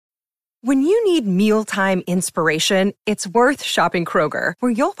When you need mealtime inspiration, it's worth shopping Kroger,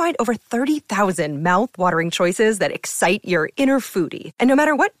 where you'll find over 30,000 mouth-watering choices that excite your inner foodie. And no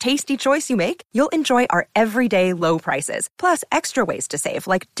matter what tasty choice you make, you'll enjoy our everyday low prices, plus extra ways to save,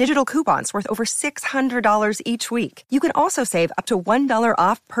 like digital coupons worth over $600 each week. You can also save up to $1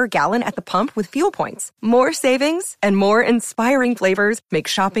 off per gallon at the pump with fuel points. More savings and more inspiring flavors make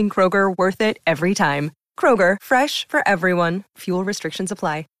shopping Kroger worth it every time. Kroger, fresh for everyone. Fuel restrictions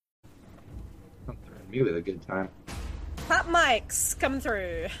apply. Really a good time. Hot mics come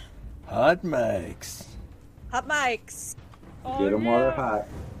through. Hot mics. Hot mics. Get them while they're hot.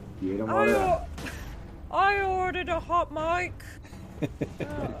 Get them while they're hot. I ordered a hot mic.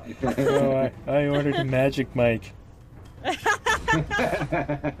 I ordered a magic mic.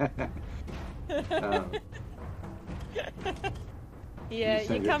 Yeah,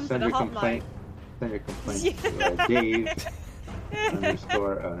 you come for the hot mic. Send your complaint to Dave _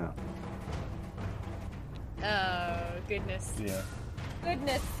 oh no. Oh, goodness. Yeah.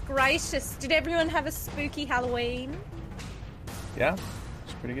 Goodness gracious. Did everyone have a spooky Halloween? Yeah,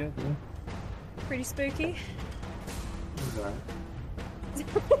 it's pretty good. Yeah. Pretty spooky?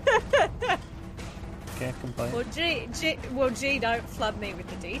 Can't complain. Well, gee, don't flood me with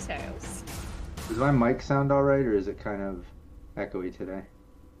the details. Does my mic sound alright, or is it kind of echoey today?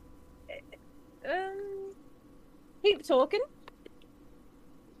 Keep talking.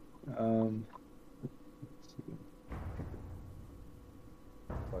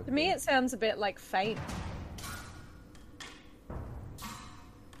 To me, it sounds a bit like faint.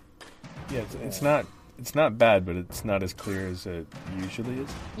 Yeah, it's not bad, but it's not as clear as it usually is.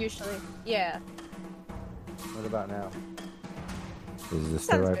 Usually, yeah. What about now? Is this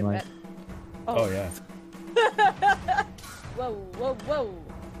Sounds the right good, mic? but... Oh yeah. Whoa.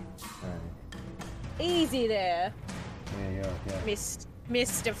 Alright. Easy there, There you go. Yeah.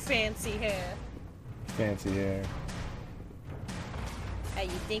 Mr. Fancy Hair. Fancy hair. Hey,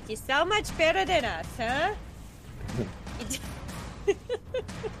 you think you're so much better than us, huh?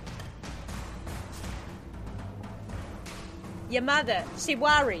 Your mother, she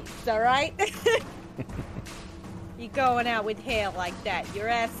worries, alright? You going out with hair like that, you're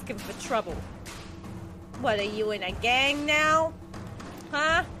asking for trouble. What, are you in a gang now?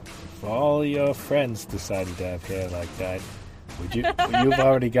 Huh? If all your friends decided to have hair like that, you've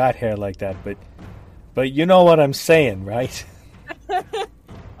already got hair like that, but you know what I'm saying, right?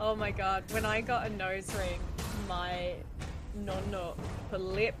 Oh my god, when I got a nose ring, my nonno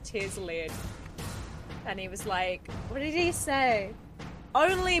flipped his lid. And he was like, what did he say?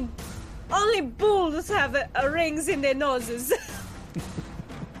 Only bulls have rings in their noses.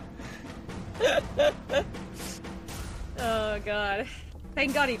 Oh god.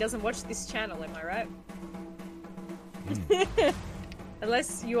 Thank god he doesn't watch this channel, am I right?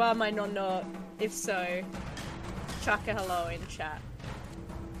 Unless you are my nonno. If so, chuck a hello in chat.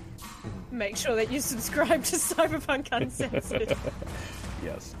 Make sure that you subscribe to Cyberpunk Uncensored.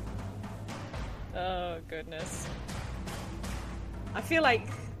 Yes. Oh, goodness. I feel like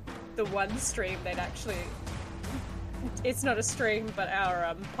the one stream they'd actually... It's not a stream, but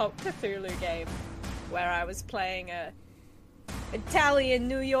our Pulp Cthulhu game, where I was playing a Italian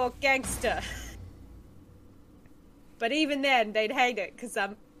New York gangster. But even then, they'd hate it, because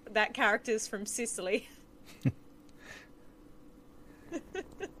that character's from Sicily.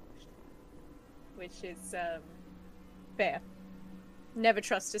 Which is, fair. Never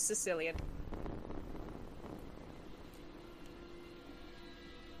trust a Sicilian.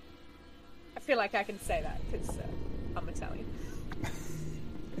 I feel like I can say that, because I'm Italian.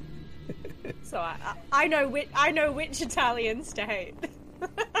 So I know which Italians to hate.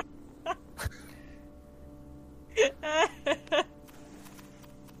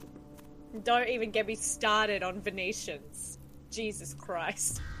 Don't even get me started on Venetians. Jesus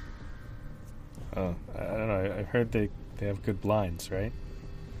Christ. Oh, I don't know. I heard they have good blinds, right?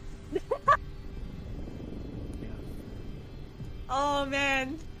 Oh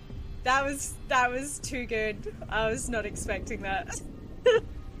man, that was too good. I was not expecting that.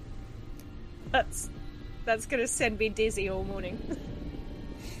 That's gonna send me dizzy all morning.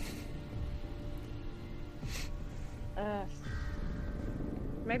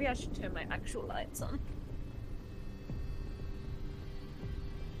 Maybe I should turn my actual lights on.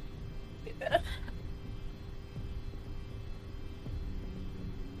 Bit better.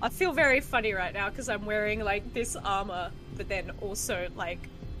 I feel very funny right now because I'm wearing like this armor, but then also like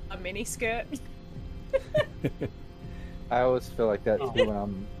a mini skirt. I always feel like that too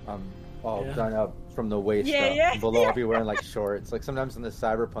when I'm all done up from the waist up. Yeah. Below I'll be wearing like shorts. Like sometimes in the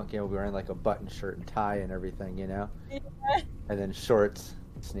Cyberpunk game I'll be wearing like a button shirt and tie and everything, you know? Yeah. And then shorts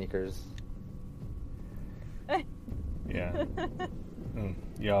sneakers. Yeah.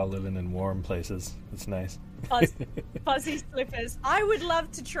 Y'all living in warm places. It's nice. Fuzzy slippers. I would love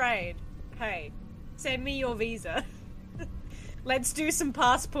to trade. Hey, send me your visa. Let's do some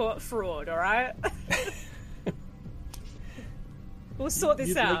passport fraud, alright? We'll sort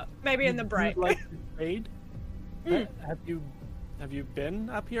this out. Maybe in the break. You'd like to trade? Have you been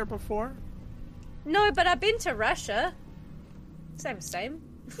up here before? No, but I've been to Russia. Same.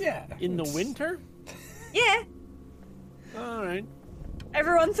 Yeah. In the winter? Yeah. Alright.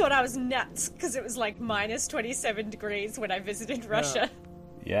 Everyone thought I was nuts because it was like minus 27 degrees when I visited Russia.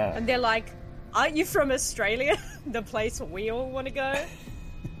 Yeah. And they're like, aren't you from Australia? The place we all want to go?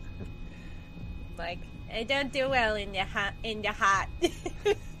 Like, I don't do well in the hot. This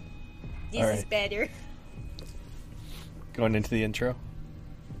Alright. is better. Going into the intro.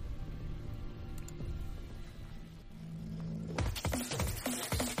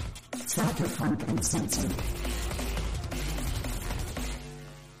 Cyberpunk Uncensored.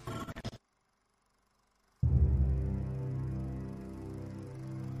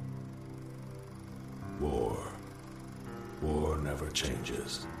 War never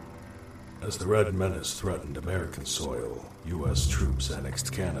changes. As the Red Menace threatened American soil, U.S. troops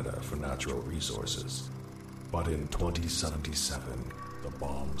annexed Canada for natural resources. But in 2077, the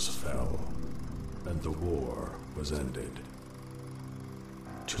bombs fell, and the war was ended.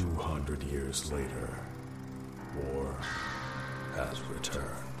 200 years later, war has returned.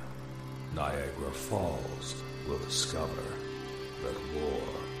 Niagara Falls will discover that war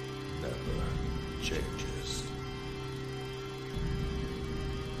never changes.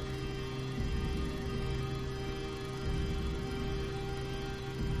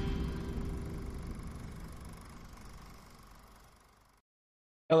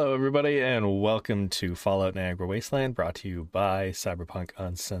 Hello, everybody, and welcome to Fallout Niagara Wasteland, brought to you by Cyberpunk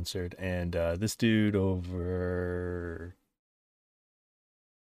Uncensored. And this dude over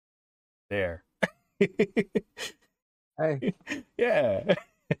there. Hey, Yeah.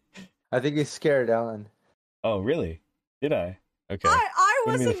 I think he's scared, Alan. Oh, really? Did I? Okay. I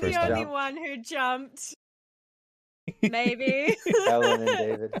Wouldn't be the wasn't the first only time. one who jumped. Maybe. Alan and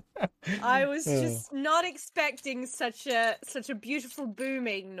David. I was just not expecting such a beautiful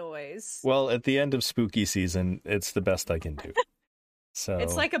booming noise. Well, at the end of spooky season, it's the best I can do. So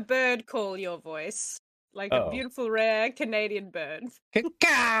It's like a bird call, your voice. Like a Oh. beautiful, rare Canadian bird.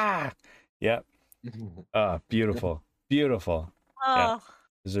 Kika! Yep. Beautiful. Beautiful. Oh,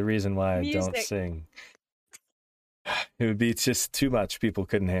 There's a reason why I don't Music. sing. It would be just too much. People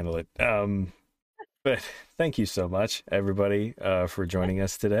couldn't handle it. But thank you so much, everybody, for joining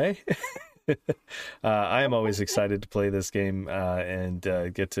us today. I am always excited to play this game and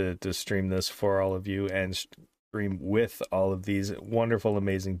get to stream this for all of you and stream with all of these wonderful,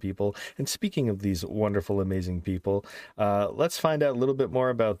 amazing people. And speaking of these wonderful, amazing people, let's find out a little bit more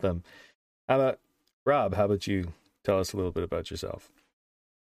about them. How about Rob? How about you tell us a little bit about yourself?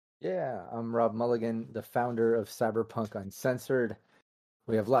 Yeah, I'm Rob Mulligan, the founder of Cyberpunk Uncensored.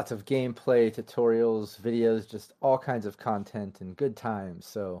 We have lots of gameplay, tutorials, videos, just all kinds of content and good times.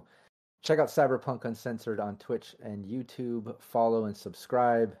 So check out Cyberpunk Uncensored on Twitch and YouTube. Follow and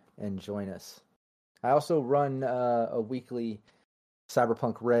subscribe and join us. I also run a weekly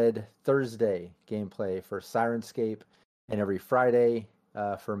Cyberpunk Red Thursday gameplay for Sirenscape and every Friday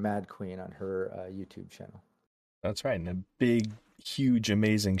for Mad Queen on her YouTube channel. That's right. And a big, huge,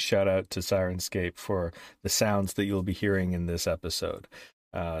 amazing shout out to Sirenscape for the sounds that you'll be hearing in this episode.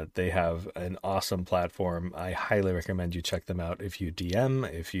 They have an awesome platform. I highly recommend you check them out if you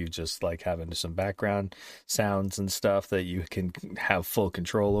DM, if you just like having some background sounds and stuff that you can have full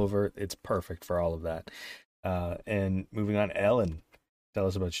control over. It's perfect for all of that. And moving on, Ellen, tell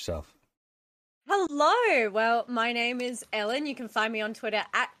us about yourself. hello. Well, my name is Ellen. You can find me on Twitter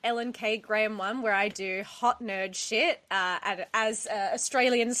at EllenKGraham1, where I do hot nerd shit. As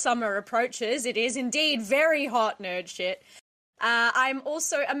Australian summer approaches, it is indeed very hot nerd shit. I'm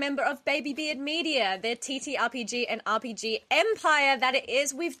also a member of Baby Beard Media, their TTRPG and RPG empire that it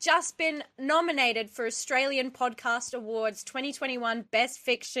is. We've just been nominated for Australian Podcast Awards 2021 Best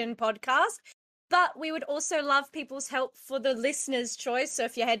Fiction Podcast. But we would also love people's help for the listener's choice. So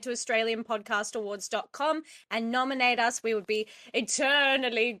if you head to AustralianPodcastAwards.com and nominate us, we would be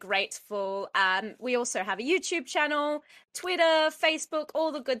eternally grateful. We also have a YouTube channel, Twitter, Facebook,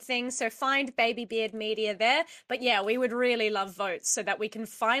 all the good things. So find Baby Beard Media there. But yeah, we would really love votes so that we can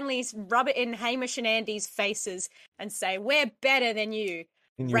finally rub it in Hamish and Andy's faces and say, we're better than you.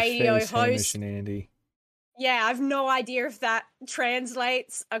 In your Radio face, Hamish host. and Andy. Yeah, I've no idea if that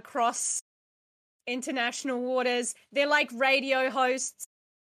translates across international waters. They're like radio hosts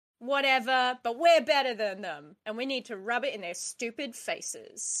whatever, but we're better than them, and we need to rub it in their stupid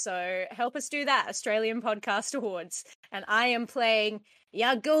faces. So help us do that, Australian Podcast Awards. And I am playing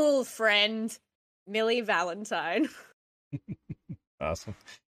your ghoul friend, Millie Valentine. Awesome.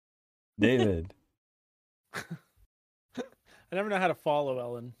 David. I never know how to follow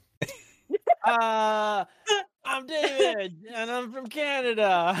Ellen. I'm David, and I'm from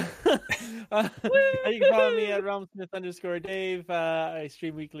Canada. You can follow me at RealmSmith_Dave. I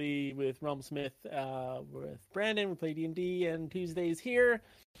stream weekly with Realm Smith with Brandon. We play D&D and Tuesdays here.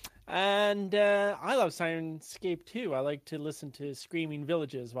 And I love Sirenscape too. I like to listen to Screaming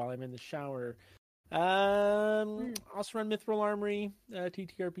Villages while I'm in the shower. Also run Mithril Armory,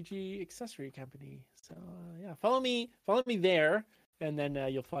 TTRPG accessory company. So yeah, follow me there, and then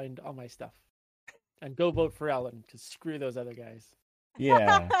you'll find all my stuff. And go vote for Ellen, because screw those other guys.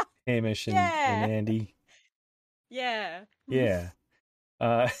 Yeah, Hamish and Andy. Yeah. Yeah.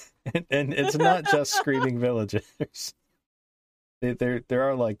 And it's not just Screaming Villagers. There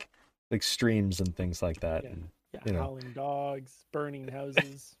are like streams and things like that. Yeah, and, yeah, howling dogs, burning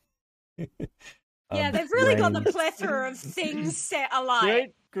houses. Yeah, they've really got the plethora of things set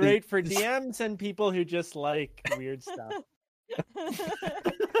alight. Great for DMs and people who just like weird stuff.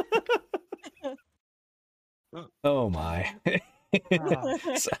 Oh my.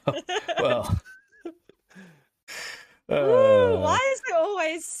 So, well. Ooh, why is it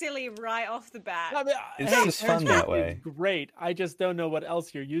always silly right off the bat? I mean, it's just fun that way. Great. I just don't know what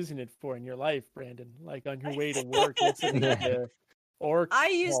else you're using it for in your life, Brandon. Like on your way to work, listening to orc I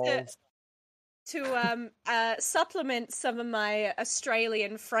used calls. it to supplement some of my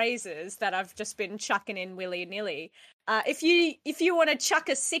Australian phrases that I've just been chucking in willy-nilly. If you want to chuck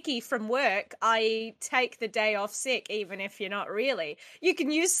a sickie from work, i.e. take the day off sick, even if you're not really, you can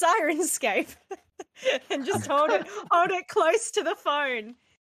use Sirenscape and just hold it close to the phone.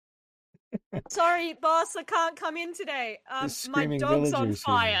 Sorry, boss, I can't come in today. My dog's on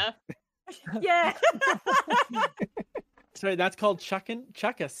fire. Yeah. Sorry, that's called chuck a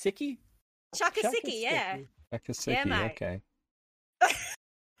sickie? Chuck a sickie, yeah. Chuck a sickie, Yeah, mate. okay.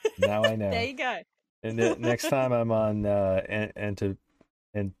 Now I know. There you go. And next time I'm on Antipodean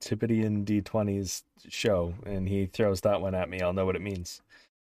D20's show, and he throws that one at me, I'll know what it means.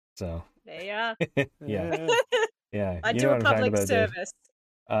 So there you are. Yeah, yeah. I you do know a what I'm talking public about, service.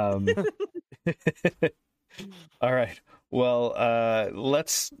 All right. Well,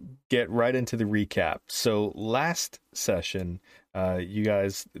 let's get right into the recap. So last session, you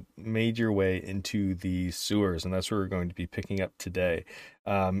guys made your way into the sewers, and that's where we're going to be picking up today.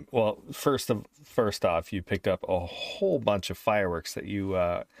 Well, first off, you picked up a whole bunch of fireworks that you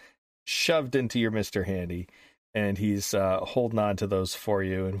shoved into your Mr. Handy, and he's holding on to those for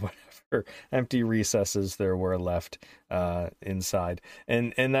you and whatever empty recesses there were left inside.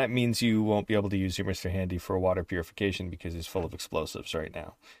 And that means you won't be able to use your Mr. Handy for water purification because he's full of explosives right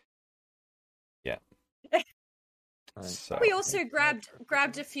now. Yeah. So, We also grabbed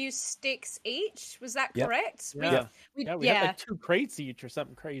a few sticks each. Was that correct? Yeah. We yeah. had like 2 crates each or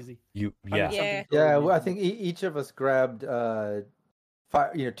something crazy. Yeah. well, I think each of us grabbed 2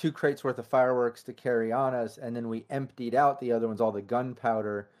 crates worth of fireworks to carry on us, and then we emptied out the other ones, all the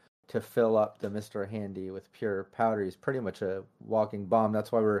gunpowder, to fill up the Mr. Handy with pure powder. He's pretty much a walking bomb.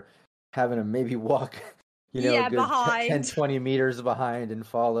 That's why we're having him maybe walk, good behind. 10, 20 meters behind and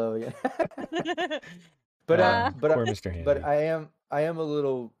follow. Yeah. Poor Mr. Handy. But I am a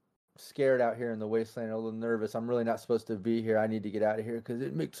little scared out here in the wasteland, a little nervous. I'm really not supposed to be here. I need to get out of here because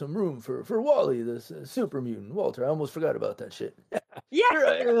it makes some room for Wally, this super mutant. Walter, I almost forgot about that shit. Yeah. Here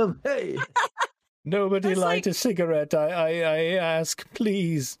I am. Hey. Nobody light a cigarette. I ask,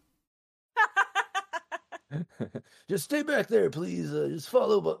 please. Just stay back there, please. Just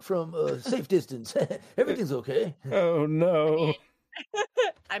follow from safe distance. Everything's okay. Oh, no.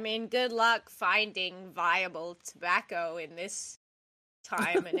 I mean, good luck finding viable tobacco in this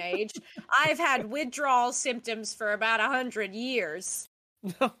time and age. I've had withdrawal symptoms for about 100 years.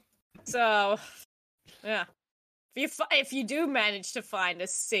 So, yeah. If you do manage to find a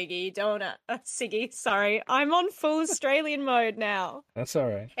ciggy, sorry, I'm on full Australian mode now. That's all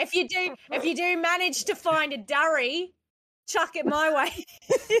right. If you do manage to find a durry, chuck it my way.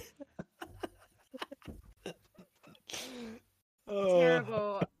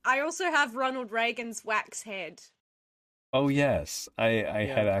 Terrible. I also have Ronald Reagan's wax head. Oh yes, I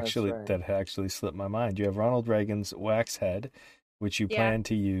had actually right. that had actually slipped my mind. You have Ronald Reagan's wax head, which you plan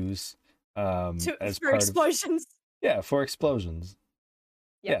to use as for explosions. For explosions.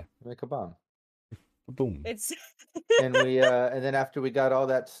 Yeah. Make a bomb. Boom. It's And we and then after we got all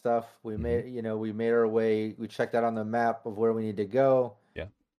that stuff, we made our way. We checked out on the map of where we need to go. Yeah.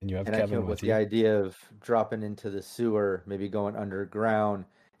 And you have And I came Kevin up with with the you. idea of dropping into the sewer, maybe going underground.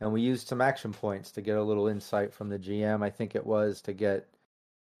 And we used some action points to get a little insight from the GM. I think it was to get,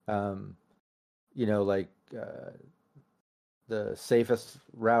 like the safest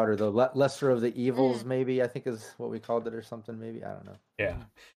route or the lesser of the evils, maybe, I think is what we called it or something, maybe. I don't know. Yeah.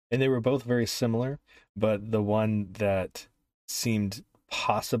 And they were both very similar, but the one that seemed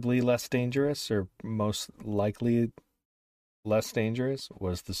possibly less dangerous or most likely less dangerous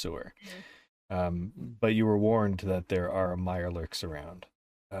was the sewer. But you were warned that there are Mirelurks around.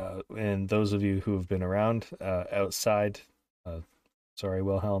 And those of you who have been around outside, sorry,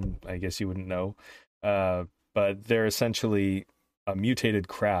 Wilhelm, I guess you wouldn't know, but they're essentially mutated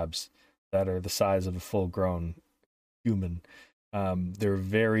crabs that are the size of a full-grown human. They're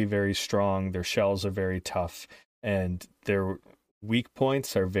very, very strong. Their shells are very tough, and their weak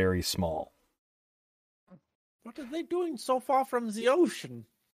points are very small. What are they doing so far from the ocean?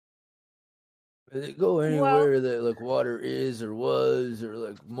 They go anywhere that like water is or was, or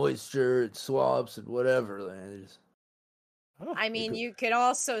like moisture and swamps and whatever. Like, I mean, you could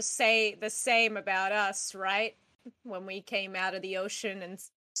also say the same about us, right? When we came out of the ocean and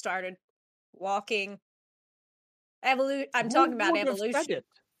started walking. I'm talking about evolution.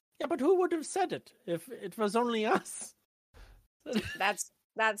 Yeah, but who would have said it if it was only us?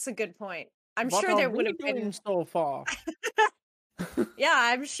 That's a good point. I'm What sure are there we would have doing been so far. Yeah,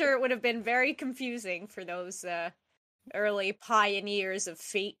 I'm sure it would have been very confusing for those early pioneers of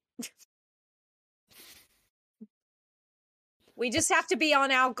feet. We just have to be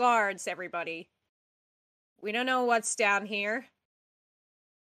on our guards, everybody. We don't know what's down here.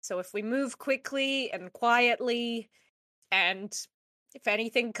 So if we move quickly and quietly, and if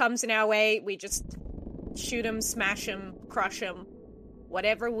anything comes in our way, we just shoot them, smash them, crush them,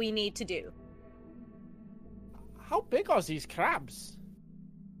 whatever we need to do. How big are these crabs?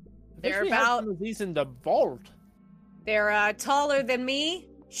 They're We had about... some of these in the vault. They're taller than me,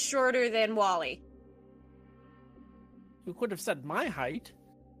 shorter than Wally. You could have said my height.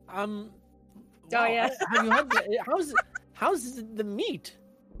 Oh yeah. Have you had how's the meat?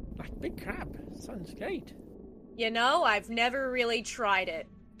 Like big crab. Sounds great. You know, I've never really tried it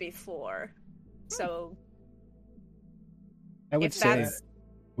before. So I would say,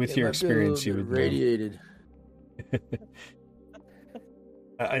 with your experience, you would radiated.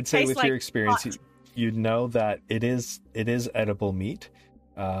 I'd say Tastes with like your experience, hot. you'd know that it is edible meat.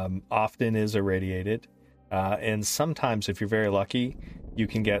 Often is irradiated, and sometimes, if you're very lucky, you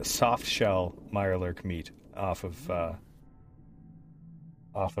can get soft shell Mirelurk meat off of a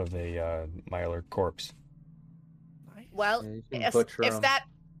Mirelurk corpse. Well,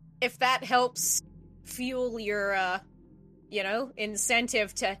 if that helps fuel your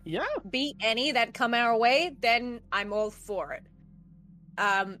incentive to beat any that come our way, then I'm all for it.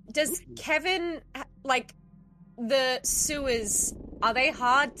 Does Kevin, like, the sewers, are they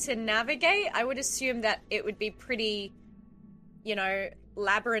hard to navigate? I would assume that it would be pretty,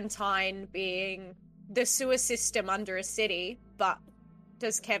 labyrinthine, being the sewer system under a city, but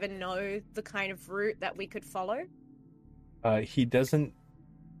does Kevin know the kind of route that we could follow? He doesn't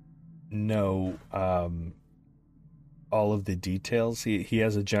know all of the details. He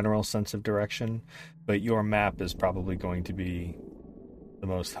has a general sense of direction, but your map is probably going to be the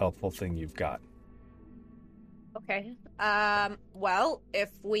most helpful thing you've got. Okay. Well,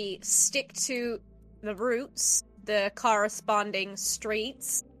 if we stick to the routes, the corresponding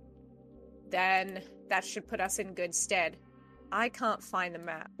streets, then that should put us in good stead. I can't find the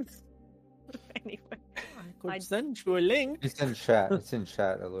map. Anyway. I could send you a link. It's in chat. It's in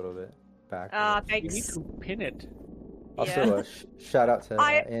chat a little bit back. Thanks. You need to pin it. Also, shout out to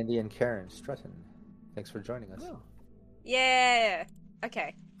Andy and Karen Strutton. Thanks for joining us. Oh. Yeah.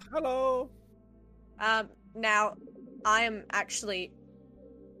 Okay. Hello. Now, I am actually...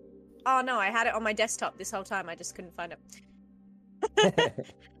 Oh no, I had it on my desktop this whole time. I just couldn't find it.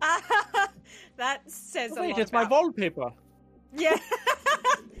 That says a lot. Wait, it's my wallpaper. Yeah.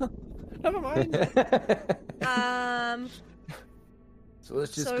 Never mind. So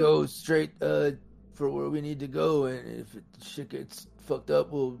let's just go straight for where we need to go, and if shit gets fucked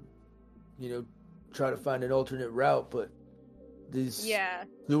up, we'll, try to find an alternate route. But these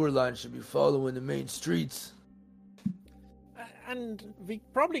sewer lines should be following the main streets. And we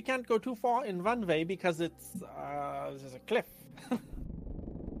probably can't go too far in one way because there's a cliff.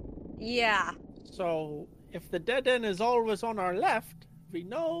 Yeah. So if the dead end is always on our left, we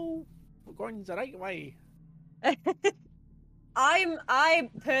know we're going the right way. I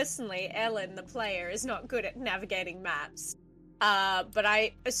personally, Ellen, the player, is not good at navigating maps. But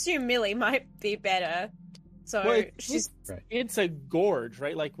I assume Millie might be better. So Well, she's Right. it's a gorge,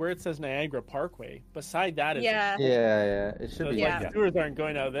 right? Like where it says Niagara Parkway. Beside that is yeah. Yeah, it should so be. it's Yeah. like sewers aren't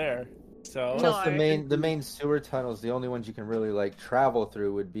going out there. So Plus, No. the main sewer tunnels, the only ones you can really like travel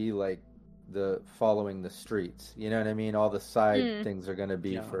through would be like the following the streets. You know what I mean? All the side things are going to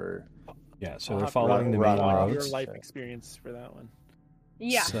be Yeah. for. Yeah, so I'll they're have to following the run main off. your roads. life experience for that one.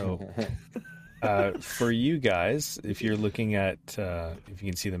 Yeah. So for you guys, if you're looking at, if you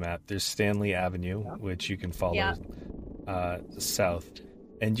can see the map, there's Stanley Avenue, which you can follow south.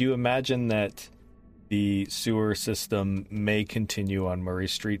 And you imagine that the sewer system may continue on Murray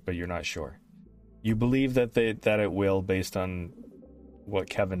Street, but you're not sure. You believe that it will, based on what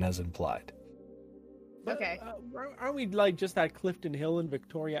Kevin has implied. Okay. Aren't we like just at Clifton Hill and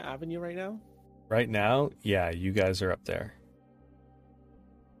Victoria Avenue right now? Right now, yeah, you guys are up there.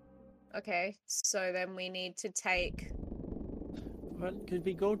 Okay. So then we need to take. But could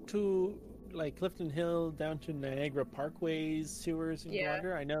we go to like Clifton Hill down to Niagara Parkways, sewers, and Yeah.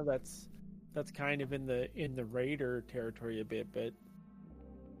 water? I know that's kind of in the Raider territory a bit, but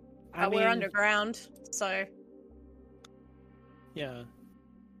We're underground, so Yeah.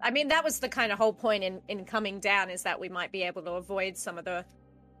 I mean that was the kind of whole point in coming down, is that we might be able to avoid some of the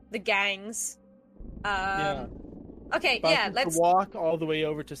gangs. Yeah. Okay, But yeah, to let's. walk all the way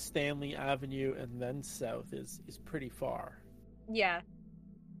over to Stanley Avenue and then south is pretty far. Yeah.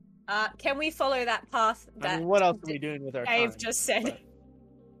 Can we follow that path that I mean, what else are we doing with our Dave time? just said?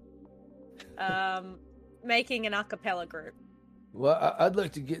 Making an a cappella group. Well, I'd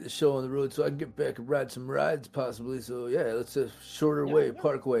like to get the show on the road so I can get back and ride some rides, possibly. So yeah, let's a shorter way,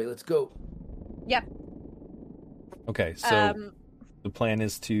 Parkway. Let's go. Yep. Okay, so the plan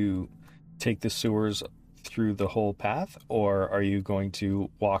is to take the sewers through the whole path, or are you going to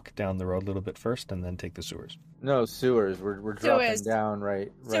walk down the road a little bit first and then take the sewers? No sewers. We're dropping Sewers. down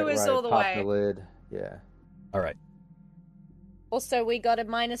right Sewers right all the pop way. the lid. Yeah. All right. Also, we got a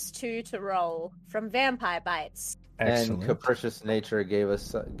 -2 to roll from vampire bites. Excellent. And capricious nature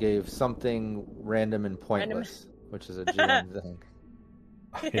gave something random and pointless, which is a GM thing.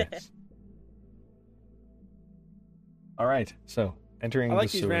 Yes. All right. So entering I like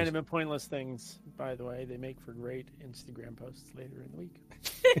the these sewers. random and pointless things, by the way. They make for great Instagram posts later in the week.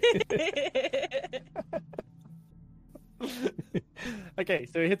 Okay,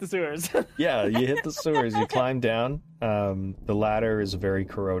 so we hit the sewers. Yeah, you hit the sewers. You climb down. The ladder is very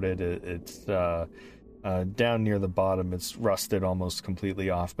corroded. It's down near the bottom. It's rusted almost completely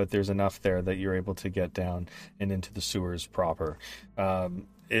off, but there's enough there that you're able to get down and into the sewers proper.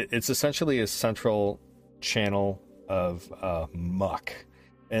 It's essentially a central channel of muck,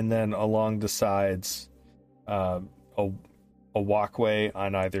 and then along the sides, a walkway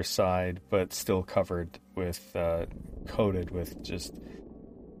on either side, but still covered with coated with just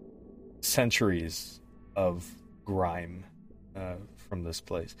centuries of grime from this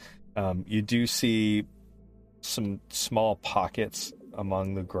place. You do see some small pockets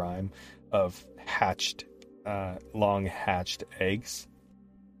among the grime of long hatched eggs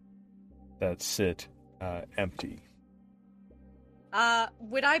that sit empty.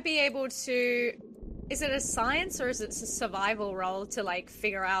 Would I be able to? Is it a science or is it a survival roll to like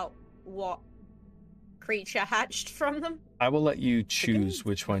figure out what creature hatched from them? I will let you choose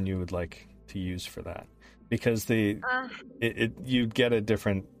which one you would like to use for that, because you get a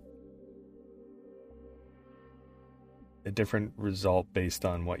different result based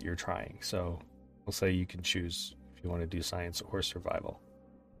on what you're trying. So we'll say you can choose if you want to do science or survival.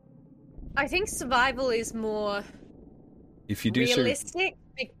 I think survival is more If you do realistic.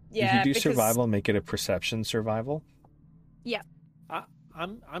 if you do survival, make it a perception survival. Yeah.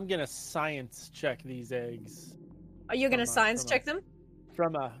 I'm gonna science check these eggs. Are you gonna science check them?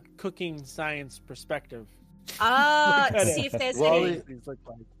 From a cooking science perspective. See if there's any. These look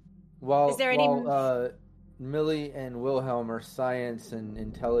like. Is there any- Millie and Wilhelm are science and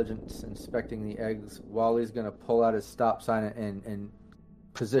intelligence inspecting the eggs, Wally's gonna pull out his stop sign and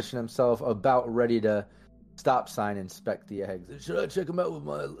position himself about ready to stop sign inspect the eggs. Should I check them out with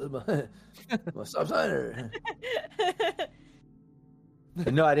my stop signer?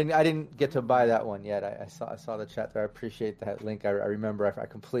 No, I didn't get to buy that one yet. I saw the chat there. I appreciate that link. I remember I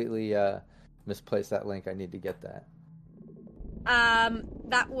completely misplaced that link. I need to get that.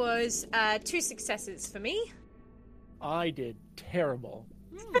 That was 2 successes for me. I did terrible.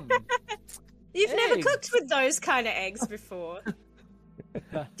 You've never Eggs. cooked with those kind of eggs before.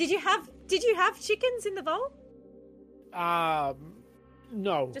 Did you have chickens in the bowl?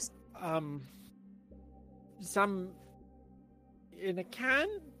 No. Just- some in a can.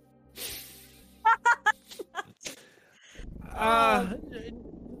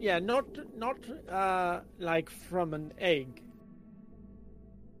 Yeah, not like from an egg.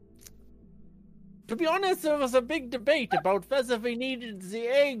 To be honest, there was a big debate about whether we needed the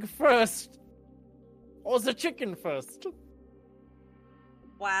egg first or the chicken first.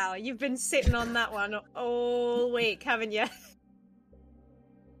 Wow, you've been sitting on that one all week, haven't you?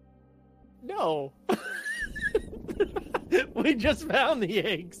 No. We just found the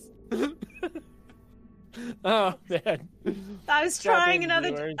eggs. Oh man. I was trying Goddamn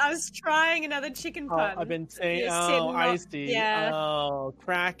another. viewers. I was trying another chicken pun. I've been saying, You're oh, sitting I on- see. Yeah. Oh,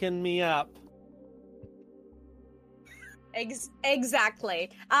 cracking me up. Exactly.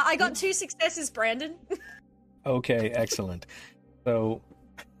 I got 2 successes, Brandon. Okay, excellent. So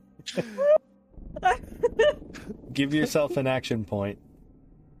give yourself an action point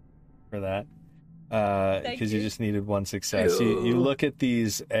for that. Because you you. just needed 1 success. You look at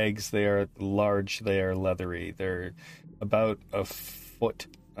these eggs, they are large, they are leathery. They're about a foot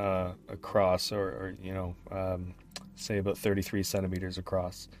across, or say about 33 centimeters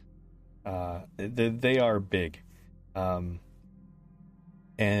across. They are big. And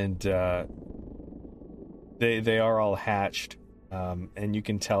they are all hatched, and you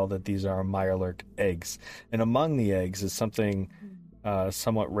can tell that these are Mirelurk eggs. And among the eggs is something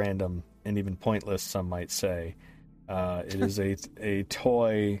somewhat random and even pointless, some might say. It is a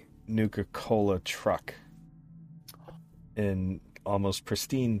toy Nuka-Cola truck in almost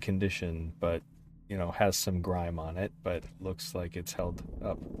pristine condition, but has some grime on it, but looks like it's held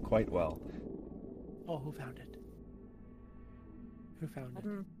up quite well. Oh, who found it? Who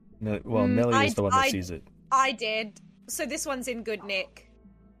found it? Well, Millie is the one that sees it. I did. So this one's in good nick.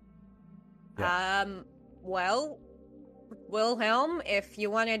 Yeah. Well, Wilhelm, if you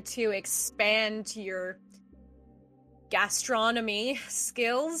wanted to expand your gastronomy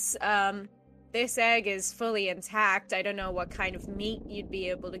skills, this egg is fully intact. I don't know what kind of meat you'd be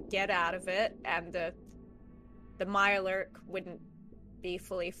able to get out of it, and the Mirelurk wouldn't be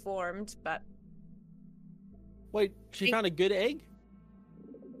fully formed, but... Wait, she found a good egg?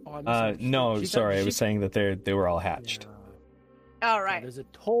 Oh, I misunderstood. No, sorry, I was saying that they were all hatched. All Yeah, right. there's a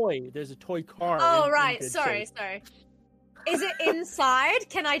toy car. Oh, in right. good Sorry, shape. sorry. Is it inside?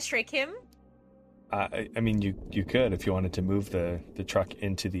 Can I trick him? I mean, you could if you wanted to move the truck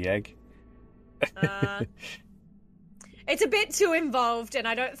into the egg. It's a bit too involved, and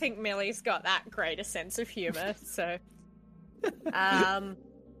I don't think Millie's got that great a sense of humor, so...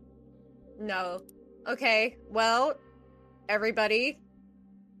 No. Okay, well, everybody,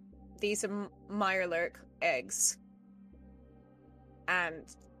 these are Mirelurk eggs. And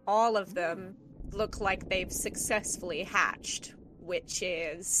all of them look like they've successfully hatched, which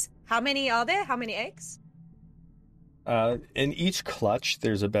is... How many are there? How many eggs? In each clutch,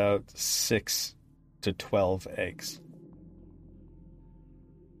 there's about 6 to 12 eggs.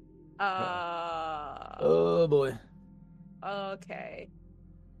 Oh boy. Okay.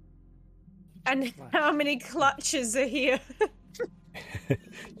 And how many clutches are here?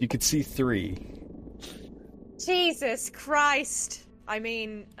 You could see 3. Jesus Christ. I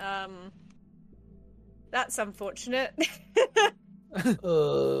mean, that's unfortunate.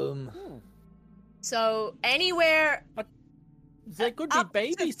 So, anywhere There could be Up to-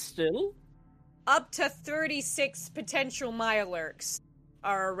 babies still. up to 36 potential Mirelurks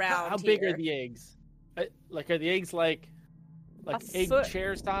are around How big here. are the eggs? Are the eggs like A egg foot.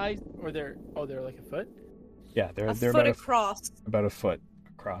 chair size, or they're like a foot? Yeah, they're A they're foot about across. about a foot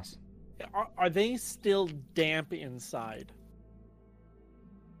across. Are they still damp inside?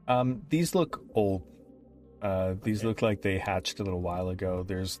 These look old. These look like they hatched a little while ago.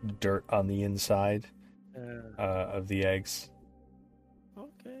 There's dirt on the inside of the eggs,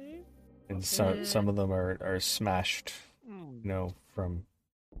 Okay. and some of them are smashed, from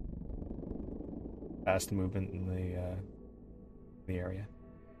fast movement in the area.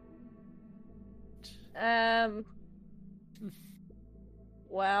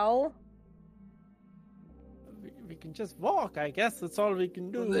 Well, We can just walk. I guess that's all we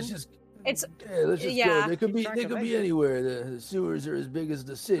can do. Let's just it's let's just yeah. go. They could be Track they of could be eggs. anywhere. The sewers are as big as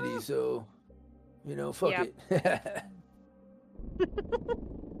the city, so fuck Yep. it.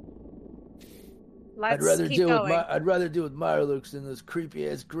 Let's I'd rather keep deal going. with Mirelurks than those creepy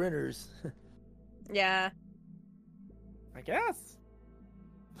ass grinners. Yeah, I guess.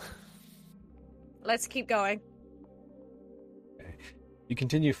 let's keep going. You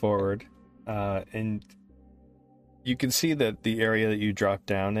continue forward, and you can see that the area that you dropped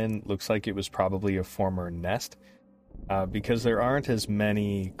down in looks like it was probably a former nest, because there aren't as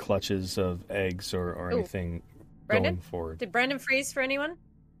many clutches of eggs or Ooh. anything Brendan? going forward. Did Brandon freeze for anyone?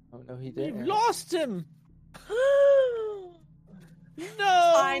 Oh no, he We've didn't. lost him.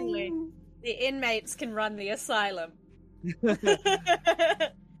 No! Finally, the inmates can run the asylum.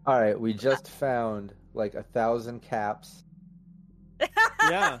 All right, we just found like 1,000 caps.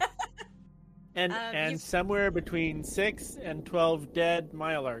 Yeah. And you- somewhere between 6 and 12 dead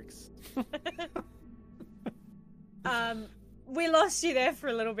Mirelurks. We lost you there for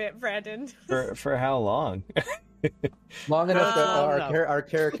a little bit, Brandon. For how long? Long enough that Um, our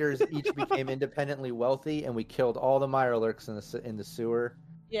characters each became independently wealthy, and we killed all the Mirelurks in the sewer.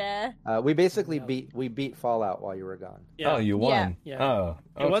 Yeah. We basically Yeah. beat Fallout while you were gone. Yeah. Oh, you won. Yeah. Oh,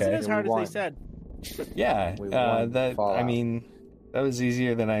 okay. It wasn't as Yeah, we hard as won. they said. Yeah, We won that I Fallout. mean, that was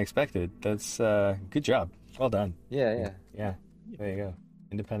easier than I expected. That's good job. Well done. Yeah. Yeah, there you go.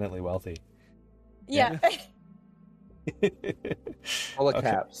 Independently wealthy. Yeah. All the Okay.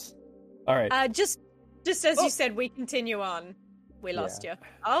 caps. All right. Just as you said, we continue on. We lost you.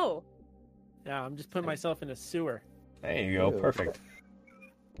 Oh. Yeah, I'm just putting myself in a sewer. There you go. Ew. Perfect.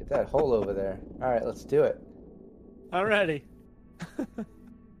 Get that hole over there. All right, let's do it. Alrighty.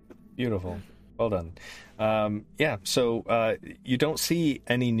 Beautiful. Well done. Yeah, so you don't see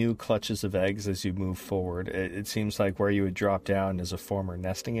any new clutches of eggs as you move forward. It seems like where you would drop down is a former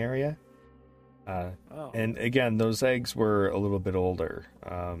nesting area. Oh. And again, those eggs were a little bit older.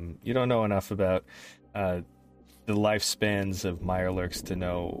 You don't know enough about the lifespans of Mirelurks to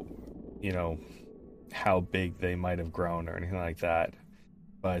know, how big they might have grown or anything like that.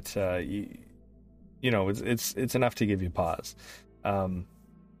 But it's enough to give you pause.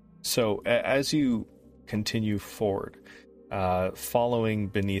 So as you continue forward, following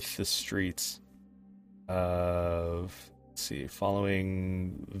beneath the streets of,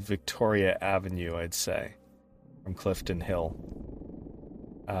 following Victoria Avenue, I'd say, from Clifton Hill,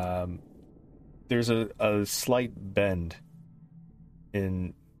 there's a slight bend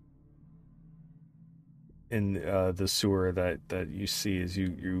in the sewer that you see as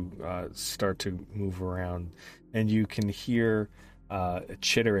you start to move around, and you can hear a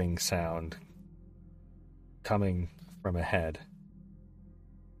chittering sound coming from ahead.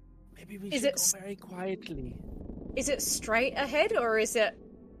 Maybe we Is should it go very quietly. Is it straight ahead, or is it,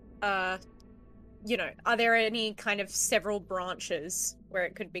 are there any kind of several branches where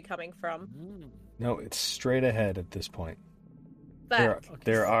it could be coming from? No, it's straight ahead at this point. But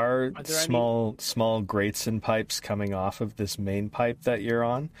There are Are there small grates and pipes coming off of this main pipe that you're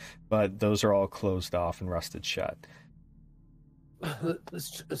on, but those are all closed off and rusted shut.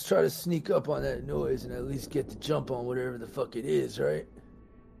 Let's try to sneak up on that noise and at least get the jump on whatever the fuck it is, right?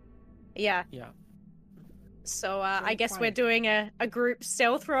 yeah. Yeah. So I Very guess we're quiet. doing a group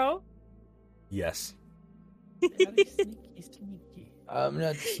stealth roll. Yes. Very sneaky. I'm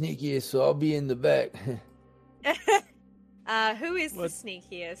not the sneakiest, so I'll be in the back. Who is What? the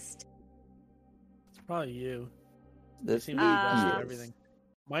sneakiest? It's probably you. The You seem to be the best Uh, at everything.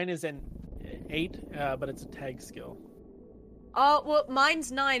 Mine is an 8, but it's a tag skill. Oh well,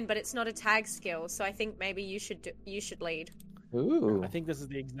 mine's 9, but it's not a tag skill. So I think maybe you should lead. Ooh, I think this is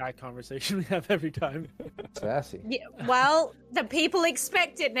the exact conversation we have every time. sassy. Yeah, well, the people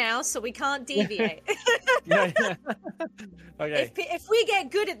expect it now, so we can't deviate. yeah. Okay. If we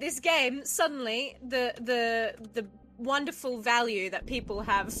get good at this game, suddenly the wonderful value that people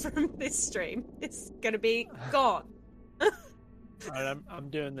have from this stream is going to be gone. All right, I'm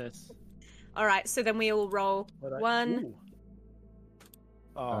doing this. All right, so then we all roll But I- 1. Ooh.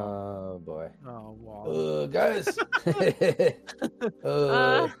 Oh, Oh boy. wow. Guys.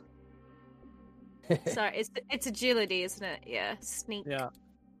 Sorry, it's agility, isn't it? Yeah, sneak. Yeah.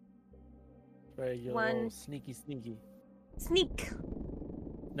 Very good. One. Little sneaky. Sneak.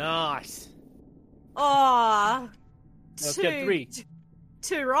 Nice. Oh, Let's get 3.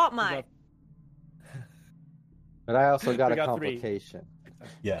 Two right, We mate. got- But I also got We a got 3. complication.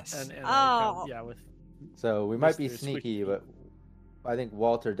 Yes. And Oh. yeah, with So we might be Mr. sneaky, Squeaky. but I think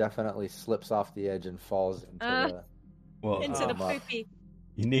Walter definitely slips off the edge and falls into the. Well, Into the muff. poopy,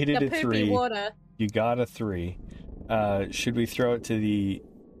 you needed the a poopy 3. water. You got a 3. Should we throw it to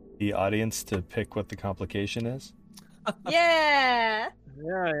the audience to pick what the complication is? Yeah.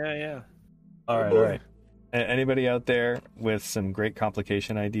 Yeah. All right. Anybody out there with some great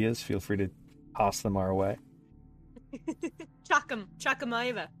complication ideas, feel free to toss them our way. Chuck them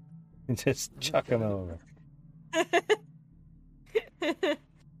over. Just chuck them over.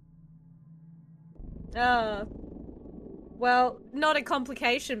 Well, not a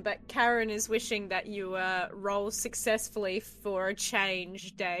complication, but Karen is wishing that you roll successfully for a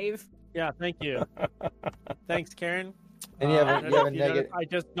change, Dave. Yeah, thank you. Thanks, Karen. And you have a- I don't you know have a if you noticed, negative- I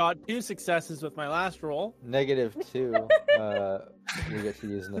just got 2 successes with my last roll. -2. We get to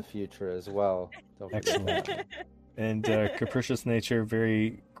use in the future as well. Don't forget Excellent. that. And Capricious Nature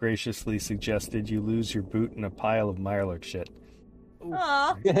very graciously suggested you lose your boot in a pile of Mirelurk shit.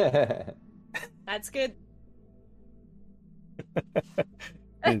 Aw, that's good.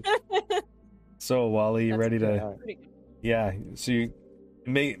 So, Wally, you ready to... Pretty good. Yeah, so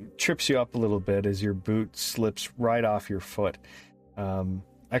trips you up a little bit as your boot slips right off your foot.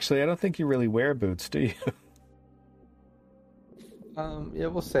 Actually, I don't think you really wear boots, do you? Yeah,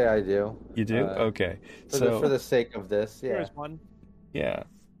 we'll say I do. You do? Okay. For the sake of this, yeah. There's one. Yeah.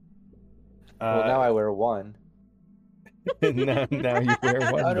 Well, now I wear one. now you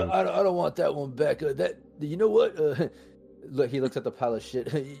wear one. I don't want that one back. You know what? Look, he looks at the pile of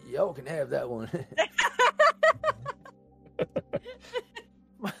shit. Y'all can have that one.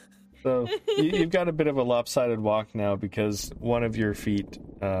 So you've got a bit of a lopsided walk now because one of your feet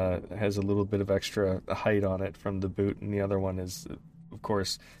has a little bit of extra height on it from the boot, and the other one is, of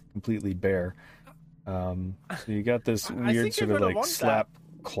course, completely bare. So you got this weird sort of like slap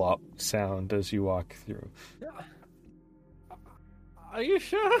clop sound as you walk through. Are you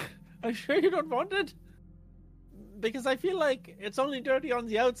sure? Are you sure you don't want it? Because I feel like it's only dirty on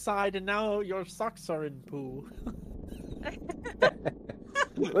the outside, and now your socks are in poo.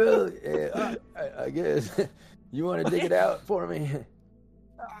 Well, yeah, I guess you want to dig it out for me.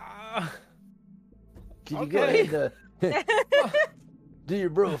 Can you go ahead and do your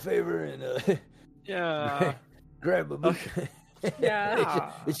bro a favor and Yeah. grab a boot?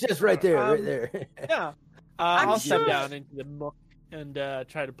 Yeah. It's just right there, right there. Yeah. I'm I'll sure- step down into the muck and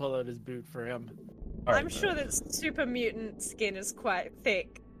try to pull out his boot for him. All right. I'm sure that super mutant skin is quite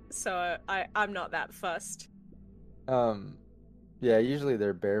thick, so I'm not that fussed. Yeah, usually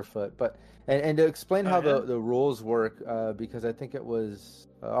they're barefoot, but and to explain how yeah? the rules work, because I think it was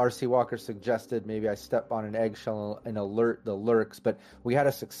RC Walker suggested maybe I step on an eggshell and alert the lurks, but we had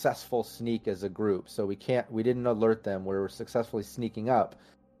a successful sneak as a group, so we didn't alert them. We were successfully sneaking up,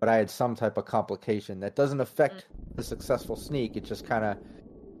 but I had some type of complication that doesn't affect the successful sneak. It just kind of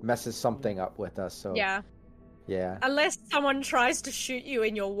messes something up with us. So Yeah. yeah. Unless someone tries to shoot you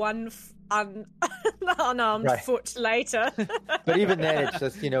in your unarmed Right. foot later. But even then, it's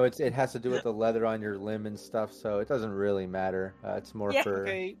just it has to do with the leather on your limb and stuff, so it doesn't really matter. It's more Yeah. for.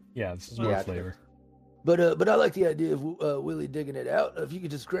 Okay. Yeah, this is more Yeah. flavor. But I like the idea of Willie digging it out. If you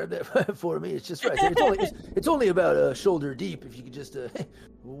could just grab that for me, it's just right there. It's only about shoulder deep. If you could just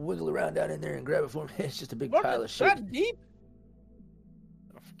wiggle around down in there and grab it for me, it's just a big What? pile of shit. That deep?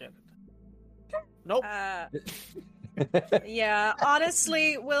 Oh, forget it. Nope. Yeah,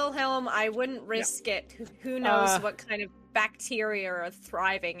 honestly, Wilhelm, I wouldn't risk it. Who knows what kind of bacteria are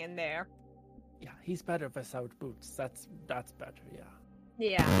thriving in there? Yeah, he's better without boots. That's better. Yeah.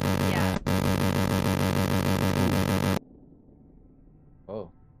 Yeah, yeah.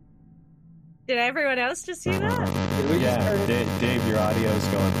 Oh, Did everyone else just hear that? did we just Yeah, turn- Dave, your audio's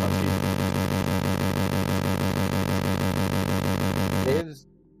going funky. Dave's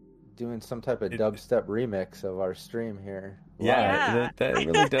doing some type of dubstep remix of our stream here. Yeah, that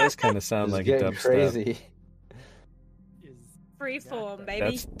really does kind of sound It's like a getting dubstep. crazy. Freeform,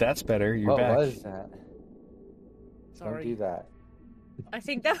 baby. That's better. You're What back. was that? Sorry. Don't do that. I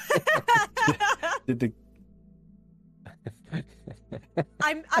think that. Did the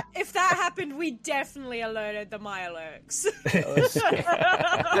If that happened, we definitely alerted the Mirelurks.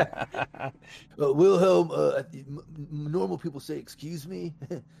 Wilhelm, normal people say "excuse me"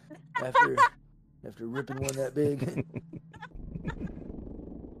 after ripping one that big.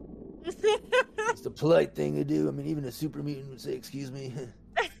 It's the polite thing to do. I mean, even a super mutant would say "excuse me."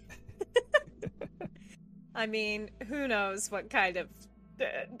 I mean, who knows what kind of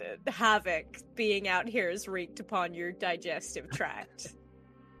havoc being out here has wreaked upon your digestive tract.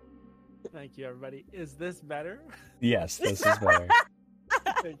 Thank you, everybody. Is this better? Yes, this is better.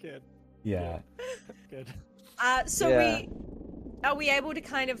 Okay, good. Yeah. Good. So Yeah. are we able to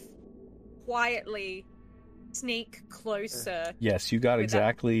kind of quietly sneak closer? Yes, you got With that-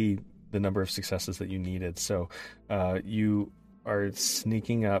 exactly the number of successes that you needed. So you are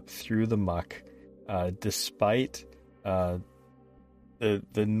sneaking up through the muck, despite the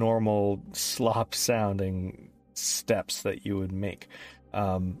normal slop sounding steps that you would make.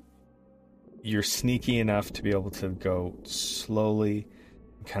 You're sneaky enough to be able to go slowly,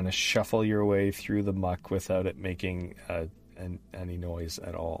 kind of shuffle your way through the muck without it making any noise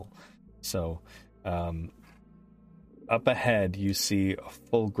at all. So up ahead, you see a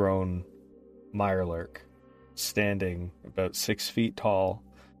full-grown Mirelurk standing about 6 feet tall.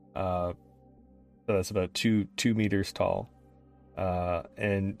 So that's about 2 meters tall.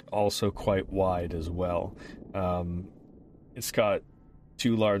 And also quite wide as well. It's got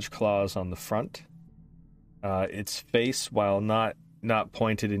 2 large claws on the front, Its face, while not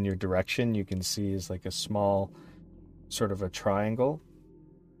pointed in your direction, you can see is like a small, sort of a triangle,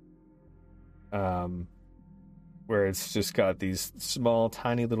 where it's just got these small,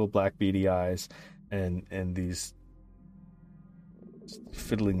 tiny little black beady eyes, and these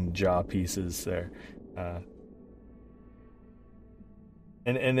fiddling jaw pieces there.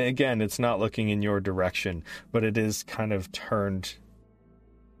 And again, it's not looking in your direction, but it is kind of turned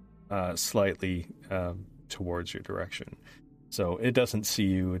slightly towards your direction. So it doesn't see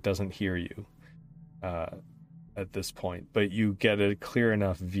you, it doesn't hear you at this point, but you get a clear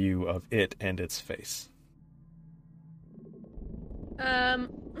enough view of it and its face.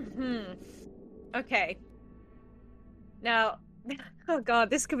 Okay. Now, oh god,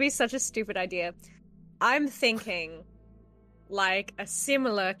 this could be such a stupid idea. I'm thinking like a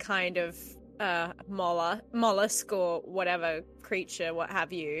similar kind of mollusk or whatever creature, what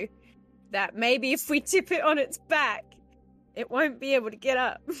have you, that maybe if we tip it on its back, it won't be able to get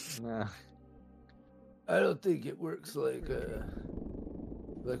up. Nah. I don't think it works like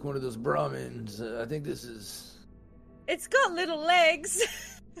one of those Brahmins. I think this is... It's got little legs.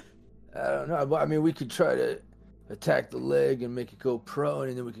 I don't know. I mean, we could try to attack the leg and make it go prone,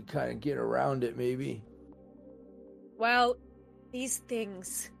 and then we could kind of get around it, maybe. Well, these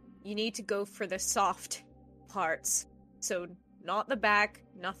things, you need to go for the soft parts. So not the back,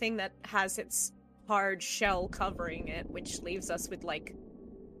 nothing that has its hard shell covering it, which leaves us with like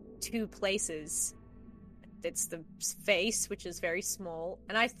two places. It's the face, which is very small,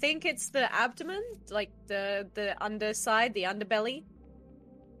 and I think it's the abdomen, like the underside, the underbelly.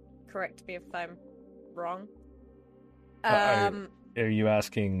 Correct me if I'm wrong. Are you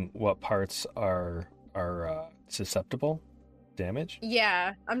asking what parts are susceptible damage?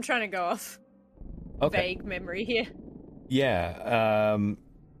 Yeah, I'm trying to go off vague memory here. Yeah.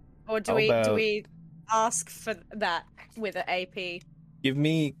 Or do we ask for that with an AP? Give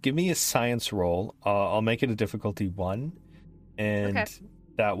me a science roll. I'll make it a difficulty 1, and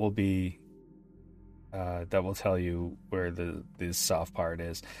that will be that will tell you where the soft part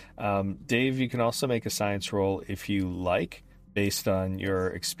is. Dave, you can also make a science roll if you like, based on your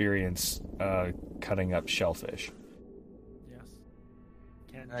experience cutting up shellfish. Yes.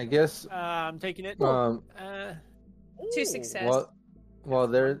 I guess I'm taking it. 2 success. While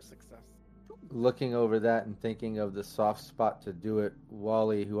they're looking over that and thinking of the soft spot to do it,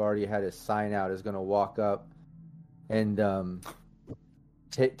 Wally, who already had his sign out, is going to walk up and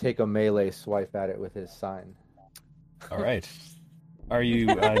take a melee swipe at it with his sign. All right. Are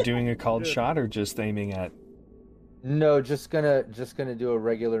you doing a called shot or just aiming at? No, just gonna do a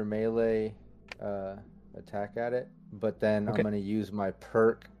regular melee attack at it. But then I'm gonna use my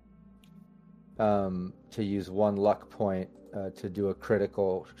perk to use 1 luck point to do a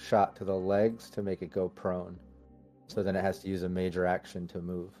critical shot to the legs to make it go prone. So then it has to use a major action to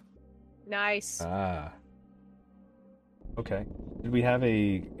move. Nice. Ah. Okay. Did we have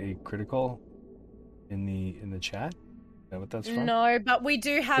a critical in the chat? Is that what that's from? No, but we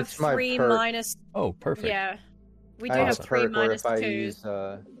do have It's my 3 perk. minus. Oh, perfect. Yeah, we do I have a 3 perk where minus if I 2. use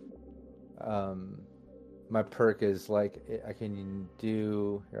my perk is like I can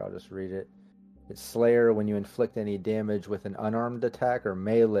do here. I'll just read it. It's Slayer. When you inflict any damage with an unarmed attack or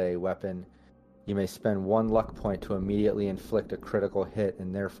melee weapon, you may spend 1 luck point to immediately inflict a critical hit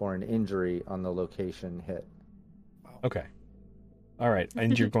and therefore an injury on the location hit. Okay. All right.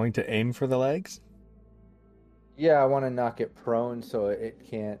 And you're going to aim for the legs? Yeah, I want to knock it prone so it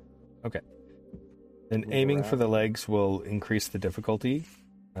can't. Okay. Then move aiming for around. the legs will increase the difficulty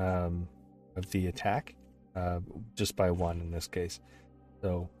of the attack, just by 1 in this case.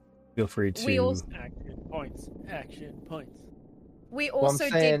 So feel free to. We also Action points. We I'm also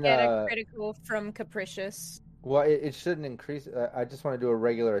saying, did get a critical from Capricious. Well, it shouldn't increase. I just want to do a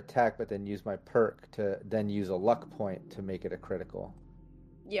regular attack, but then use my perk to then use a luck point to make it a critical.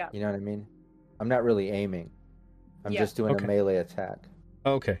 Yeah. You know what I mean? I'm not really aiming. I'm Yeah. just doing Okay. a melee attack.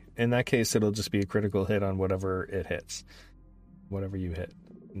 Okay. In that case, it'll just be a critical hit on whatever it hits, whatever you hit,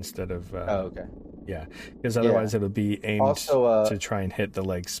 instead of. Oh, okay. Yeah, because otherwise it'll be aimed Also, to try and hit the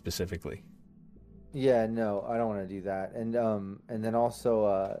legs specifically. Yeah, no, I don't want to do that. And then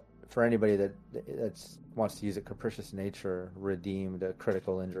also for anybody that wants to use a Capricious Nature, redeemed a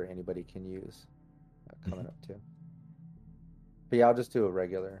critical injury anybody can use coming up too. But yeah, I'll just do a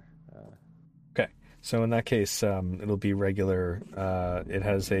regular. Okay, so in that case, it'll be regular. It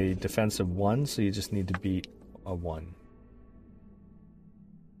has a defense of 1, so you just need to beat a 1.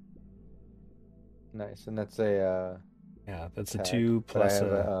 Nice, and that's a Yeah, that's attack, a 2 but I plus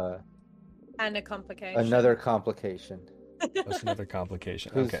have And a complication. another complication. plus another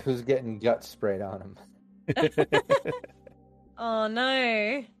complication. Who's Okay. who's getting gut sprayed on him? Oh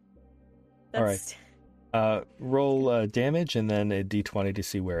no. All right. Roll damage and then a d20 to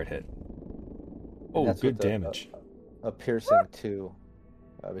see where it hit. Oh, That's good with damage. A piercing 2.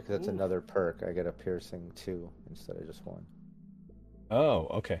 Because it's another perk. I get a piercing 2 instead of just 1. Oh,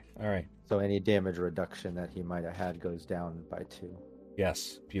 okay. All right. So any damage reduction that he might have had goes down by 2.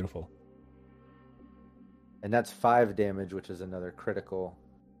 Yes, beautiful. And that's 5 damage, which is another critical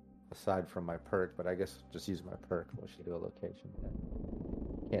aside from my perk, but I guess just use my perk. We should do a location.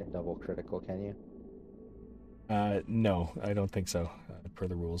 Can't double critical, can you? No, I don't think so. Per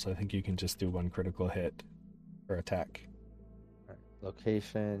the rules, I think you can just do 1 critical hit per attack. All right.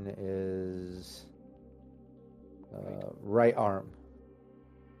 Location is right arm.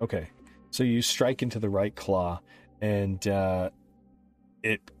 Okay, so you strike into the right claw, and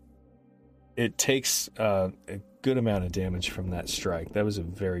it takes a good amount of damage from that strike. That was a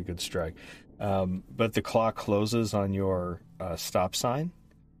very good strike. But the claw closes on your stop sign,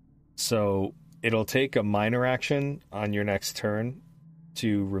 so it'll take a minor action on your next turn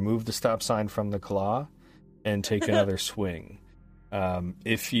to remove the stop sign from the claw and take another swing.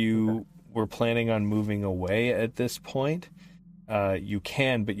 If you were planning on moving away at this point, you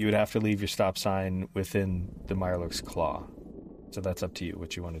can, but you would have to leave your stop sign within the Mirelurk's claw. So that's up to you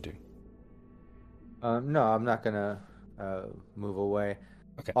what you want to do. No, I'm not gonna move away.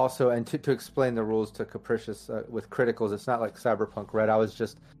 Okay. Also, and to explain the rules to Capricious with criticals, it's not like Cyberpunk Red.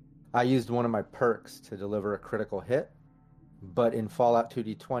 I used one of my perks to deliver a critical hit, but in Fallout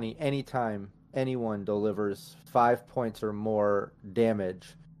 2D20, anytime anyone delivers 5 points or more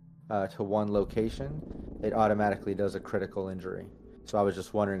damage to one location, it automatically does a critical injury. So I was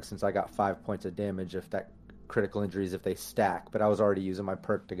just wondering, since I got 5 points of damage, if that critical injuries if they stack, but I was already using my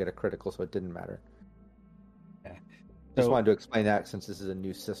perk to get a critical, so it didn't matter. Yeah. Just wanted to explain that since this is a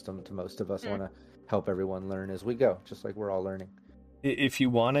new system to most of us. I want to help everyone learn as we go, just like we're all learning. If you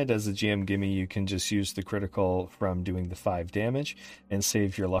wanted, as a GM gimme, you can just use the critical from doing the 5 damage and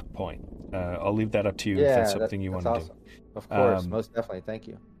save your luck point. I'll leave that up to you if that's something you want to awesome. do. Of course, most definitely. Thank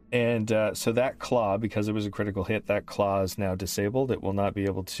you. And so that claw, because it was a critical hit, that claw is now disabled. It will not be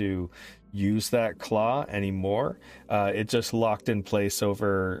able to use that claw anymore. It just locked in place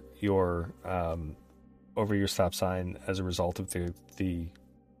over your stop sign as a result of the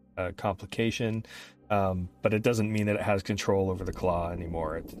complication. But it doesn't mean that it has control over the claw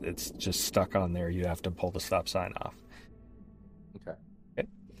anymore. It's just stuck on there. You have to pull the stop sign off. Okay.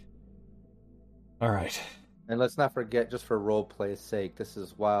 All right. And let's not forget, just for role play's sake, this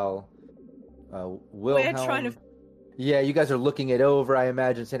is while Wilhelm... We're trying to... Yeah, you guys are looking it over, I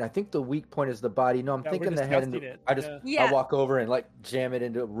imagine, saying, I think the weak point is the body. No, I'm thinking the head. And I walk over and like jam it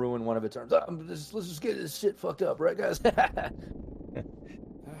into ruin one of its arms. Let's just get this shit fucked up, right, guys?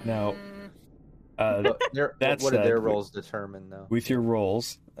 Now... what do their roles determine, though? With your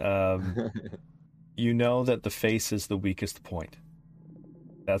rolls, you know that the face is the weakest point.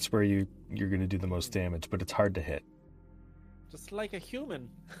 That's where you're going to do the most damage, but it's hard to hit. Just like a human.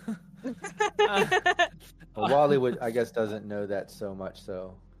 Well, Wally I guess doesn't know that so much,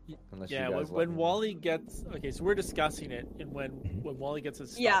 so unless yeah, you guys when Wally gets so we're discussing it, and when Wally gets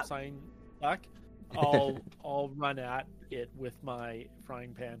his stop sign back, I'll run at it with my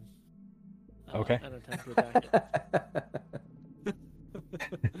frying pan. Okay. And attempt to attack it.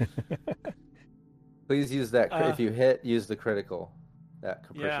 Please use that. If you hit, use the critical. That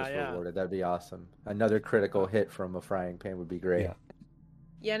Capricious rewarded. That'd be awesome. Another critical hit from a frying pan would be great. Yeah.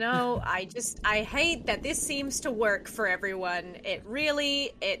 You know, I hate that this seems to work for everyone.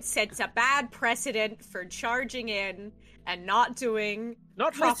 It sets a bad precedent for charging in and not doing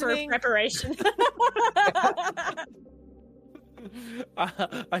proper preparation.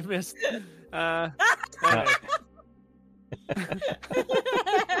 I missed.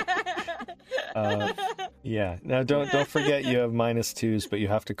 Yeah. Now don't forget you have -2s, but you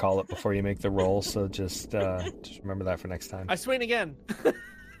have to call it before you make the roll. So just remember that for next time. I swing again.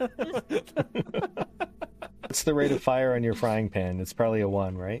 What's the rate of fire on your frying pan? It's probably a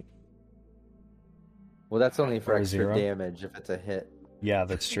 1, right? Well, that's only for extra 0? damage if it's a hit. Yeah,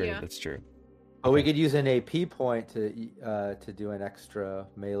 that's true. Yeah. That's true. But we could use an AP point to do an extra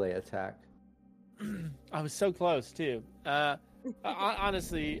melee attack. I was so close too.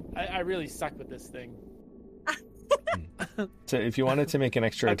 Honestly, I really suck with this thing. So if you wanted to make an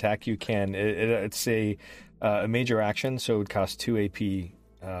extra attack, you can. It's a major action, so it would cost 2 AP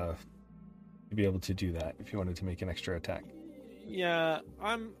to be able to do that. If you wanted to make an extra attack. Yeah,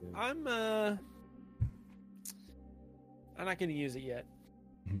 I'm not going to use it yet.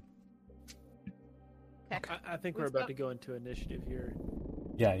 Okay. I think we're about to go into initiative here.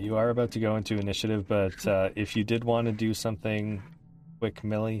 Yeah, you are about to go into initiative, but if you did want to do something quick,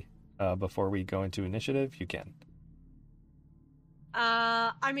 Millie, before we go into initiative, you can.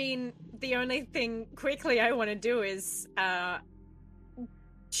 I mean, the only thing quickly I want to do is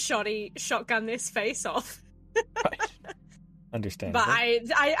shotgun this face off. Right. Understandable. But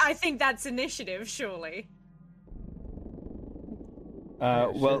I think that's initiative, surely.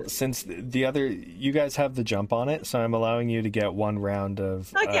 Well, since you guys have the jump on it, so I'm allowing you to get one round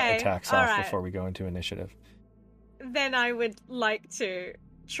of attacks off before we go into initiative. Then I would like to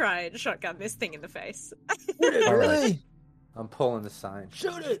try and shotgun this thing in the face. All right. I'm pulling the sign.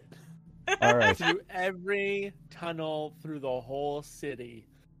 Shoot it! All right. Through every tunnel through the whole city.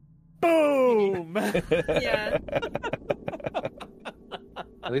 Boom! Yeah.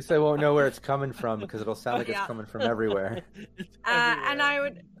 At least I won't know where it's coming from because it'll sound like it's coming from everywhere. And I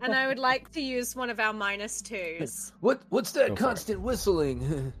would like to use one of our -2s. What's that constant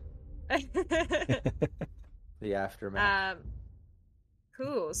whistling? The aftermath.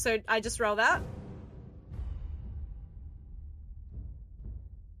 Cool. So I just roll that.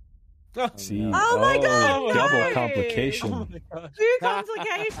 See? Oh my god! No! Double complication. Oh my gosh. 2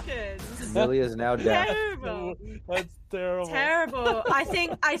 complications. Millie is now deaf. Terrible. That's terrible. Terrible. I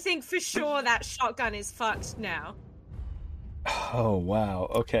think for sure that shotgun is fucked now. Oh wow.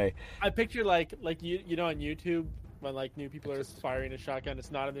 Okay. I picture like you know on YouTube when like new people are firing a shotgun,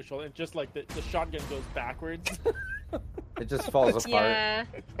 it's not in their shoulder, it's just like the shotgun goes backwards. It just falls apart. Yeah.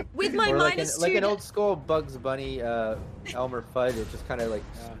 With my Or -2, like an old school Bugs Bunny Elmer Fudd, it just kind of like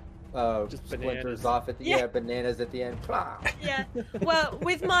Just splinters bananas. off at the bananas at the end. Plah! Yeah. Well,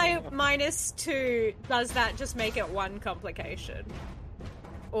 with my -2, does that just make it 1 complication?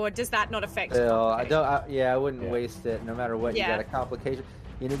 Or does that not affect Still, complication? I wouldn't waste it. No matter what, you got a complication.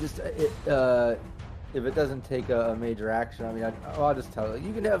 You know, just if it doesn't take a major action, I mean, I'll just tell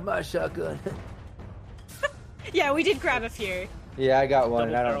you can have my shotgun. Yeah, we did grab a few. Yeah, I got one,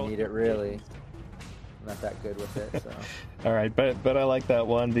 and I Double don't need it really. I'm not that good with it, so. All right, but I like that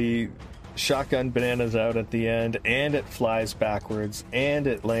one. The shotgun bananas out at the end, and it flies backwards, and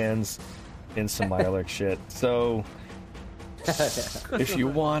it lands in some Mirelurk shit. So if you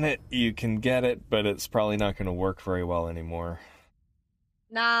want it, you can get it, but it's probably not going to work very well anymore.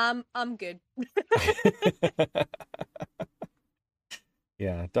 Nah, I'm good.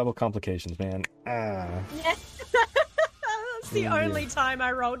 Yeah, double complications, man. Yeah. That's the only time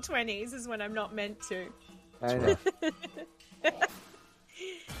I roll 20s is when I'm not meant to. I know.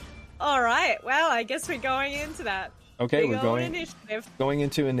 All right. Well, I guess we're going into that. Okay, Big we're ol' going initiative.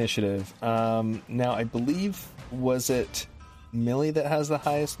 into initiative. Now, I believe, was it Millie that has the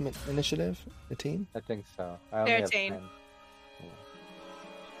highest initiative, the team? I think so. I only have 13. 10.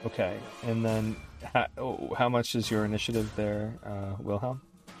 Okay, and then how much is your initiative there, Wilhelm?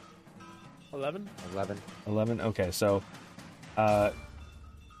 11? 11. Okay, so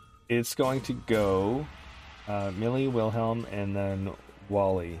it's going to go Millie, Wilhelm, and then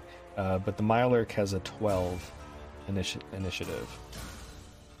Wally. But the Mirelurk has a 12 initiative.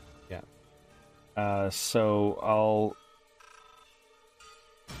 Yeah. So I'll...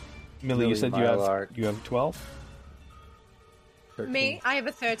 Millie, you said Mirelurk. you have 12? 13. Me, I have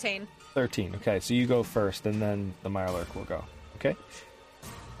a 13. 13. Okay, so you go first, and then the Mirelurk will go. Okay?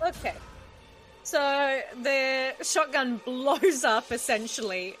 Okay. So the shotgun blows up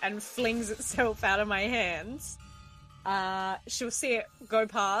essentially and flings itself out of my hands. She'll see it go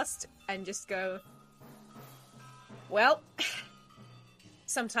past and just go, well,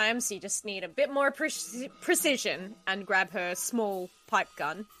 sometimes you just need a bit more precision, and grab her small pipe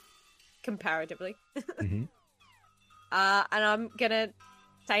gun, comparatively. Mm-hmm. And I'm gonna,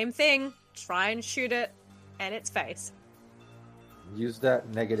 same thing, try and shoot it in its face. Use that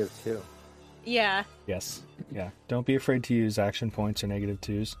 -2. Yeah. Yes. Yeah. Don't be afraid to use action points or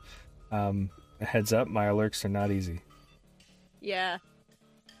 -2s. Heads up, Mirelurks are not easy. Yeah.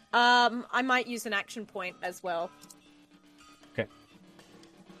 I might use an action point as well. Okay.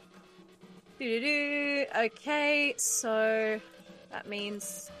 Doo-doo-doo. Okay, so that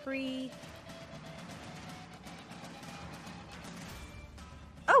means 3.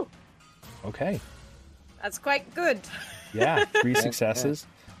 Oh, Okay. that's quite good. Yeah, 3 successes.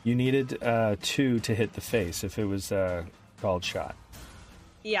 You needed 2 to hit the face if it was a called shot.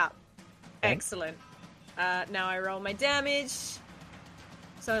 Yeah. Excellent. Now I roll my damage.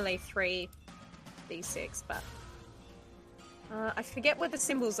 It's only 3d6, but I forget what the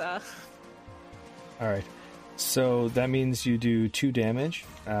symbols are. All right. So that means you do 2 damage,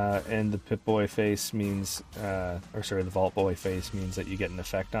 and the Pip-Boy face means, the Vault Boy face means that you get an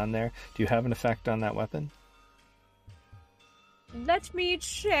effect on there. Do you have an effect on that weapon? Let me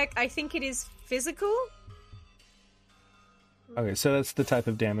check. I think it is physical. Okay, so that's the type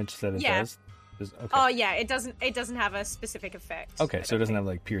of damage that it Yeah. does. Okay. Oh yeah, it doesn't have a specific effect. Okay, so it doesn't have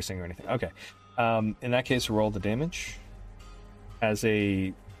like piercing or anything. Okay. In that case, roll the damage. Has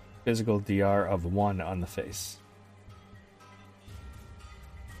a physical DR of 1 on the face.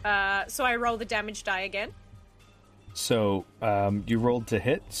 So I roll the damage die again. So you rolled to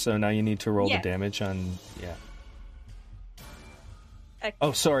hit, so now you need to roll Yeah. the damage on. Yeah. Okay.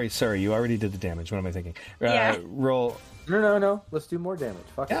 Oh, sorry. You already did the damage. What am I thinking? Yeah. Roll. No. Let's do more damage.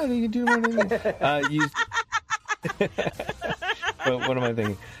 Fuck Yeah, it. you can do more damage. You. What am I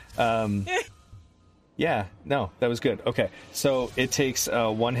thinking? Yeah, no, that was good. Okay, so it takes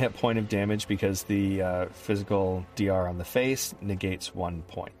 1 hit point of damage because the physical DR on the face negates 1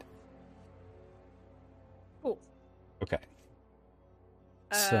 point. Cool. Okay.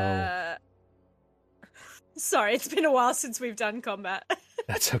 So Sorry, it's been a while since we've done combat.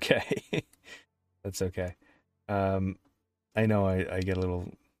 that's okay. That's okay. I know I get a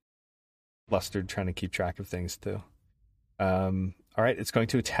little flustered trying to keep track of things too. All right, it's going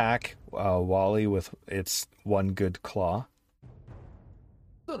to attack Wally with its 1 good claw.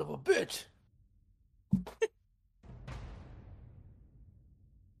 Son of a bitch.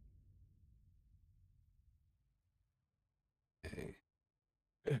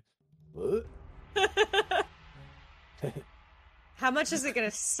 What? How much is it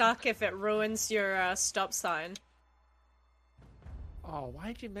gonna suck if it ruins your stop sign? Oh,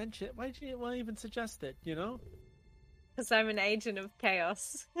 why'd you mention it? Why'd you want to even suggest it, you know? Because I'm an agent of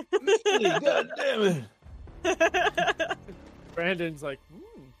chaos. God damn it. Brandon's like,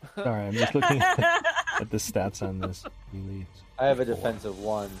 Sorry, I'm just looking at the stats on this. Really. I have a defense of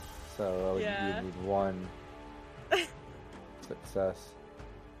 1, so Yeah. you need 1 success.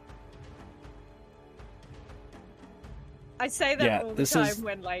 I say that Yeah, all the this time is-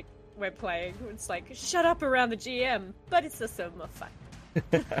 when like we're playing. It's like, shut up around the GM, but it's so much fun.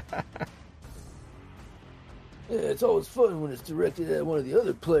 Yeah, it's always fun when it's directed at one of the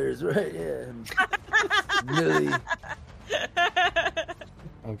other players, right? Yeah. Really?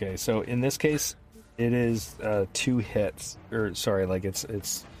 Okay, so in this case, it is 2 hits, or sorry, like it's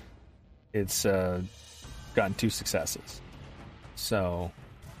gotten 2 successes. So,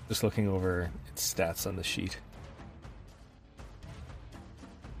 just looking over its stats on the sheet.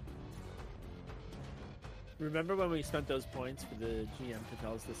 remember when we spent those points for the GM to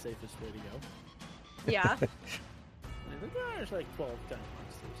tell us the safest way to go? Yeah. And he's like, oh, there's like 12 gun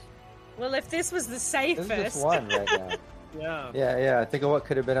monsters. Well, if this was the This safest. is just 1 right now. Yeah. Yeah. Think of what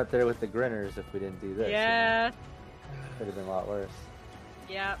could have been up there with the Grinners if we didn't do this. Yeah. Could have been a lot worse.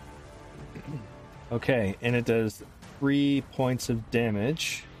 Yeah. Okay, and it does 3 points of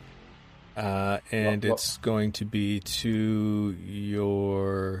damage. And What- it's going to be to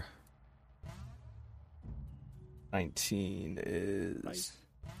your 19 is Right.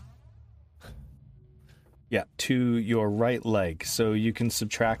 Yeah, to your right leg. So you can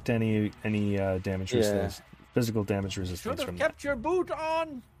subtract any damage Yeah. resistance, physical damage Should resistance have from kept your boot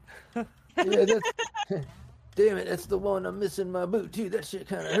on. Yeah, that's... Damn it, that's the one I'm missing my boot too. That shit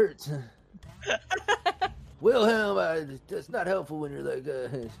kind of hurts. Wilhelm, that's not helpful when you're like,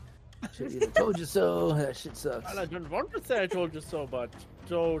 shit, I told you so. That shit sucks. Well, I don't want to say I told you so, but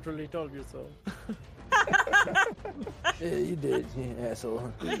totally told you so. Yeah, you did, you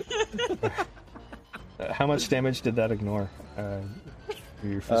asshole. How much damage did that ignore?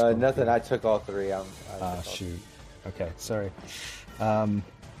 Your physical? Nothing. I took all 3. Shoot. Okay, sorry. All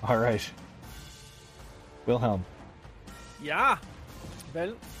right. Wilhelm. Yeah.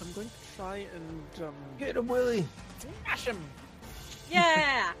 Well, I'm going to try and Get him, Willie. smash him.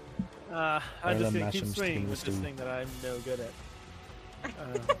 Yeah. I'm Let just him gonna mash keep him, swinging skin with the this stew. thing that I'm no good at.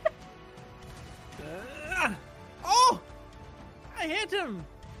 Oh! I hit him.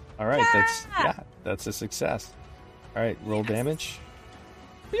 All right, that's a success. All right, roll damage.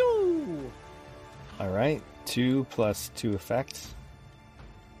 Pew! All right, 2 plus 2 effects.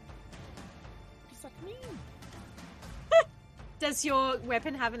 What does that mean? Does your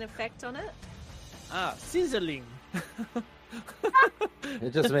weapon have an effect on it? Ah, sizzling.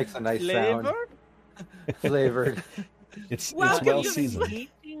 It just makes a nice sound. Flavor? Flavored. It's Welcome well to the seasoned.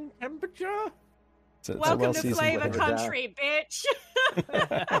 Heating temperature? It's a Welcome well to seasoned Flavor weapon. Country, bitch.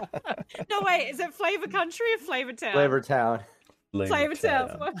 No, wait, is it Flavor Country or Flavor Town? Flavor Town. Flavor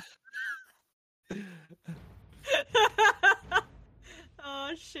Town.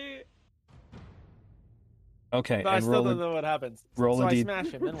 Oh shoot. Okay, But I and still roll don't a, know what happens. roll so a I D- smash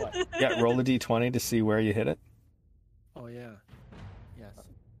him, then what? yeah, roll a d20 to see where you hit it. Oh yeah. Yes.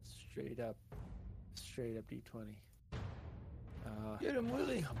 Straight up D20. Get him,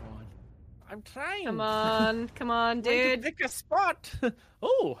 Willie. Come on. I'm trying. Come on, Trying to dude. pick a spot.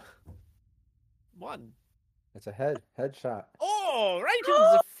 Oh. 1. It's a headshot. Oh, right in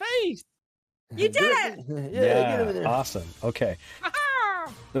the face. You did it! Get him in there. Awesome. Okay.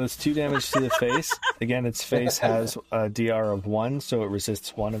 So it's 2 damage to the face. Again, its face has a DR of 1, so it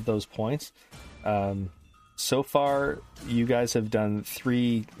resists 1 of those points. So far, you guys have done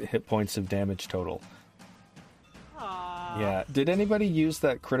 3 hit points of damage total. Aww. Yeah. Did anybody use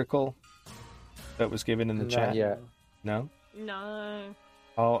that critical that was given in the Not chat? yet. No? No.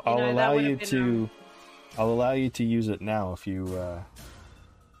 I'll You know, that allow would you have been, to... I'll allow you to use it now if you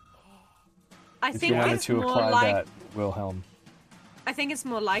I if think you wanted it's to more apply like. that, Wilhelm. I think it's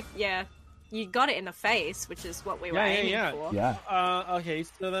more like, yeah, you got it in the face, which is what we were aiming for. Yeah. Okay,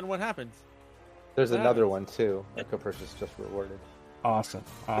 so then what happens? There's another one too. Echo Purchase just rewarded. Awesome.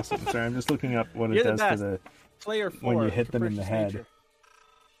 Sorry, I'm just looking up what it You're the does to best. the Player 4. when you hit them in the Capricious head. nature.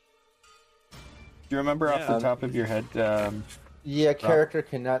 Do you remember off the top of your head? Yeah, character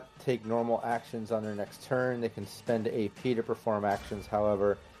cannot take normal actions on their next turn. They can spend AP to perform actions.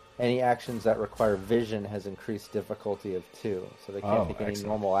 However, any actions that require vision has increased difficulty of 2, so they can't take any excellent.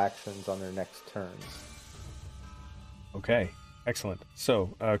 normal actions on their next turns. Okay, excellent.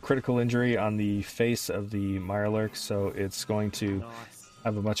 So, critical injury on the face of the Mirelurk, so it's going to Nice.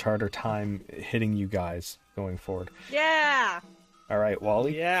 have a much harder time hitting you guys going forward. Yeah. All right,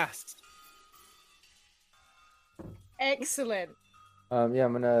 Wally. Yes. Excellent. Yeah,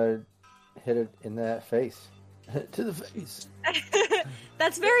 I'm gonna hit it in that face. To the face.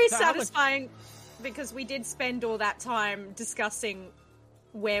 That's very So how much- satisfying because we did spend all that time discussing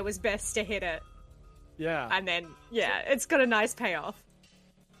where was best to hit it. Yeah. And then, yeah, it's got a nice payoff.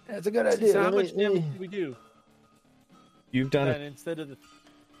 That's a good idea. So how Let much me- damage do we do? You've done Then a, instead of the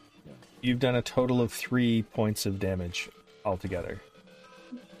you've done a total of 3 points of damage altogether.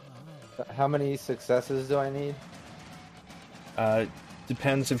 How many successes do I need?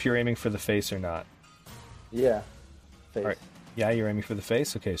 Depends if you're aiming for the face or not. Yeah. Face. All right. Yeah, you're aiming for the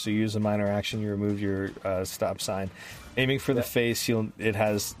face. Okay, so you use a minor action. You remove your stop sign. Aiming for the face, it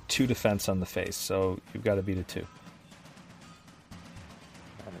has 2 defense on the face, so you've got to beat a 2.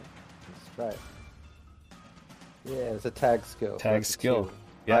 That's right. Yeah, it's a tag skill. so Tag it's a skill. 2.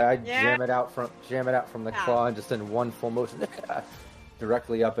 Yeah. I Yeah. jam it out from the claw and just in one full motion,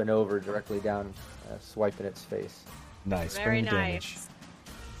 directly up and over, directly down, swiping its face. Nice. Very Bring the damage. nice.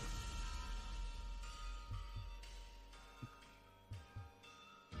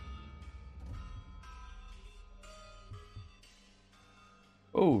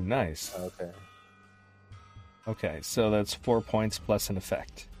 Oh, nice. Okay. Okay, so that's 4 points plus an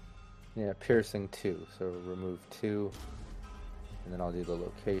effect. Yeah, piercing 2. So remove 2, and then I'll do the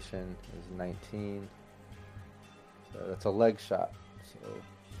location is 19. So that's a leg shot. So,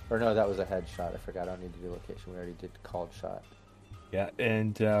 or no, that was a head shot. I forgot. I don't need to do location. We already did called shot. Yeah,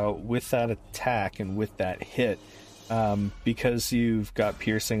 and with that attack and with that hit, because you've got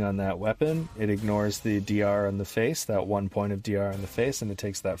piercing on that weapon, it ignores the DR on the face, that 1 point of DR on the face, and it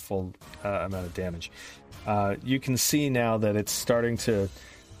takes that full amount of damage. You can see now that it's starting to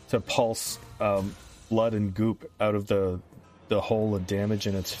pulse blood and goop out of the hole of damage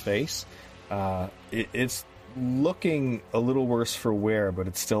in its face. It's looking a little worse for wear, but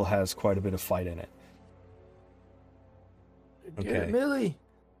it still has quite a bit of fight in it. Get Okay. it, Millie.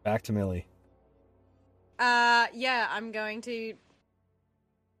 Back to Millie. Yeah, I'm going to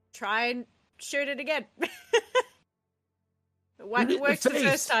try and shoot it again. What Shoot it in the worked the face.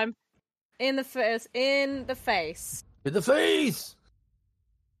 first time? In the face. In the face.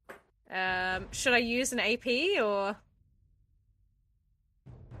 Should I use an AP or?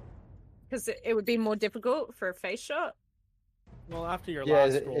 Because it would be more difficult for a face shot. well after your Yeah,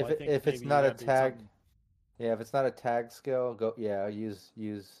 last roll, I think if it's maybe not you a gotta do tag. something. Yeah, if it's not a tag skill, go. Yeah, use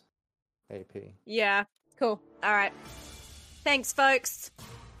AP. Yeah, cool. All right. Thanks, folks.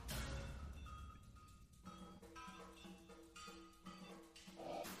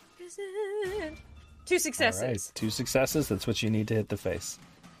 Two successes. All right, 2 successes. That's what you need to hit the face.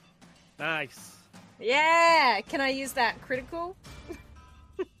 Nice. Yeah. Can I use that critical?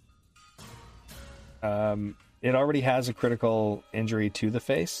 It already has a critical injury to the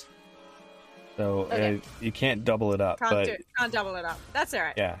face, so Okay. you can't double it up. but Can't double it up. That's all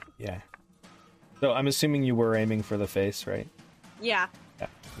right. yeah. So I'm assuming you were aiming for the face, right? Yeah. Yeah.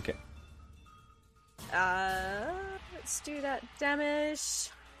 Okay. Let's do that damage.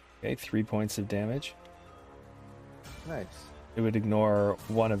 Okay. 3 points of damage. Nice. It would ignore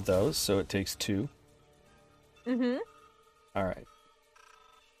one of those, so it takes 2. Mm-hmm. All right.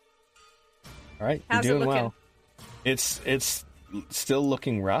 All right. How's it You're doing looking? well. It's still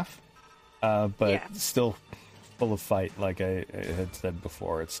looking rough, but Yeah. still full of fight. Like I had said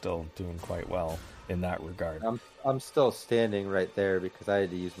before, it's still doing quite well in that regard. I'm still standing right there because I had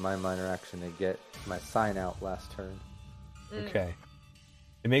to use my minor action to get my sign out last turn. Okay.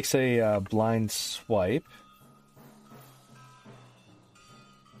 It makes a blind swipe.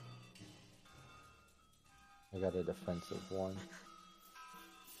 I got a defensive 1.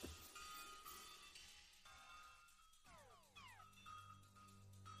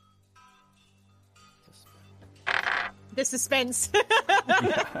 The suspense.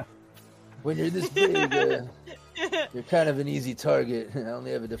 When you're this big, you're kind of an easy target. I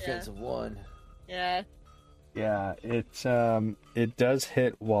only have a defensive 1. Yeah. Yeah, it does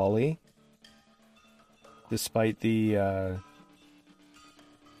hit Wally, despite the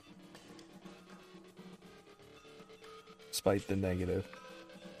negative.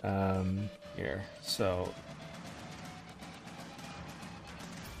 Here, so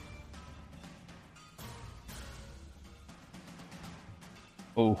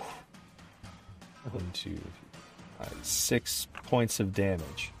oh, 1, 2, 5, 6 points of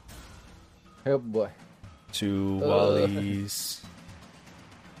damage Oh boy. to Wally's.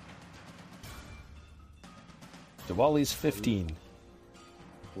 To Wally's 15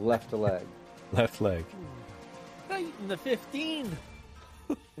 Left leg. left leg. Right in the 15.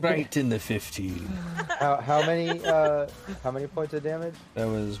 Right in the 15. How many points of damage? That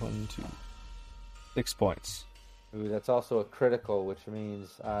was 1, 2, 6 points. Ooh, that's also a critical, which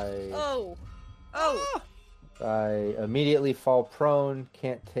means Oh. I immediately fall prone,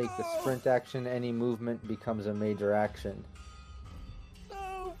 can't take the sprint action, any movement becomes a major action.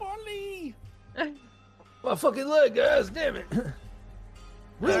 No, Wally! My fucking leg, guys, damn it!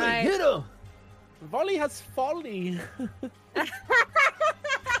 Really, Alright. hit him! Wally has folly.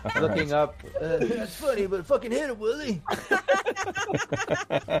 Looking up, that's funny, but fucking hit him, Willie!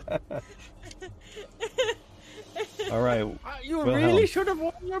 All right. You Wilhelm. really should have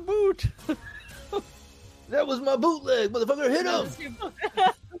worn your boot. That was my bootleg, motherfucker, hit him!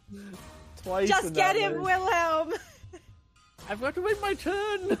 Twice. Just in get that him, race. Wilhelm. I've got to wait my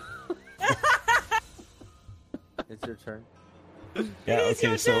turn. It's your turn. Yeah, It is okay,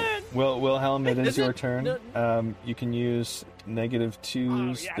 your so turn. Wilhelm, it is Is your it? turn. No. You can use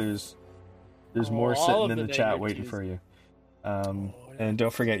 -2s. yes. There's more all sitting of in the the chat negative waiting twos. for you. And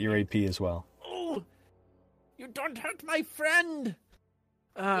don't forget your AP as well. Oh, you don't hurt my friend.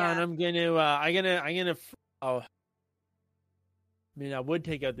 Yeah. And I'm gonna. Oh, I mean, I would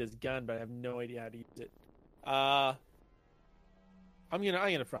take out this gun, but I have no idea how to use it. I'm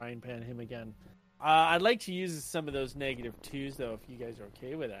gonna frying pan him again. I'd like to use some of those -2s though, if you guys are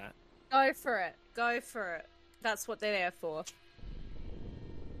okay with that. Go for it. Go for it. That's what they're there for.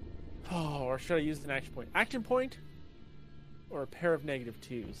 Oh, or should I use an action point? Action point, or a pair of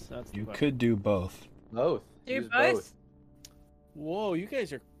 -2s? That's the You question. could do both. Both. Do Use both. Whoa, you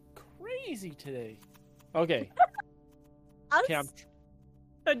guys are crazy today. Okay, Us? okay,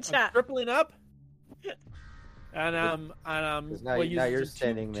 Good I'm chat. tripling up. And now- we'll now use you're the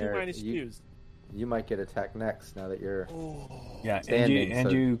standing two there, -2s. You might get attacked next now that you're... Yeah, and Standing, so-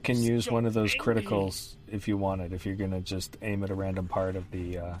 you can use So one of those angry. criticals if you wanted. If you're gonna just aim at a random part of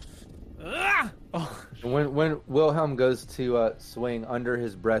the. Ah! Oh, When Wilhelm goes to swing under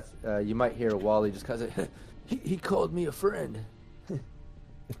his breath, you might hear Wally just kind of he called me a friend.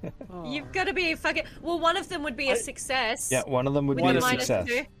 You've got to be fucking. Well, one of them would be a success. Yeah, one of them would One be a of them. success.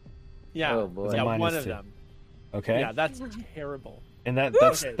 -2. yeah, Oh, boy. yeah, Minus one of 2. them. Okay. Yeah, that's terrible. And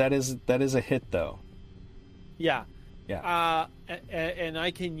Okay. that is a hit though. Yeah. Yeah. And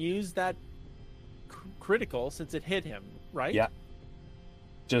I can use that critical since it hit him, right? Yeah.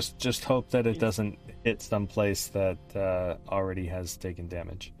 Just hope that it doesn't hit someplace that already has taken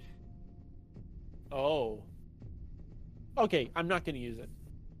damage. Oh. Okay, I'm not going to use it.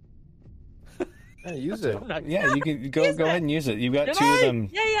 Yeah, use it. I'm not- Yeah, you can go ahead and use it. You've got Can two of I? them.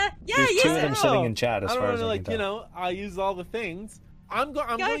 Yeah. There's Use two of them it. sitting in chat as I don't far as wanna, I can tell. I use all the things. I'm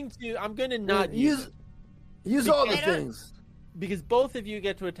going to not use use it use all the I don't- things. because both of you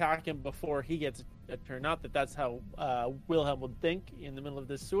get to attack him before he gets a turn. Not that that's how Wilhelm would think in the middle of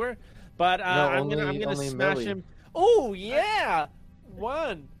this sewer, but I'm gonna only smash melee. him. Oh yeah,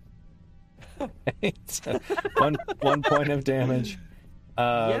 1. It's one point of damage.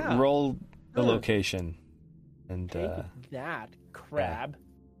 Yeah. Roll the Huh. location, and Take that, crab.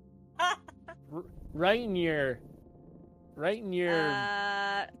 Right in your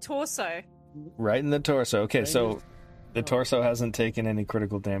Torso. right in the torso. Okay, Right so in- the torso hasn't taken any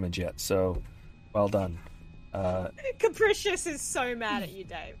critical damage yet. So, well done. Capricious is so mad at you,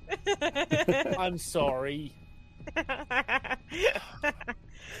 Dave. I'm sorry.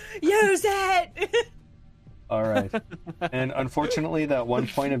 Use it! All right. And unfortunately, that 1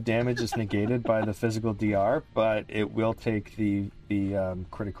 point of damage is negated by the physical DR, but it will take the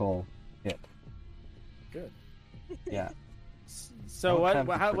critical hit. Good. Yeah. So Don't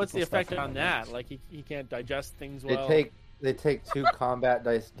have what's the critical effect stuff on on that? Like he can't digest things They well. take 2 combat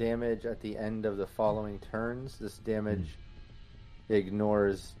dice damage at the end of the following turns. This damage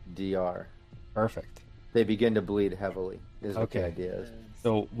ignores DR. Perfect. They begin to bleed heavily. Is what the Okay. idea is.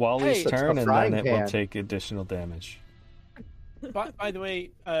 So Wally's Hey, it's a turn, and then frying it will pan. take additional damage. By the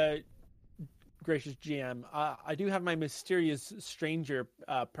way, gracious GM, I do have my mysterious stranger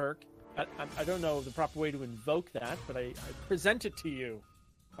perk. I don't know the proper way to invoke that, but I present it to you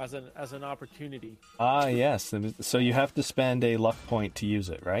as an opportunity. Ah, yes. So you have to spend a luck point to use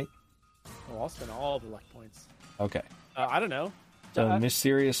it, right? Oh, I'll spend all the luck points. Okay. I don't know. So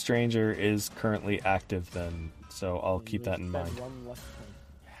Mysterious Stranger is currently active then, so I'll keep that in Spend mind. 1 luck point.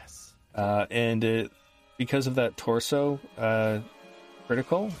 Yes. And because of that torso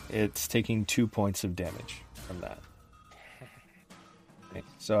critical, it's taking 2 points of damage from that. Okay,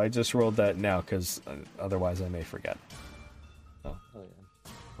 so I just rolled that now because otherwise I may forget. Oh, yeah.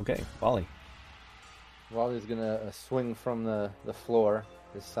 Okay, Wally. Wally's gonna swing from the floor,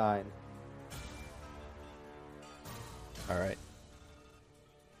 his sign. All right.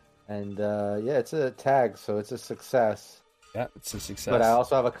 And yeah, it's a tag, so it's a success. Yeah, it's a success. But I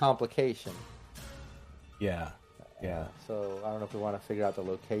also have a complication. Yeah. Yeah. So I don't know if we want to figure out the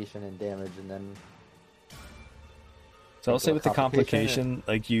location and damage, and then. So I'll Like say a with the complication complication,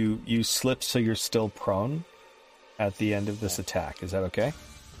 like you slip so you're still prone at the end of this attack. Is that okay?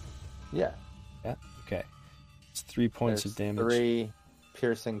 Yeah. Yeah. Okay. It's 3 points There's of damage. 3,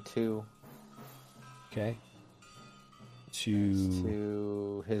 piercing 2 Okay. To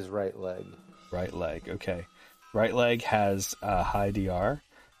to his right leg. right leg. Okay. Right leg has a high DR,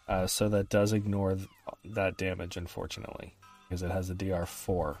 so that does ignore that damage, unfortunately, because it has a DR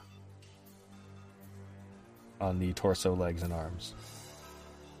 4 on the torso, legs, and arms.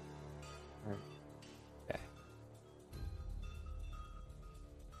 Right. Okay.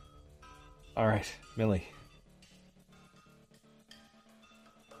 All right, Millie.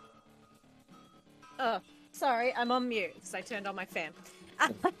 Oh, sorry, I'm on mute because I turned on my fan.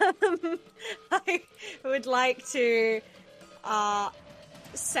 I would like to,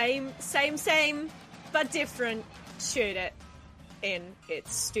 same, but different, shoot it in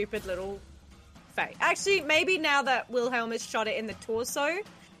its stupid little face. Actually, maybe now that Wilhelm has shot it in the torso,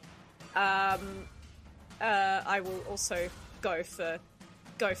 I will also go for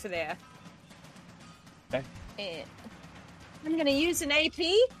there. Okay. And I'm gonna use an AP.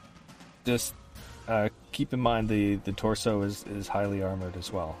 Just keep in mind the torso is highly armored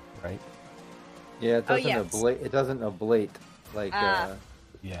as well, right? Yeah, it doesn't yes. ablate. It doesn't ablate like.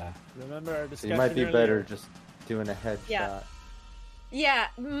 Yeah. Remember our So discussion you might be earlier? better just doing a headshot. Yeah.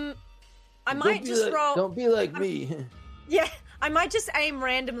 I might just roll. Don't be like me. Yeah, I might just aim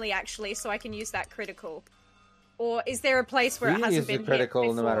randomly actually, so I can use that critical. Or is there a place where You it can hasn't use the been critical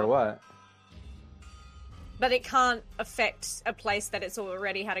hit no matter before? what. But it can't affect a place that it's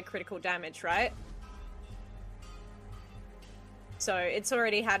already had a critical damage, right? So it's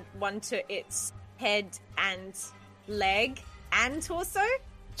already had one to its head and leg and torso?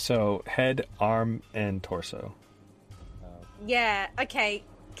 So head, arm, and torso. Yeah, okay.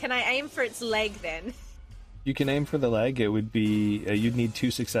 Can I aim for its leg then? You can aim for the leg. It would be you'd need 2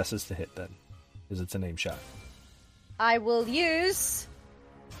 successes to hit then, because it's an aim shot. I will use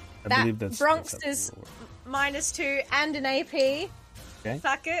I that believe that's Bronx's -2 and an AP. Okay.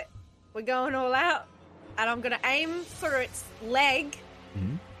 Fuck it. We're going all out. And I'm going to aim for its leg.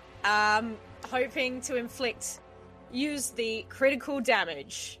 Hoping to use the critical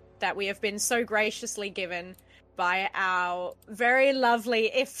damage that we have been so graciously given by our very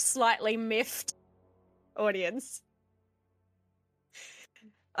lovely, if slightly miffed, audience.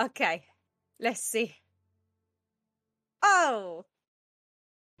 Okay. Let's see. Oh!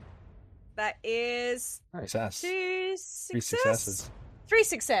 That is Success. 2 3 successes. 3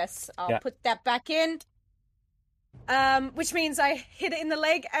 success. I'll Yeah. put that back in. Which means I hit it in the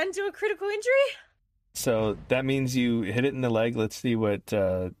leg and do a critical injury? So that means you hit it in the leg. Let's see what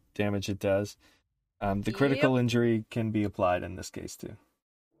damage it does. The critical injury can be applied in this case too.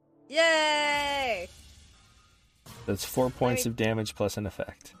 Yay! That's 4 points of damage plus an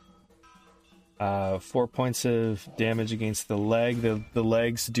effect. 4 points of damage against the leg. The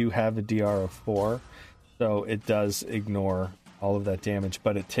legs do have a DR of 4, so it does ignore all of that damage,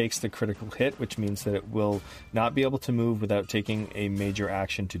 but it takes the critical hit, which means that it will not be able to move without taking a major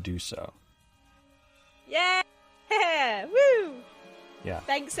action to do so. Yay! Yeah! Woo! Yeah.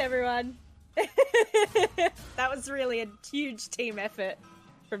 Thanks, everyone. That was really a huge team effort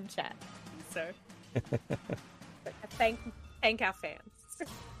from chat. So, thank our fans.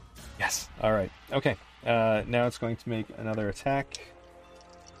 Yes. All right. Okay. Now it's going to make another attack.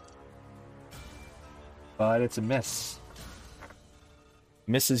 But it's a miss.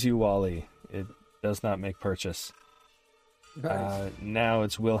 Misses you, Wally. It does not make purchase. Nice. Now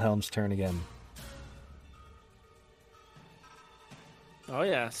it's Wilhelm's turn again. Oh,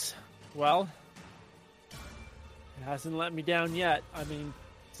 yes. Well, it hasn't let me down yet. I mean,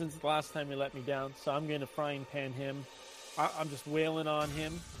 since the last time he let me down, so I'm going to frying pan him. I'm just wailing on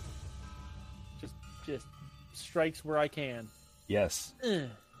him. Just strikes where I can. Yes.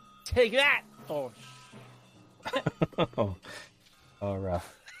 Take that! Oh, Oh,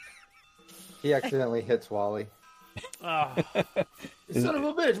 rough. He accidentally hits Wally. Ah. Son of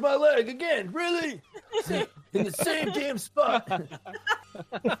a bitch, my leg again, really? In the same damn spot.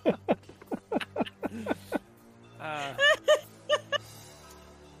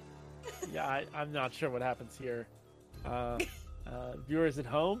 Yeah, I'm not sure what happens here. Viewers at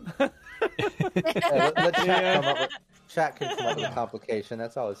home? Let chat can come up with a complication.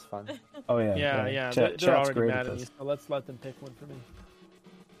 That's always fun. Oh, yeah. Yeah. Chat, They're chat's already great mad at at me, this. so let's let them pick one for me.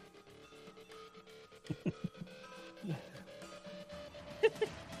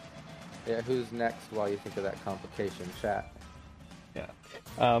 Yeah, who's next while you think of that complication, chat? Yeah.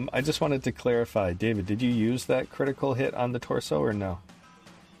 I just wanted to clarify, David, did you use that critical hit on the torso or no?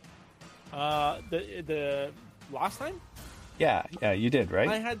 The last time? Yeah, you did, right?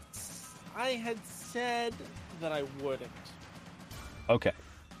 I had said that I wouldn't. Okay.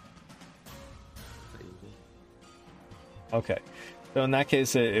 So in that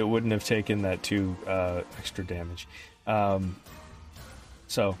case, it wouldn't have taken that 2 extra damage.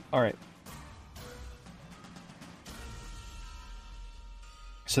 So, all right.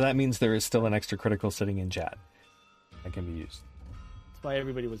 So that means there is still an extra critical sitting in chat that can be used. That's why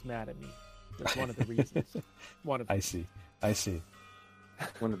everybody was mad at me. That's one of the reasons. I see.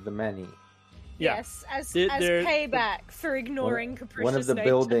 One of the many. Yeah. Yes, as There- payback for ignoring capricious One of the nature.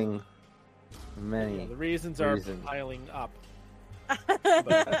 building many. The reasons Reasons. are piling up.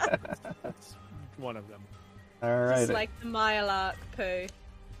 But that's one of them. All right. Just like the Mylark poo.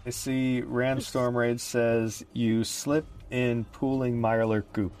 I see Ramstorm Raid says you slip in pooling Mirelurk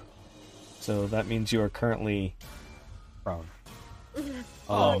goop. So that means you are currently prone.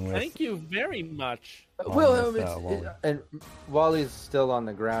 Thank you very much. Wilhelm, Wally. and Wally's still on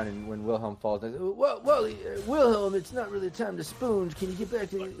the ground, and when Wilhelm falls, Wally, Wilhelm, it's not really time to spoon. Can you get back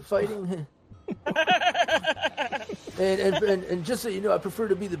to fighting? and just so you know, I prefer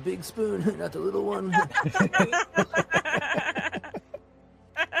to be the big spoon, not the little one.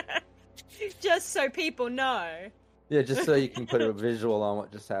 Just so people know. Yeah, just so you can put a visual on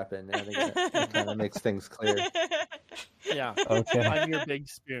what just happened. I think that kind of makes things clear. Yeah. Okay. I'm your big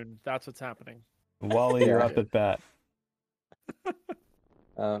spoon. That's what's happening. Wally, you're Yeah. up at bat.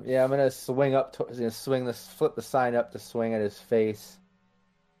 Yeah, I'm gonna swing up, flip the sign up to swing at his face.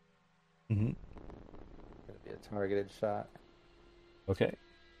 Mm-hmm. Gonna be a targeted shot. Okay.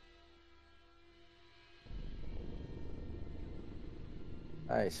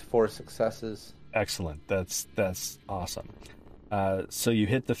 Nice, 4 successes. Excellent. That's awesome. So you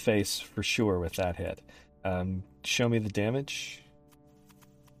hit the face for sure with that hit. Show me the damage.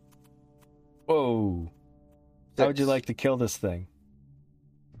 Whoa. How would you 6. like to kill this thing?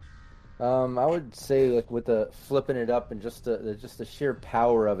 I would say like with the flipping it up and just the sheer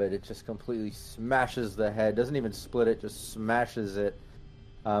power of it, it just completely smashes the head. Doesn't even split it, just smashes it.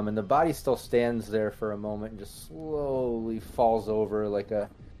 And the body still stands there for a moment and just slowly falls over like a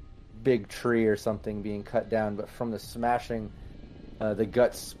big tree or something being cut down. But from the smashing, the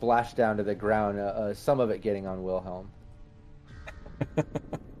guts splash down to the ground. Some of it getting on Wilhelm.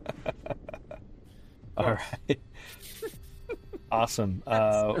 All right. Awesome.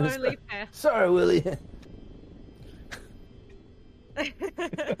 That's only fair. Sorry, Willie.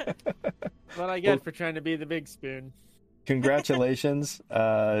 What I get for trying to be the big spoon. Congratulations.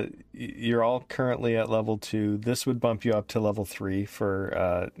 You're all currently at level 2. This would bump you up to level 3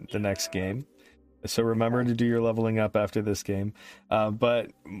 for the next game. So remember to do your leveling up after this game.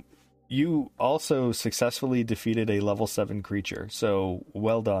 But you also successfully defeated a level 7 creature. So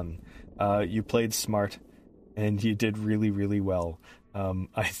well done. You played smart and you did really, really well.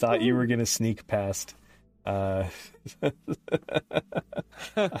 I thought you were going to sneak past. Wally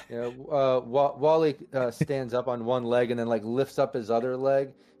stands up on one leg and then like lifts up his other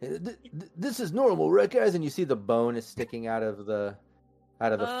leg. This is normal, right, guys? And you see the bone is sticking out of the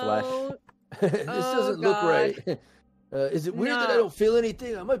flesh. This Oh, doesn't look God. right. Is it weird that I No. don't feel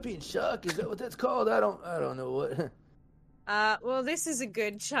anything? I might be in shock. Is that what that's called? I don't know what. Well, this is a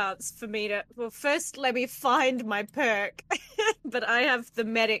good chance for me to. Well, first, let me find my perk. But I have the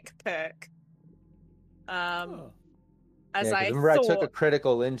medic perk. Oh. As Yeah, 'cause I remember, thought. I took a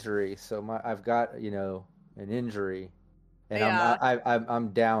critical injury, so I've got an injury, and Yeah. I'm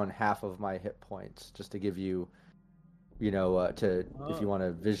down half of my hit points, just to give you, if you want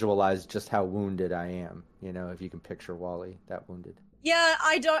to visualize just how wounded I am, if you can picture Wally that wounded. Yeah,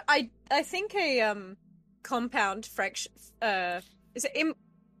 I don't. I think a compound fracture. Is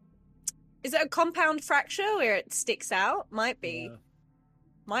it a compound fracture where it sticks out? Might be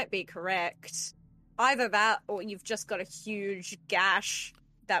correct. Either that, or you've just got a huge gash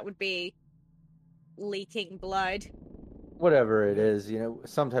that would be leaking blood. Whatever it is,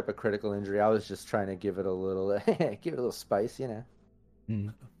 some type of critical injury. I was just trying to give it a little, spice,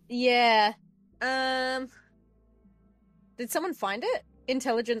 Yeah. Did someone find it?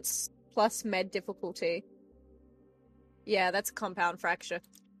 Intelligence plus med difficulty. Yeah, that's a compound fracture.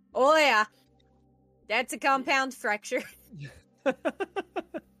 Oh yeah, that's a compound fracture.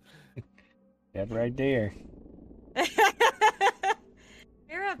 That right there. Where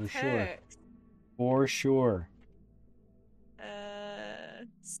are For perks? sure. For sure.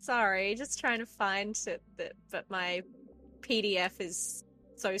 Sorry, just trying to find it, but my PDF is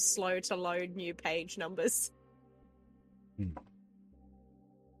so slow to load new page numbers.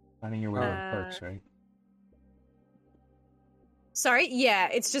 Finding your way to perks, right? Sorry, yeah,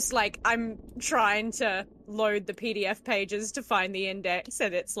 it's just like I'm trying to load the PDF pages to find the index,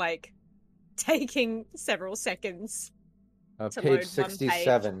 and it's like taking several seconds. To Page load one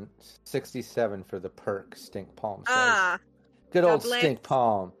 67, 67 for the perk. Stink Palm says. Ah, Good old God bless. Stink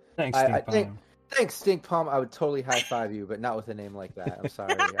Palm. Thanks, I Stink think- Palm. Thanks, Stink Palm. I would totally high five you, but not with a name like that. I'm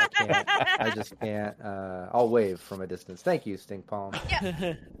sorry, I can't. I just can't. I'll wave from a distance. Thank you, Stink Palm.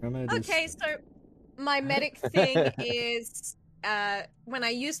 okay, so my medic thing is when I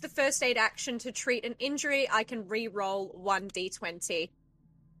use the first aid action to treat an injury, I can re-roll 1d20.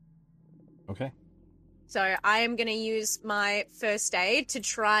 Okay. So I am going to use my first aid to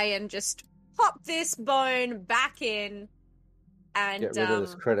try and just pop this bone back in and Get rid of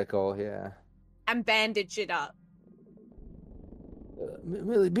this critical, yeah. and bandage it up.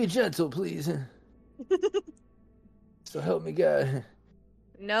 Millie, be gentle, please. So help me God.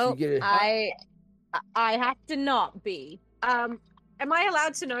 No, You get it. I have to not be. Am I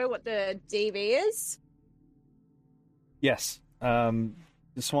allowed to know what the DV is? Yes.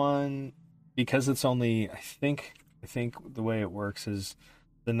 This one, because it's only, I think the way it works is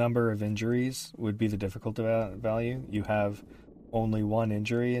the number of injuries would be the difficulty value. You have only one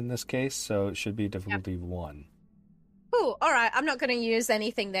injury in this case, so it should be difficulty 1. Cool. All right. I'm not going to use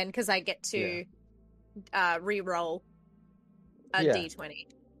anything then because I get to re-roll a d20.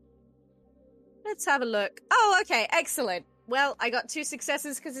 Let's have a look. Oh, okay. Excellent. Well, I got 2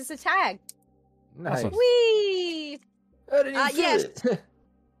 successes because it's a tag. Nice. Awesome. Whee! I didn't even feel yes. it.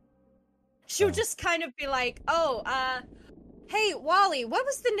 She'll just kind of be like, "Oh, hey, Wally, what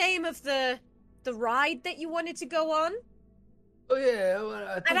was the name of the ride that you wanted to go on?" Oh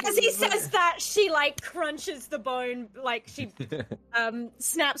yeah. And as he says that, she like crunches the bone, like she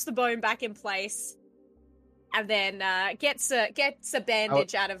snaps the bone back in place, and then gets a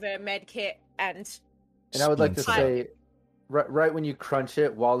bandage out of her med kit and I would like to Splints. say, right when you crunch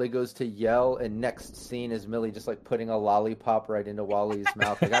it, Wally goes to yell, and next scene is Millie just like putting a lollipop right into Wally's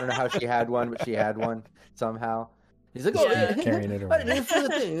mouth. Like I don't know how she had one, but she had one somehow. He's like, "Oh Yeah. yeah, Carrying it I around. didn't even feel a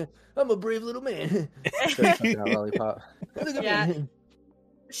thing. I'm a brave little man." Starts sucking out lollipop. Look at Yeah. me.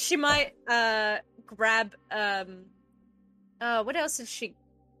 she might grab what else has she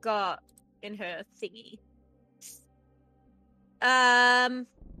got in her thingy?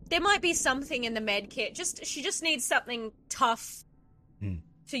 There might be something in the med kit. She just needs something tough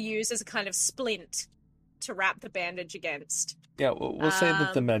to use as a kind of splint to wrap the bandage against. Yeah, we'll say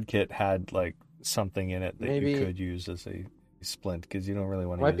that the med kit had like something in it that Maybe- you could use as a splint because you don't really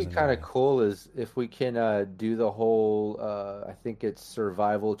want to Might use be it kind of anyway. cool is if we can do the whole, I think it's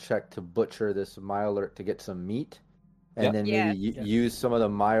survival check to butcher this Mirelurk to get some meat, and Yep. then Yeah. maybe use some of the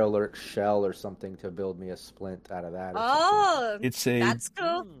Mirelurk shell or something to build me a splint out of that. Or something. Oh, It's a that's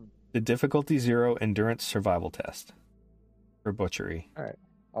cool. the difficulty 0 endurance survival test for butchery.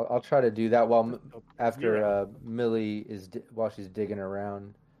 I'll try to do that while Yeah. after Millie is while she's digging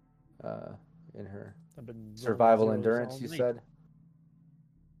around in her I've been rolling survival zeros endurance. all You night. said.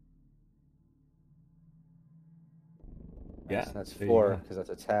 Yeah, That's there you 4 go. because that's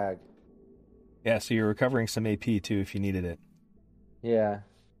a tag. Yeah, so you're recovering some AP too if you needed it. Yeah.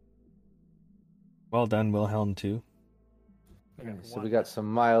 Well done, Wilhelm, too. So we got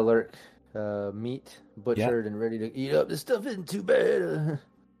some Mirelurk meat butchered and ready to eat up. This stuff isn't too bad.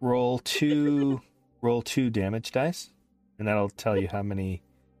 Roll two damage dice, and that'll tell you how many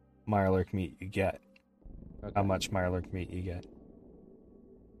Mirelurk meat you get. Okay. How much Mirelurk meat you get.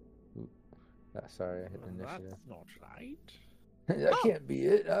 Sorry, I hit initiative. That's not right. That can't be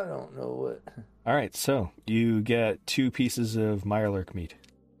it. I don't know what. All right, so you get 2 pieces of Mirelurk meat.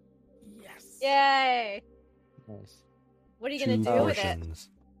 Yes. Yay! Nice. What are you 2 going to do with it? portions.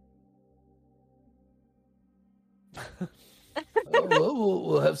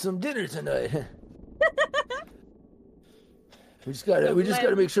 We'll have some dinner tonight. We just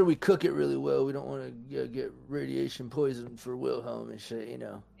gotta make sure we cook it really well. We don't want to get radiation poison for Wilhelm and shit, you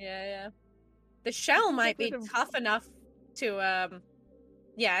know. Yeah. The shell might be tough enough to,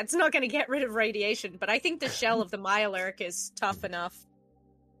 yeah, it's not going to get rid of radiation, but I think the shell of the Mirelurk is tough enough.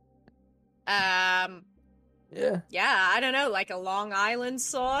 Yeah. Yeah, I don't know, like a Long Island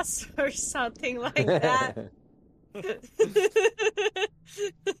sauce or something like that.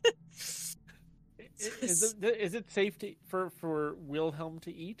 Is it safe for Wilhelm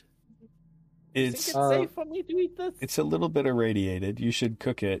to eat? It's Think it's safe for me to eat this? It's a little bit irradiated. You should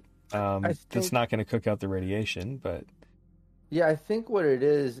cook it. It's think- not going to cook out the radiation, but Yeah, I think what it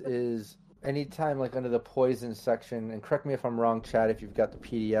is anytime like under the poison section, and correct me if I'm wrong, Chad, if you've got the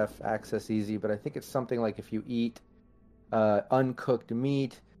PDF access easy, but I think it's something like if you eat uncooked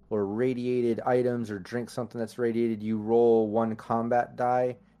meat or radiated items or drink something that's radiated, you roll 1 combat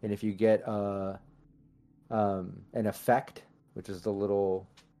die, and if you get an effect, which is the little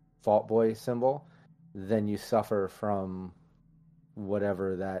Fault Boy symbol, then you suffer from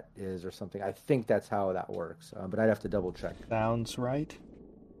whatever that is or something. I think that's how that works, but I'd have to double check. sounds right.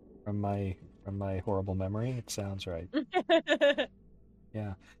 From my horrible memory, it sounds right.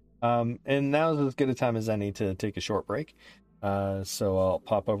 Yeah. And now's as good a time as any to take a short break. So I'll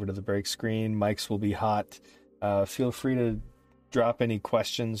pop over to the break screen. Mics will be hot. Feel free to drop any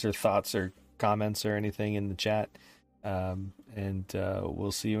questions or thoughts or comments or anything in the chat. And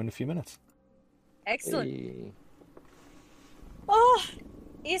we'll see you in a few minutes. Excellent. Hey. Oh,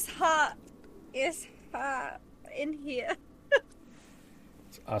 it's hot. It's hot in here.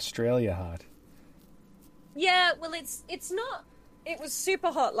 It's Australia hot. Yeah, well, it's not. It was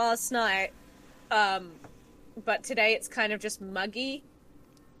super hot last night, but today it's kind of just muggy.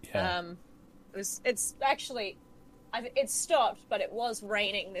 Yeah. It's actually, it stopped, but it was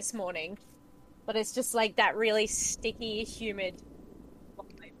raining this morning. But it's just like that really sticky, humid,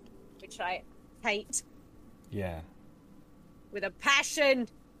 vibe, which I hate Yeah. with a passion.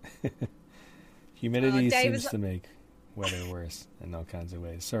 Humidity Dave seems is- to make weather worse in all kinds of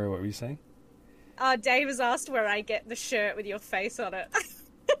ways. Sorry, what were you saying? Dave has asked where I get the shirt with your face on it.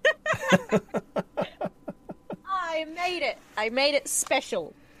 I made it. I made it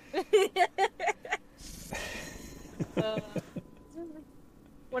special.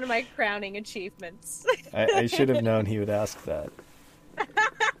 One of my crowning achievements. I should have known he would ask that.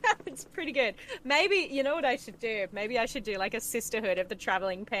 It's pretty good. Maybe, you know what I should do? Maybe I should do like a sisterhood of the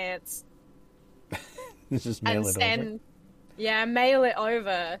traveling pants. Just mail it over. Yeah, mail it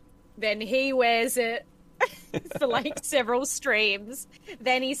over. Then he wears it for like several streams.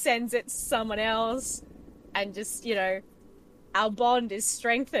 Then he sends it to someone else. And just, you know, our bond is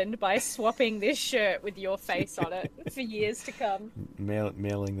strengthened by swapping this shirt with your face on it for years to come.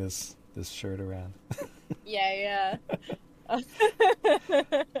 Mailing this shirt around. Yeah. Let's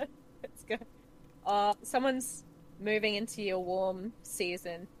go. Someone's moving into your warm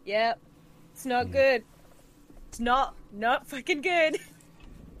season. Yep. It's not good. It's not fucking good.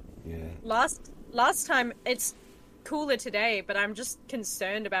 Yeah. Last time, it's cooler today, but I'm just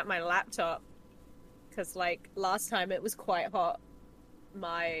concerned about my laptop. Because, like, last time it was quite hot.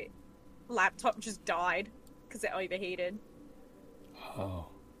 My laptop just died because it overheated. Oh.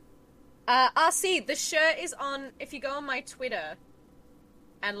 RC, the shirt is on, if you go on my Twitter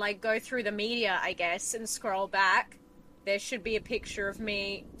and, like, go through the media, I guess, and scroll back, there should be a picture of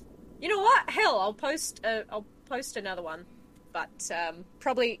me. You know what? Hell, I'll post another one. But,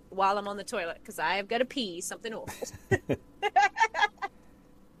 probably while I'm on the toilet, because I have got to pee something awful.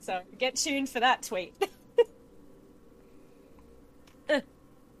 So, get tuned for that tweet.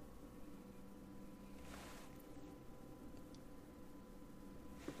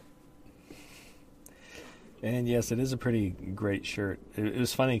 And yes, it is a pretty great shirt. It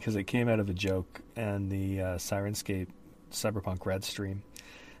was funny because it came out of a joke and the Sirenscape Cyberpunk Red stream.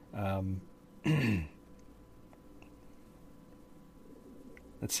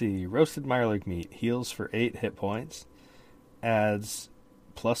 Let's see. Roasted Mirelurk meat heals for 8 hit points, adds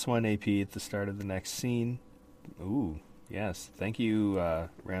 +1 AP at the start of the next scene. Ooh, yes. Thank you,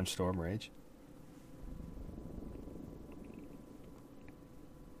 Ram Storm Rage.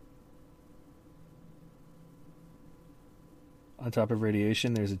 On top of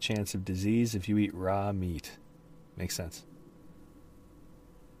radiation, there's a chance of disease if you eat raw meat. Makes sense.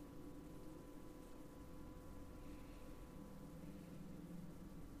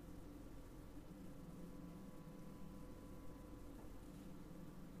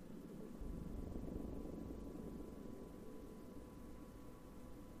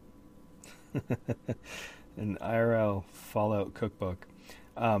 An IRL Fallout cookbook.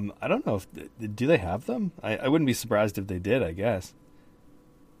 I don't know if do they have them. I wouldn't be surprised if they did. I guess.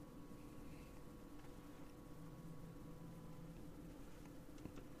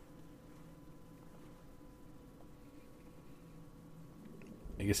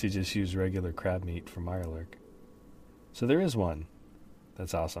 I guess you just use regular crab meat from Mirelurk. So there is one.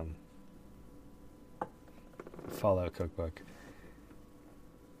 That's awesome. Fallout cookbook.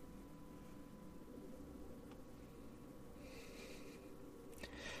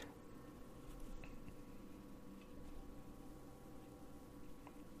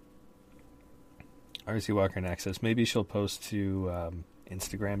 RC Walker Nexus. Maybe she'll post to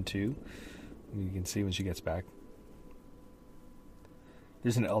Instagram too. You can see when she gets back.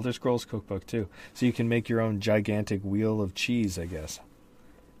 There's an Elder Scrolls cookbook too. So you can make your own gigantic wheel of cheese, I guess.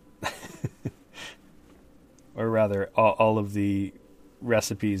 Or rather, all of the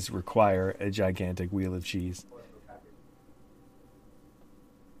recipes require a gigantic wheel of cheese.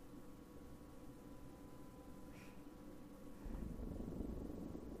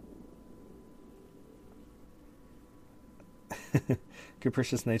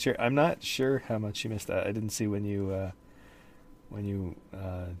 Capricious Nature. I'm not sure how much you missed that. I didn't see when you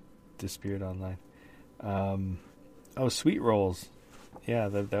disappeared online. Oh, Sweet Rolls. Yeah,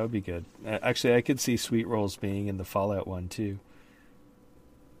 that would be good. Actually, I could see Sweet Rolls being in the Fallout one too,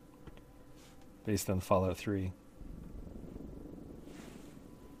 based on Fallout 3.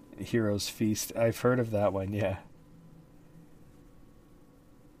 Heroes Feast. I've heard of that one. Yeah.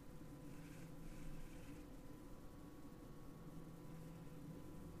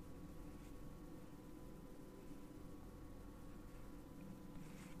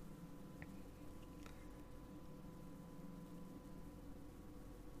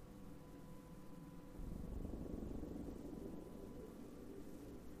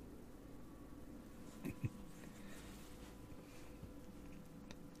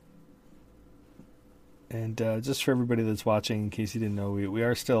 And just for everybody that's watching, in case you didn't know, we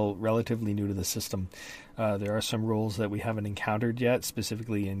are still relatively new to the system. There are some rules that we haven't encountered yet,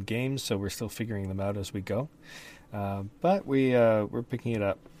 specifically in games, so we're still figuring them out as we go. But we're picking it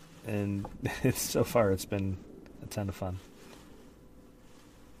up, and so far it's been a ton of fun.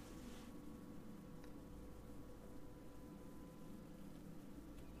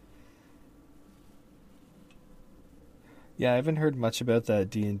 Yeah, I haven't heard much about that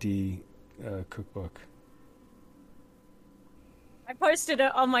D&D cookbook. I posted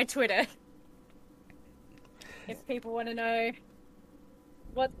it on my Twitter. If people want to know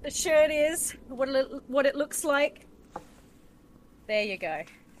what the shirt is, what it looks like, there you go.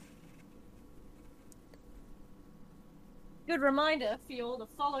 Good reminder for you all to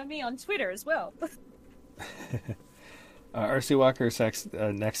follow me on Twitter as well. RC Walker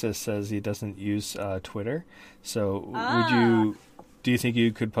Nexus says he doesn't use Twitter. So do you think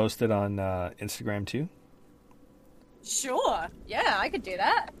you could post it on Instagram too? Sure. Yeah, I could do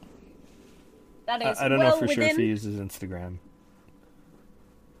that. That is I don't know for sure if within... he uses Instagram.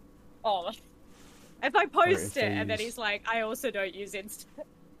 Oh. If I post it and then use... he's like, I also don't use Insta,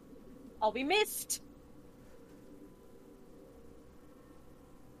 I'll be miffed.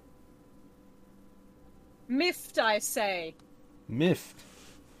 Miffed, I say. Miffed.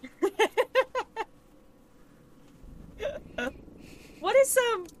 What is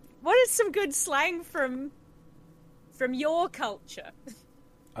some good slang from your culture?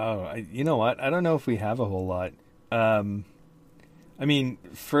 Oh, you know what? I don't know if we have a whole lot. I mean,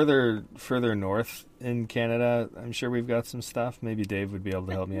 further north in Canada, I'm sure we've got some stuff. Maybe Dave would be able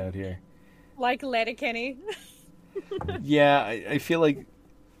to help me out here. Like Letterkenny. Yeah, I feel like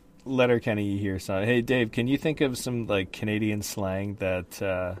Letterkenny you hear some. Hey, Dave, can you think of some like Canadian slang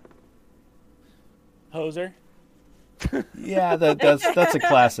that? Hoser. Yeah, that's a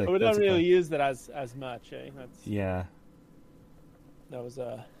classic. We don't really use that as much, eh? Yeah. That was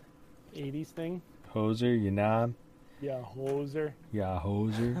a 80s thing. Hoser, you know. Yeah, hoser. Yeah,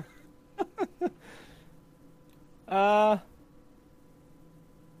 hoser. I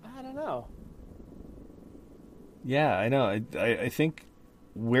don't know. Yeah, I know. I think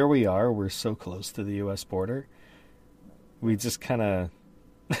where we are, we're so close to the U.S. border. We just kind of...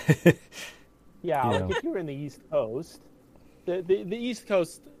 Yeah, You like know. if you were in the East Coast, the East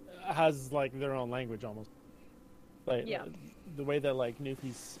Coast has like their own language almost. Like Yeah. the way that like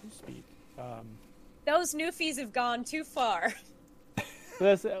Newfies speak. Those Newfies have gone too far.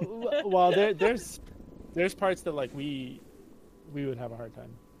 That's, well, there's parts that like we would have a hard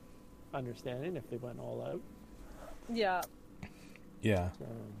time understanding if they went all out. Yeah. Yeah.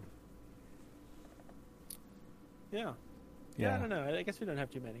 Yeah. Yeah. I don't know. I guess we don't have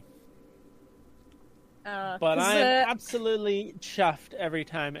too many. But But I'm absolutely chuffed every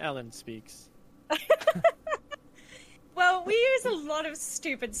time Ellen speaks. Well, we use a lot of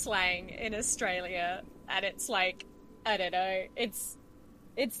stupid slang in Australia, and it's like, I don't know, it's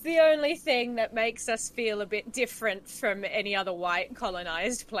the only thing that makes us feel a bit different from any other white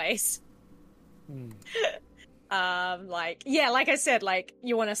colonized place. Like I said, like,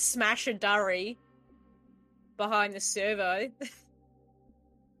 you want to smash a durry behind the servo.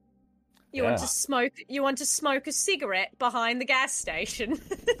 You want to smoke a cigarette behind the gas station.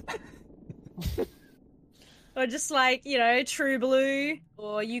 Or just like, True Blue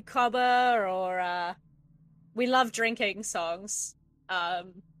or You Cobber or we love drinking songs.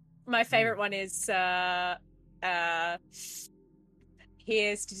 My favorite one is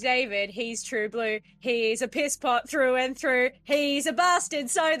here's to David, he's True Blue, he's a piss pot through and through, he's a bastard,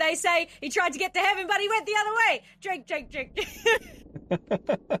 so they say, he tried to get to heaven but he went the other way. Drink, drink, drink.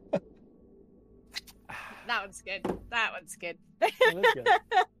 That one's good. That one's good. That's good.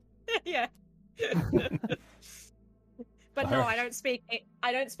 Yeah. But no, I don't speak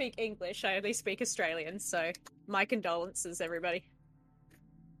English. I only speak Australian, so my condolences, everybody.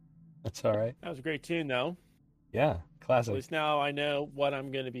 That's all right. That was a great tune, though. Yeah, At classic. least now I know what I'm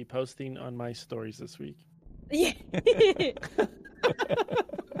going to be posting on my stories this week. Yeah.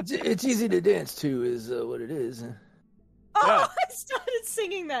 It's easy to dance to, is what it is. Oh, Yeah. I started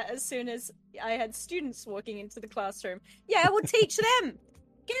singing that as soon as I had students walking into the classroom. Yeah, we'll teach them.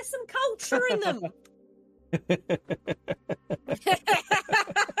 Get some culture in them.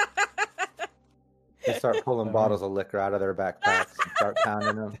 They start pulling bottles of liquor out of their backpacks and start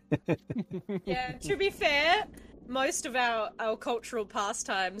pounding them. Yeah, to be fair, most of our cultural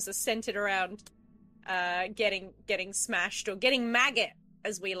pastimes are centered around getting smashed or getting maggot,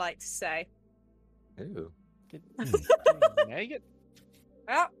 as we like to say. Ooh. Maggot?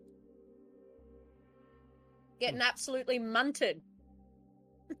 Oh. Getting absolutely munted.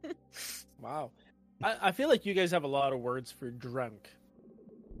 Wow. I feel like you guys have a lot of words for drunk.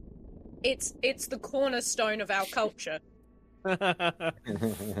 It's the cornerstone of our culture.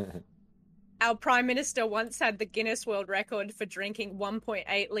 Our Prime Minister once had the Guinness World Record for drinking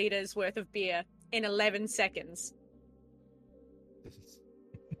 1.8 litres worth of beer in 11 seconds.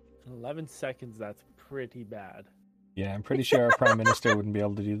 11 seconds, that's pretty bad. Yeah, I'm pretty sure our prime minister wouldn't be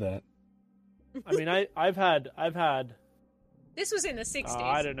able to do that. I mean, I've had This was in the 60s.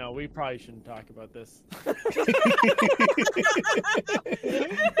 I don't know, we probably shouldn't talk about this.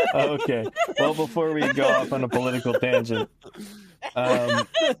 Okay. Well, before we go off on a political tangent,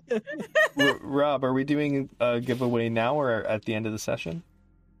 Rob, are we doing a giveaway now or at the end of the session?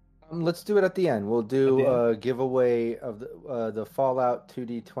 Let's do it at the end. We'll do At the a giveaway of the Fallout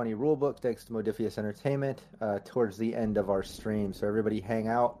 2D20 rulebook thanks to Modifius Entertainment towards the end of our stream. So everybody hang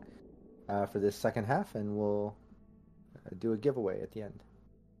out for this second half, and we'll do a giveaway at the end.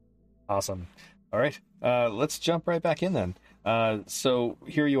 Awesome. All right. Let's jump right back in then. So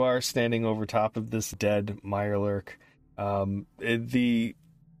here you are standing over top of this dead Mirelurk. The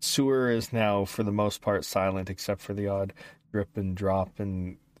sewer is now, for the most part, silent except for the odd drip and drop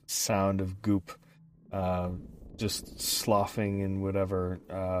and sound of goop just sloughing in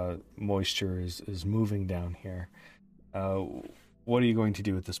whatever moisture is moving down here. What are you going to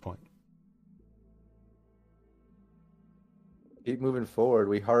do at this point? Keep moving forward.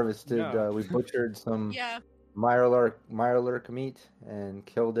 We harvested, Yeah. we butchered some Yeah. Mirelurk meat and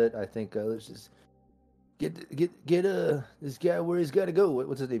killed it. I think let's just get this guy where he's got to go.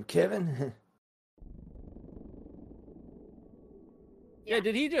 What's his name? Kevin? Yeah,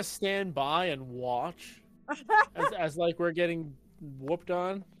 did he just stand by and watch as like we're getting whooped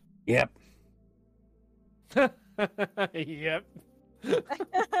on? Yep. Yep. He's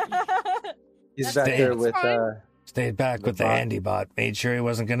That's back there fine. with Stayed back The with the bot. Andy bot. Made sure he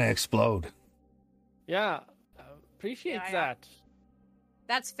wasn't going to explode. Yeah, appreciate Yeah. that.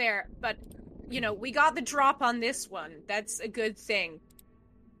 That's fair, but, we got the drop on this one. That's a good thing.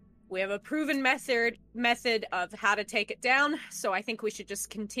 We have a proven method of how to take it down, so I think we should just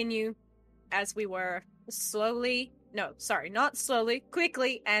continue as we were, slowly No, sorry, not slowly,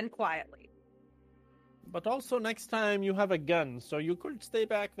 quickly and quietly. But also next time you have a gun, so you could stay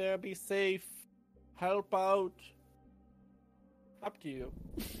back there, be safe, help out. Up to you.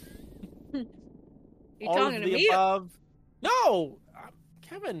 You All talking of to the me? above. No,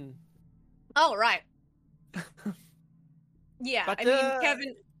 Kevin. Oh, right. Yeah, But, I mean,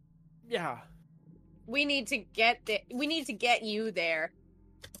 Kevin, Yeah. we need to get you there.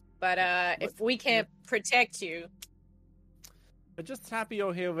 But if we can't protect you, But just happy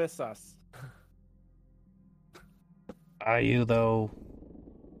you're here with us. Are you though?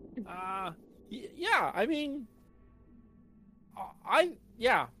 Yeah. I mean,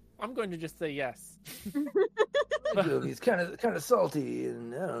 I'm going to just say yes. He's kind of salty,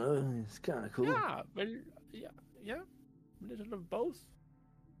 and I don't know. He's kind of cool. Yeah, but yeah, a little of both.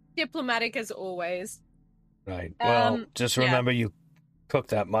 diplomatic as always. Right. Well, just yeah. remember you cook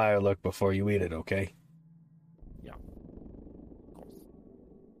that Mirelurk before you eat it, okay? Yeah. Of course.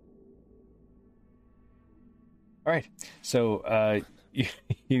 All right. So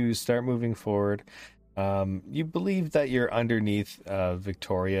you start moving forward. You believe that you're underneath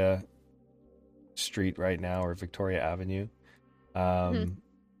Victoria Street right now, or Victoria Avenue.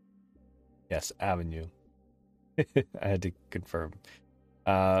 Yes, Avenue. I had to confirm.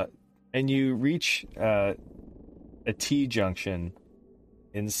 And you reach a T junction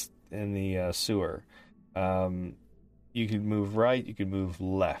in the sewer. You could move right, you could move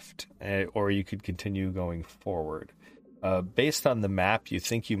left, or you could continue going forward. Based on the map, you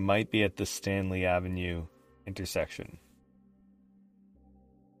think you might be at the Stanley Avenue intersection.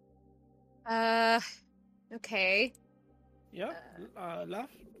 Okay. Yeah.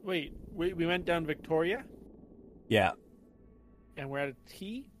 Left. Wait. We went down Victoria, Yeah, and we're at a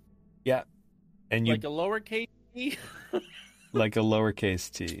T, yeah. And you like a lowercase T. like a lowercase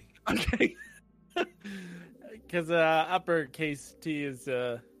t. Okay. Because uppercase T is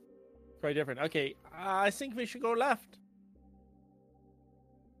quite different. Okay. I think we should go left.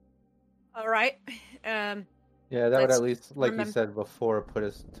 All right. Yeah, that would Let's at least, like you remember- said before, put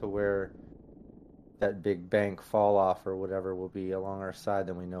us to where that big bank fall off or whatever will be along our side.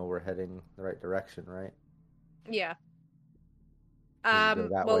 Then we know we're heading the right direction, right? Yeah. We go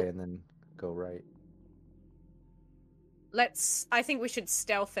that well, way and then go right. I think we should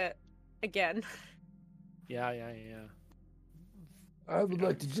stealth it again. Yeah. I would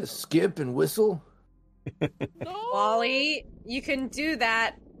like to just skip and whistle. No. Wally, you can do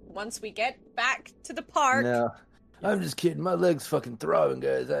that once we get back to the park. No, I'm just kidding. My leg's fucking throbbing,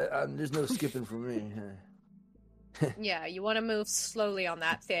 guys. There's no skipping for me. Yeah, you want to move slowly on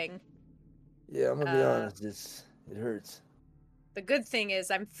that thing. Yeah, I'm gonna be honest. It hurts. The good thing is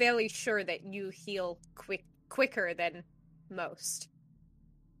I'm fairly sure that you heal quicker than most.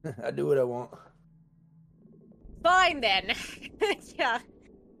 I do what I want. Fine then. Yeah.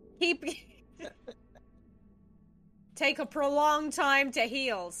 Take a prolonged time to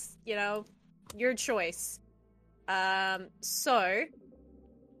heal. You know, your choice. So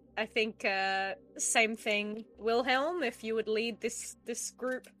I think same thing, Wilhelm, if you would lead this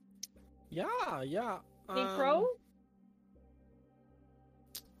group. Yeah. Necro?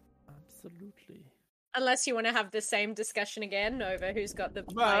 Absolutely. Unless you want to have the same discussion again over who's got the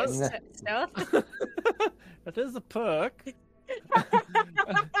Well- highest stuff. That is a perk.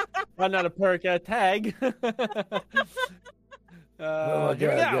 Well, not a perk, a tag. Oh my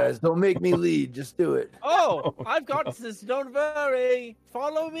here we god, go. guys! Don't make me lead. Just do it. Oh, I've got this. Don't worry.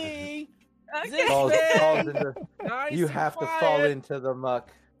 Follow me. This Falls way. into, Nice you and have to fall quiet. into the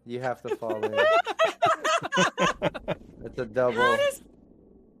muck. You have to fall in. It's a double. How does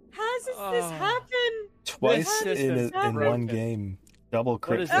this Oh. happen? Twice This in is one broken. game. Double What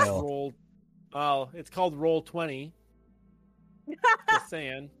crit is this fail. roll? Oh, it's called Roll 20. Just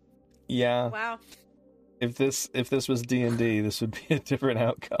saying. Yeah. Wow. If this was D&D, this would be a different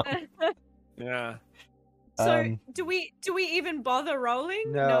outcome. Yeah. So do we even bother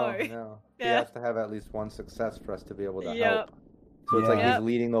rolling? No. He Yeah. has to have at least one success for us to be able to Yep. help. So it's like Yep. he's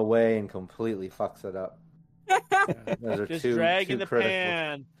leading the way and completely fucks it up. Those are Just two dragging the critical.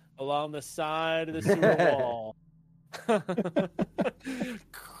 pan along the side of the sewer wall.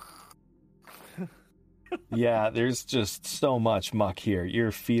 Yeah, there's just so much muck here.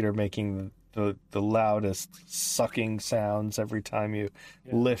 Your feet are making the loudest sucking sounds every time you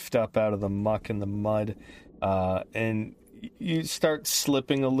lift up out of the muck and the mud. And you start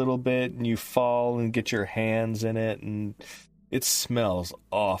slipping a little bit and you fall and get your hands in it and it smells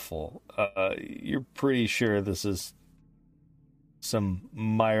awful. You're pretty sure this is some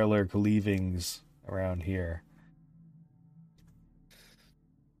Mirelurk leavings around here.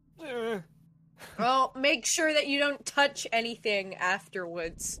 Well, make sure that you don't touch anything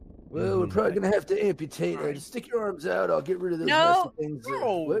afterwards. Well, we're probably gonna have to amputate. Just stick your arms out. I'll get rid of those No. nasty things.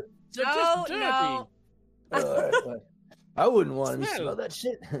 No. What? They're No, just dirty. no. Oh, all right, well, I wouldn't want to Smell. smell that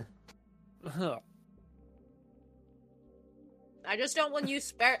shit. I just don't want you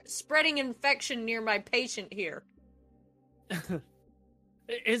spreading infection near my patient here.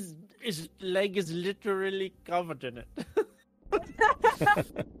 His leg is literally covered in it.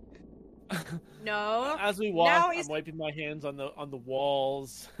 No. As we Now walk, he's- I'm wiping my hands on the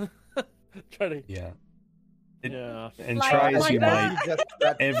walls. Try to Yeah. yeah. And Like- try as like you that? might, Just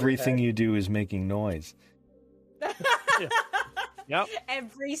scratch your everything head. you do is making noise. Yep.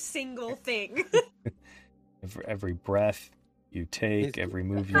 Every single thing. Every breath you take, He's- every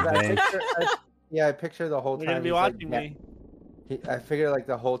move you I make. picture the whole You're time. gonna be he's, like, watching me. I figure like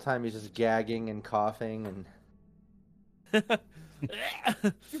the whole time he's just gagging and coughing and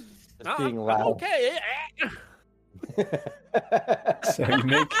No, being I'm loud. okay. So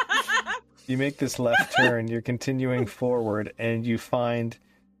you make this left turn. You're continuing forward, and you find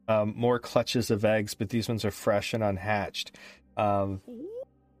more clutches of eggs, but these ones are fresh and unhatched. Ooh,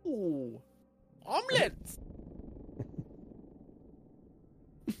 omelets.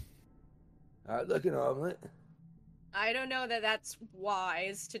 I'd like an omelet. I don't know that that's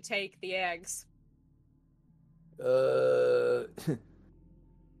wise to take the eggs.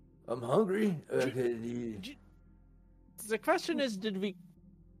 I'm hungry. Okay. The question is, did we?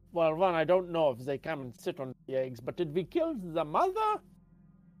 Well, one, I don't know if they come and sit on the eggs, but did we kill the mother,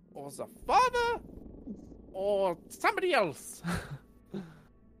 or the father, or somebody else?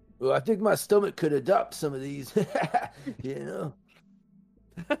 Well, I think my stomach could adopt some of these. You know,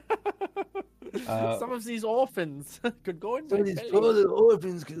 Some of these orphans could go in some my of these belly. poor little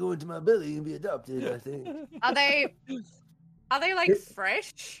orphans could go into my belly and be adopted. I think Are they like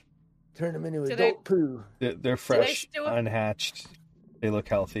fresh? turn them into Do they- adult poo. They're fresh, still- unhatched. They look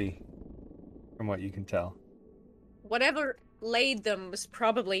healthy, from what you can tell. Whatever laid them was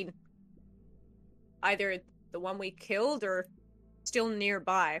probably either the one we killed or still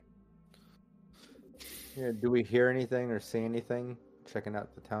nearby. Yeah, do we hear anything or see anything? Checking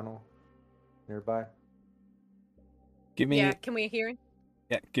out the tunnel nearby. Give me, Yeah, can we hear?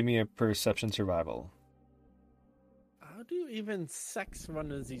 give me a perception survival. How do you even sex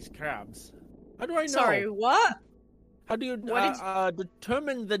one of these crabs? How do I know? Sorry, what? How do you What did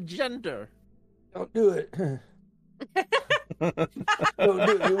determine the gender? Don't do it. Don't do it.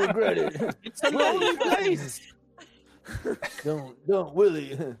 You'll regret it. It's a lonely place. Don't,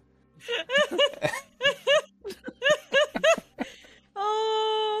 Willie.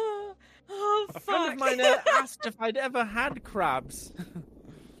 Oh, A friend fuck. of mine asked if I'd ever had crabs.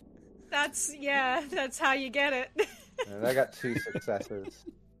 That's how you get it. And I got 2 successes.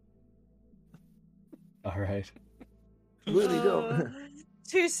 All right. Willie, Oh, don't.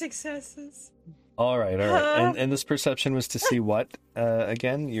 2 successes. All right. And this perception was to see what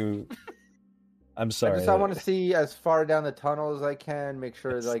again? I'm sorry. I want to see as far down the tunnel as I can. Make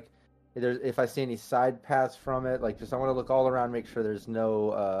sure like if I see any side paths from it. Like I want to look all around. Make sure there's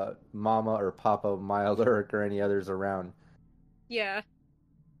no Mama or Papa Myalurk or any others around. Yeah.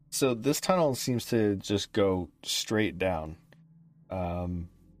 So this tunnel seems to just go straight down. It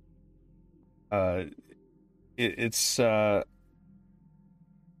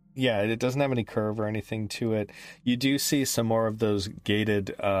doesn't have any curve or anything to it. You do see some more of those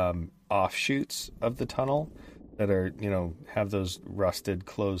gated offshoots of the tunnel that are, have those rusted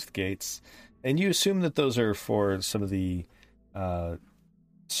closed gates. And you assume that those are for some of the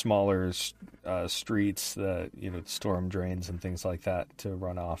smaller streets, the storm drains and things like that to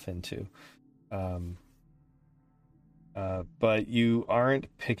run off into. But you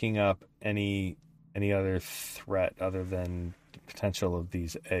aren't picking up any other threat other than the potential of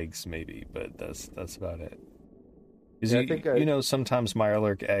these eggs, maybe. But that's about it. Because sometimes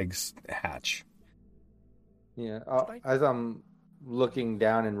Mirelurk eggs hatch. Yeah. As I'm looking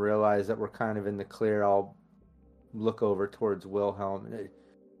down and realize that we're kind of in the clear, I'll look over towards Wilhelm and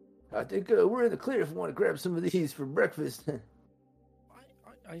I think we're in the clear if we want to grab some of these for breakfast.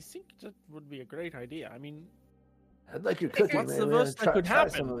 I think that would be a great idea. I mean, I'd like your cooking, what's man. the We wanna worst that could try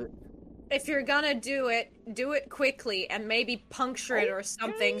happen? some of it. If you're gonna do it quickly and maybe puncture it or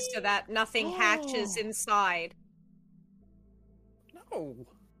something so that nothing hatches inside. No.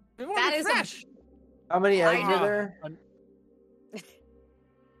 We want That it is fresh. How many eggs know. are there?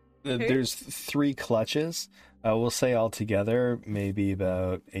 There's 3 clutches. We'll say altogether maybe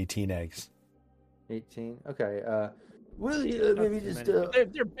about 18 eggs. 18. Okay. Will you maybe Not too just many.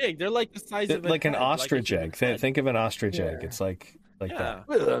 They're big. They're like the size of Like an head, ostrich a egg. human head. Think of an ostrich egg. Yeah. It's like like that.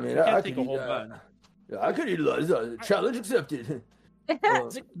 Well, I mean, You I can't could take a eat, whole bun. I could eat a lot. Challenge accepted.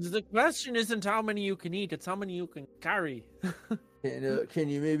 The question isn't how many you can eat; it's how many you can carry. Can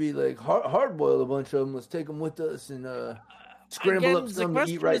you maybe like hard boil a bunch of them? Let's take them with us and scramble up some to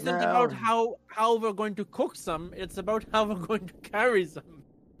eat right now. The question isn't about how we're going to cook some; it's about how we're going to carry some.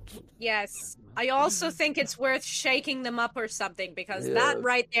 Yes. I also think it's worth shaking them up or something, because that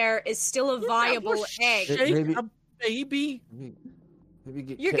right there is still a viable egg. Shake a baby? Maybe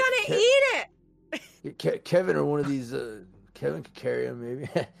get You're gonna eat it! Get Kevin or one of these. Kevin could carry him, maybe.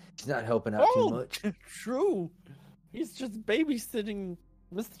 He's not helping out too much. True. He's just babysitting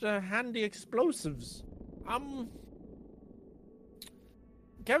Mr. Handy Explosives.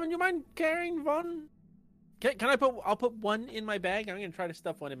 Kevin, you mind carrying one? Can I I'll put one in my bag. I'm gonna try to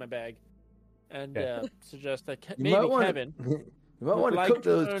stuff one in my bag, and suggest that maybe Kevin. You might want to cook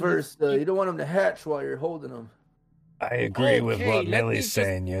those first. You don't want them to hatch while you're holding them. I agree with what Millie's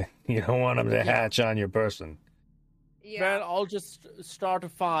saying. You don't want them to hatch on your person. Yeah. Well, I'll just start a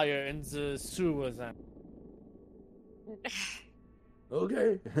fire in the sewers.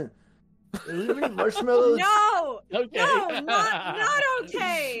 Okay. Marshmallows. No! Okay. No, not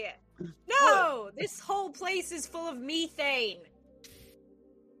okay! No! This whole place is full of methane.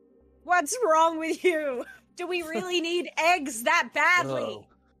 What's wrong with you? Do we really need eggs that badly?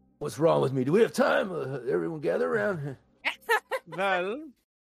 What's wrong with me? Do we have time? Everyone gather around. Well,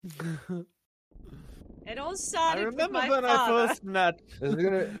 it all started I remember with my when father. I first met. This is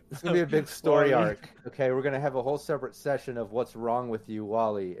gonna be a big story arc. Okay, we're gonna have a whole separate session of what's wrong with you,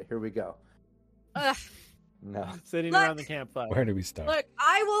 Wally. Here we go. No. Sitting around the campfire. Where do we start? Look,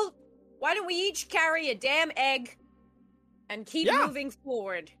 why don't we each carry a damn egg and keep moving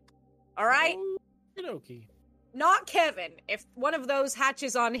forward? All right? Okey-dokey. Not Kevin. If one of those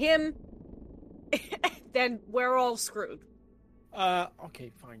hatches on him, then we're all screwed.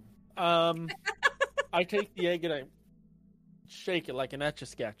 Okay, fine. I take the egg and I shake it like an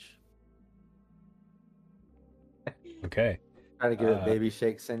Etch-a-Sketch. Okay. Try to get a baby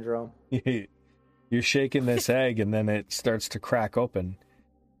shake syndrome. You're shaking this egg and then it starts to crack open.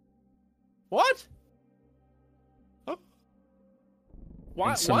 What? Oh.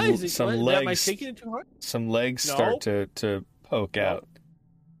 Why is it? Some Am I legs, shaking it too hard? some legs start to poke out.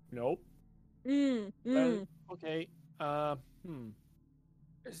 Nope. Okay.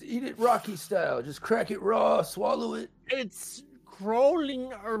 Just eat it Rocky style. Just crack it raw, swallow it. It's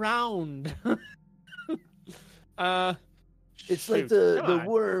crawling around. It's like the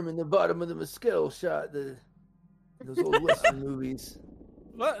worm in the bottom of the Mescal shot. Those old Western movies.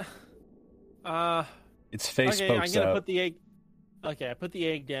 What? Its face okay, pokes I'm gonna out. put the egg. Okay, I put the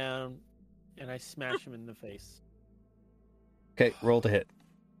egg down, and I smash him in the face. Okay, roll to hit.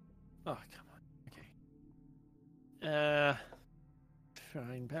 Oh, come on. Okay.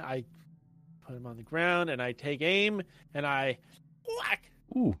 Fine. I put him on the ground, and I take aim, and I whack.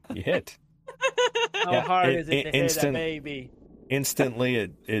 Ooh, you hit. How hard is it to hit a baby? Instantly,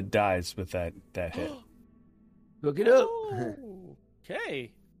 it dies with that hit. Look it up.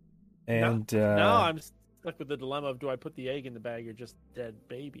 Okay. And now I'm stuck with the dilemma of do I put the egg in the bag or just dead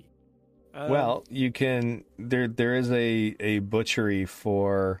baby? Well, you can. There is a butchery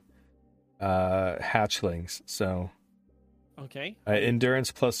for hatchlings. So, okay.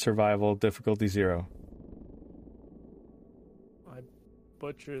 Endurance plus survival, difficulty 0. I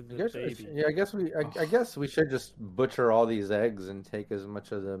butcher the baby. I guess we should just butcher all these eggs and take as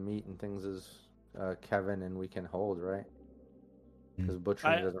much of the meat and things as Kevin and we can hold, right? Because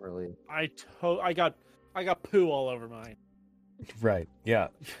butchering doesn't really. I got poo all over mine. Right. Yeah.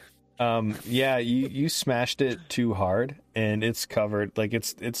 Yeah. You smashed it too hard, and it's covered. Like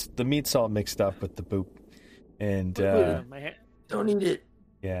it's the meat's all mixed up with the poop, and don't eat it.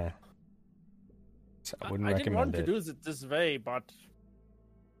 Yeah. So I wouldn't I didn't want recommend to it. do it this way, but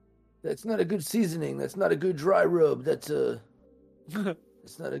That's not a good seasoning. That's not a good dry rub. That's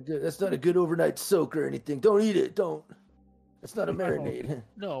not a good overnight soak or anything. Don't eat it. Don't. That's not a marinade.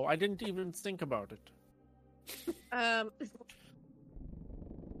 No, I didn't even think about it.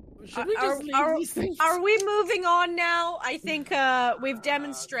 Should we just leave these things? Are we moving on now? I think we've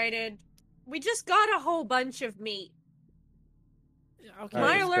demonstrated. We just got a whole bunch of meat. Okay.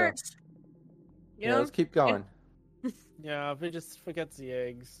 My let's alert. You know? Let's keep going. Yeah, we just forget the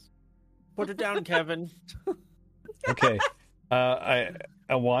eggs. Put it down, Kevin. Okay. I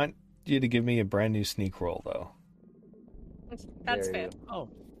want you to give me a brand new sneak roll though. That's Dare fair. you. Oh,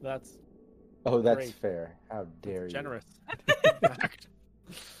 that's That's great. fair. How dare you? Generous.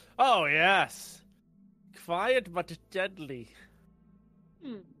 Oh, yes. Quiet but deadly.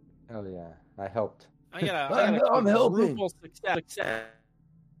 Oh yeah, I helped I'm helping. Success.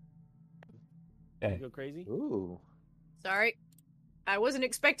 Okay. Go crazy. Ooh. Sorry. I wasn't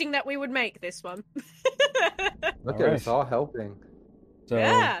expecting that we would make this one. Look All at right. us all helping. So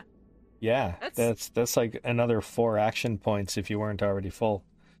Yeah. that's like another 4 action points if you weren't already full.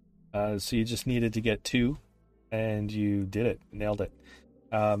 So you just needed to get 2, and you did it, nailed it.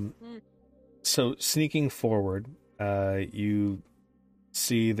 So sneaking forward, you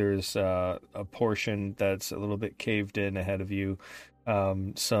see there's a portion that's a little bit caved in ahead of you.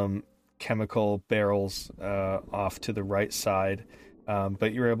 Some chemical barrels off to the right side,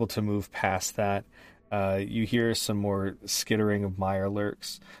 but you're able to move past that. You hear some more skittering of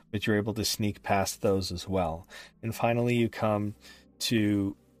Mirelurks, but you're able to sneak past those as well. And finally, you come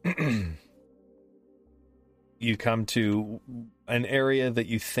to an area that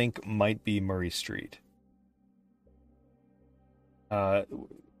you think might be Murray Street. A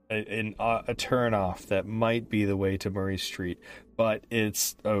turn off that might be the way to Murray Street, but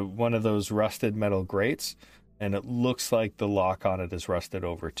it's one of those rusted metal grates, and it looks like the lock on it is rusted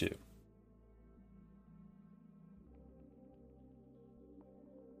over too.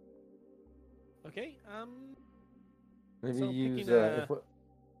 Okay. Maybe So use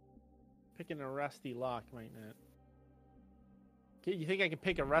picking a rusty lock might not. Okay, you think I can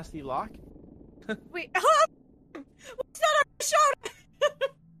pick a rusty lock? Wait, what's that on your shoulder?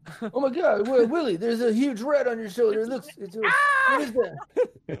 Oh my God, Willie! There's a huge red on your shoulder. What is that?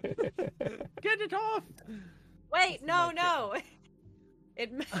 Get it off! Wait, no.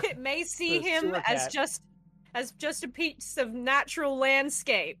 It may see The him sewer as cat. just a piece of natural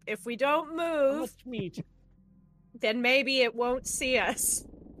landscape. If we don't How move, much meat? then maybe it won't see us.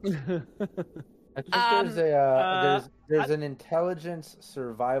 I think there's an intelligence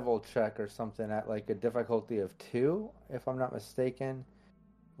survival check or something at like a difficulty of 2, if I'm not mistaken,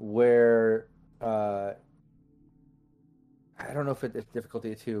 where I don't know if it's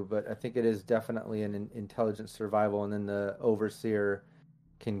difficulty of 2, but I think it is definitely an intelligence survival, and then the overseer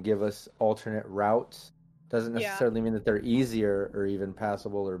can give us alternate routes. Doesn't necessarily mean that they're easier or even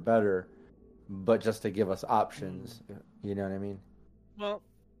passable or better, but just to give us options. You know what I mean? Well,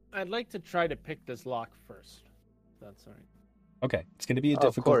 I'd like to try to pick this lock first. That's all right. Okay, it's going to be a Oh,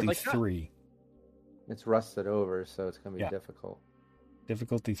 of course. difficulty Like 3. It's rusted over, so it's going to be Yeah. difficult.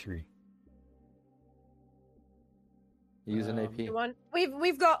 Difficulty 3. Use an AP. You want?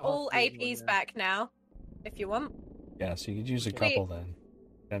 We've got I'll all do one APs there. back now. If you want, Yeah, so you could use a Okay. couple then,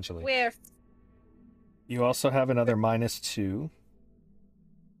 potentially. we're You also have another -2.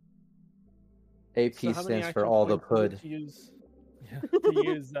 AP So how many stands for action all the points pud. to use? To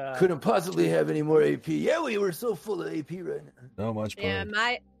use Couldn't possibly have any more AP. Yeah, we were so full of AP right now. So much yeah, pud.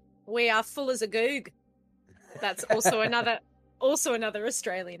 mate. We are full as a goog. That's also another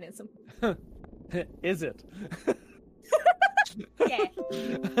Australianism. Is it? Yeah.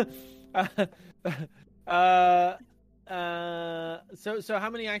 So how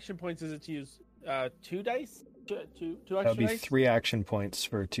many action points is it to use? 2 dice? Two That would extra be dice? 3 action points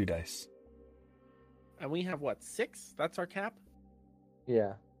for 2 dice. And we have what, 6? That's our cap?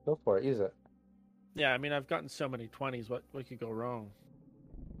 Yeah, go for it. Use it. Yeah, I mean I've gotten so many 20s, what could go wrong?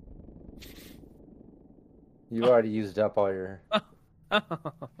 You already used up all your. How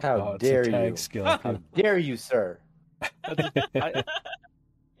Oh, it's a dare tag you? skill. How dare you, sir? I-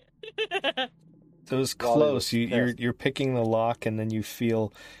 So it's Wally close. was You're pissed. you're picking the lock, and then you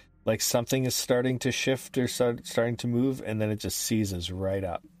feel like something is starting to shift or starting to move, and then it just seizes right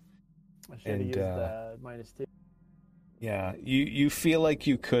up. I should have And, used -2. Yeah, you feel like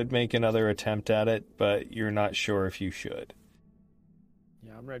you could make another attempt at it, but you're not sure if you should.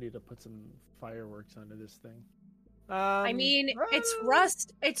 Yeah, I'm ready to put some fireworks under this thing. I mean,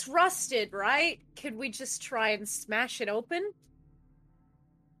 it's rusted, right? Could we just try and smash it open?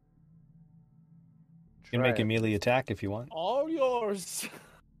 You can make Try a it. melee attack if you want. All yours.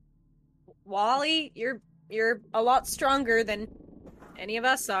 Wally, you're a lot stronger than any of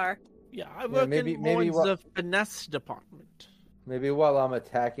us are. Yeah, I Yeah, work maybe- in maybe more what- the finesse department. Maybe while I'm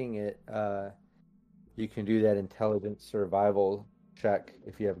attacking it, you can do that intelligence survival check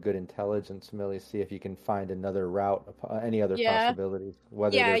if you have good intelligence, Millie. See if you can find another route, any other Yeah. possibilities,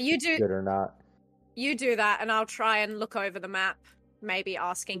 whether Yeah, they're you do- good or not. You do that, and I'll try and look over the map, maybe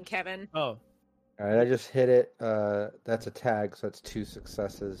asking Kevin. Oh, All right, I just hit it. That's a tag, so that's 2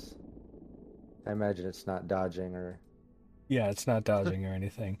 successes. I imagine it's not dodging or. Yeah, it's not dodging or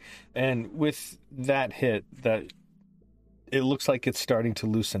anything. And with that hit, that it looks like it's starting to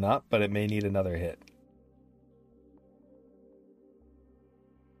loosen up, but it may need another hit.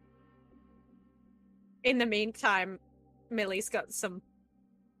 In the meantime, Millie's got some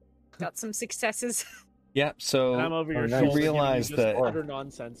got some successes. Yeah, so And I'm over your Oh, nice. shoulder you giving realize just that utter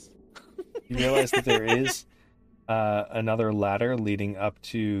nonsense. you realize that there is another ladder leading up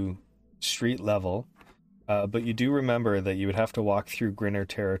to street level, but you do remember that you would have to walk through Grinner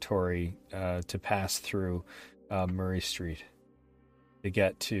territory to pass through Murray Street to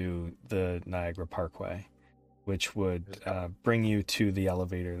get to the Niagara Parkway, which would bring you to the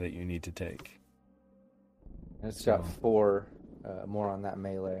elevator that you need to take. It's got So- 4 more on that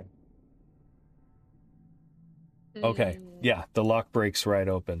melee. Okay, yeah, the lock breaks right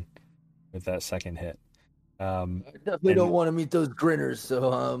open with that second hit. I definitely And- don't want to meet those grinners,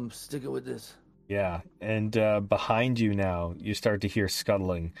 so I'm sticking with this. Yeah, and behind you now, you start to hear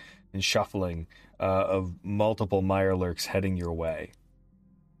scuttling and shuffling of multiple Mirelurks heading your way.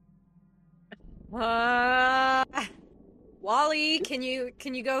 Wally, can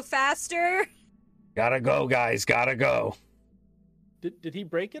you go faster? Gotta go, guys, gotta go. Did he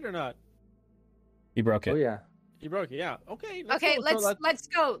break it or not? He broke it. Oh yeah. He broke it. Yeah. Okay. Okay, go. So let's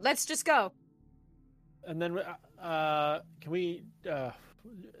go. Let's just go. And then, can we?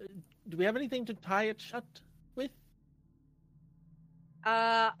 Do we have anything to tie it shut with?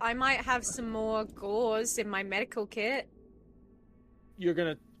 I might have some more gauze in my medical kit. You're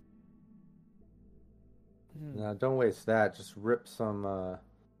gonna. No, don't waste that. Just rip some.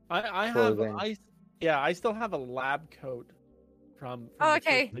 I have. Clothing. I still have a lab coat from Oh, the first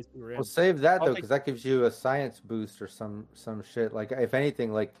okay. place we were in. Well, save that I'll though, take- because that gives you a science boost or some shit. Like, if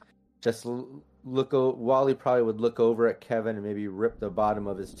anything, like just Wally probably would look over at Kevin and maybe rip the bottom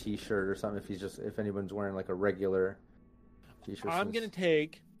of his t-shirt or something if anyone's wearing like a regular t-shirt. I'm gonna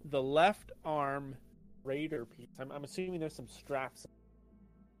take the left arm raider piece. I'm assuming there's some straps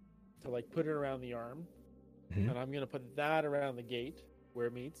to like put it around the arm, Mhm. and I'm gonna put that around the gate where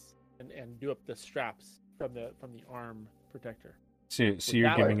it meets, and do up the straps from the arm protector. So you're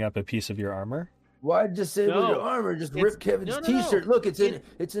that giving up a piece of your armor? Why'd disable No. your armor? Just It's- rip Kevin's no. t-shirt. Look, it's It-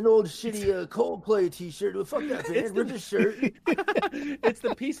 an old shitty Coldplay t-shirt. Well, fuck that, man. Rip his shirt. It's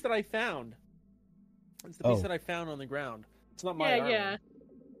the piece that I found. It's the piece Oh. that I found on the ground. It's not my armor. Yeah.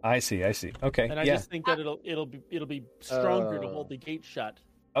 I see. Okay, And I yeah, just think that it'll be stronger to hold the gate shut.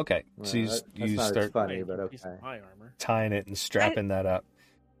 okay. Well, So you that's you not as start funny, Make but a piece okay. of my armor. tying it and strapping that up,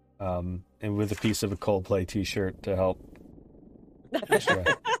 and with a piece of a Coldplay T-shirt to help. Extra.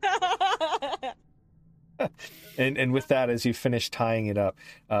 And with that, as you finish tying it up,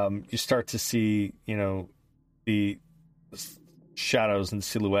 you start to see, the shadows and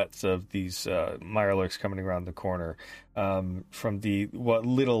silhouettes of these Mirelurks coming around the corner from what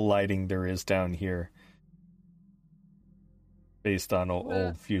little lighting there is down here, based on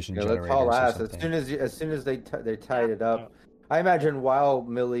old fusion Yeah, generators. let's haul or ass. something. As soon as they tied it up, I imagine while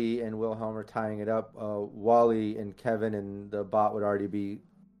Millie and Wilhelm are tying it up, Wally and Kevin and the bot would already be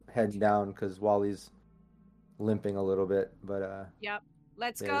heading down because Wally's limping a little bit. But Yep.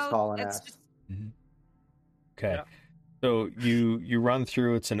 Let's yeah, go. just hauling Let's ass. just... Okay. Yeah. So you run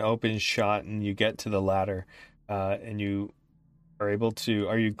through, it's an open shot, and you get to the ladder, and you are able to,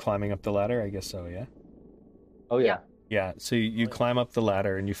 are you climbing up the ladder? I guess so, yeah? Oh yeah. Yeah, so you climb up the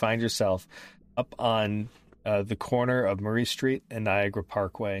ladder, and you find yourself up on the corner of Murray Street and Niagara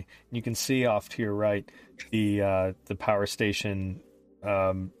Parkway. You can see off to your right the power station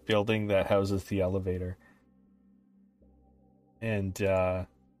building that houses the elevator. And Kevin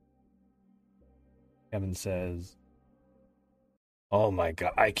says, "Oh my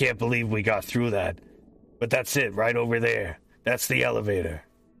God, I can't believe we got through that. But that's it, right over there. That's the elevator."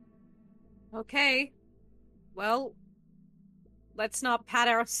 Okay. Well, let's not pat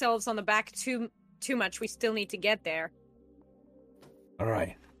ourselves on the back too much. We still need to get there. All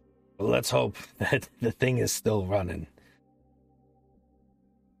right. Well, let's hope that the thing is still running.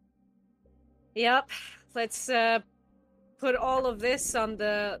 Yep. Let's put all of this on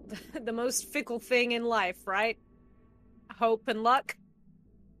the most fickle thing in life, right? Hope and luck.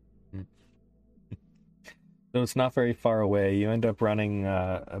 So it's not very far away. You end up running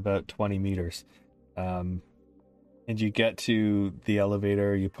about 20 meters. And you get to the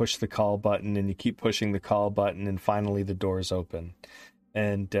elevator, you push the call button, and you keep pushing the call button, and finally the doors open.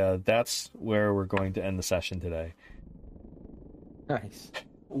 And that's where we're going to end the session today. Nice.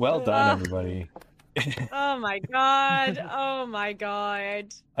 Well done, everybody. Oh my god. Oh my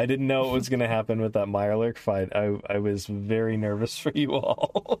god. I didn't know what was going to happen with that Mirelurk fight. I was very nervous for you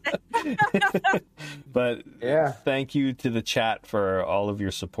all. But Yeah. thank you to the chat for all of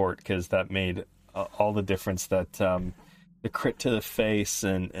your support, because that made all the difference. That the crit to the face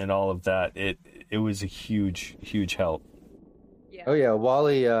and all of that, it was a huge help. Yeah. Oh yeah.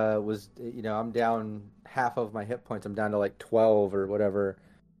 Wally was. I'm down half of my hit points. I'm down to like 12 or whatever.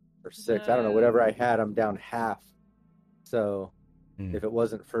 or 6. I don't know, whatever I had, I'm down half. So if it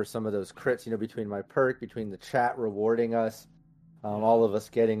wasn't for some of those crits, between my perk, between the chat rewarding us, all of us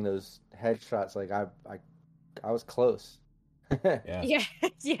getting those headshots, like I was close. Yeah.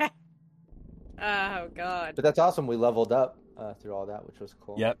 Oh god. But that's awesome. We leveled up through all that, which was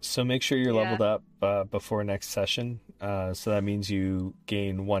cool. Yep. So make sure you're leveled up before next session. So that means you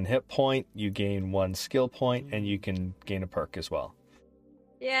gain 1 hit point, you gain 1 skill point, and you can gain a perk as well.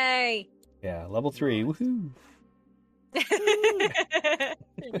 Yay. Yeah, level 3. Woohoo!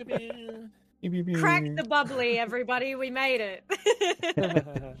 Crack the bubbly, everybody. We made it.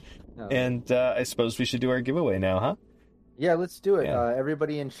 And I suppose we should do our giveaway now, huh? Yeah, let's do it. Yeah.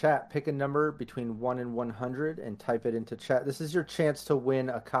 Everybody in chat, pick a number between 1 and 100 and type it into chat. This is your chance to win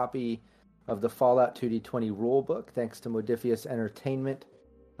a copy of the Fallout 2D20 rulebook, thanks to Modifius Entertainment.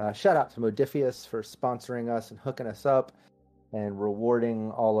 Shout out to Modifius for sponsoring us and hooking us up and rewarding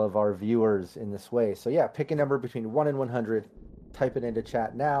all of our viewers in this way. So yeah, pick a number between 1 and 100, type it into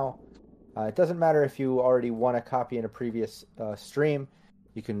chat now. It doesn't matter if you already won a copy in a previous stream.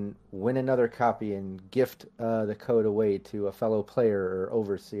 You can win another copy and gift the code away to a fellow player or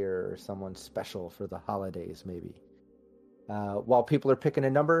overseer or someone special for the holidays, maybe. While people are picking a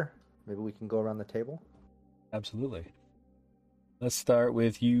number, maybe we can go around the table. Absolutely. Let's start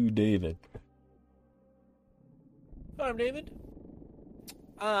with you, David. I'm David.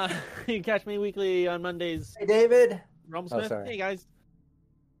 You can catch me weekly on Mondays. Hey, David. Realm Oh, Smith. sorry. Hey, guys.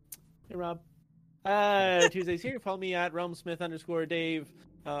 Hey, Rob. Tuesdays here. Follow me at realmsmith_Dave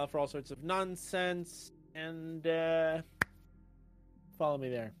for all sorts of nonsense. And follow me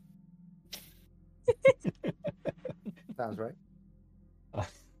there. Sounds right.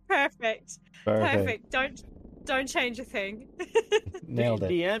 Perfect. Don't change a thing. Nailed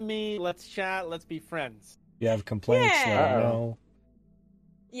it. DM me. Let's chat. Let's be friends. You have complaints, let Yeah. him know.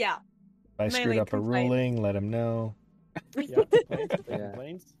 Yeah. If I screwed Mainly up a complaints. ruling, let him know. Yeah, complaints. Yeah.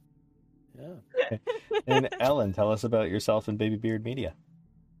 Complaints. Yeah. And Ellen, tell us about yourself and Baby Beard Media.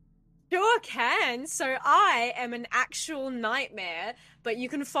 Sure can. So I am an actual nightmare, but you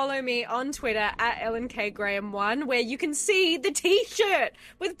can follow me on Twitter at EllenKGraham1, where you can see the t-shirt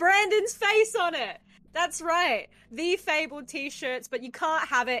with Brandon's face on it. That's right. The Fabled t-shirts, but you can't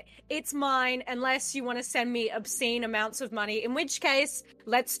have it. It's mine unless you want to send me obscene amounts of money, in which case,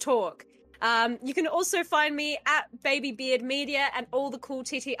 let's talk. You can also find me at Baby Beard Media and all the cool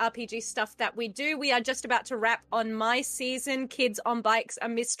TTRPG stuff that we do. We are just about to wrap on my season, Kids on Bikes, A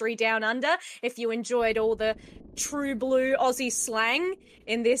Mystery Down Under. If you enjoyed all the true blue Aussie slang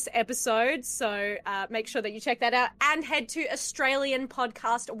in this episode, so make sure that you check that out and head to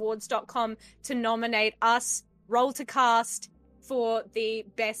AustralianPodcastAwards.com to nominate us, Roll to Cast, for the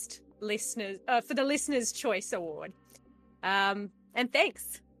best listeners, for the Listener's Choice Award. And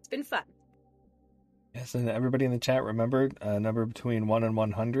thanks. It's been fun. Yes, and everybody in the chat, remember, a number between 1 and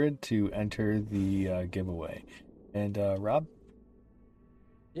 100 to enter the giveaway. And Rob?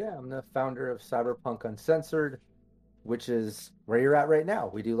 Yeah, I'm the founder of Cyberpunk Uncensored, which is where you're at right now.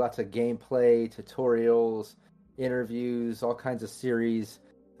 We do lots of gameplay, tutorials, interviews, all kinds of series.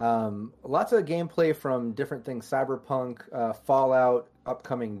 Lots of gameplay from different things, Cyberpunk, Fallout,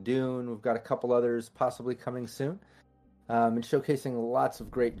 upcoming Dune. We've got a couple others possibly coming soon. And showcasing lots of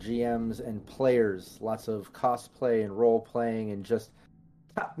great GMs and players, lots of cosplay and role-playing and just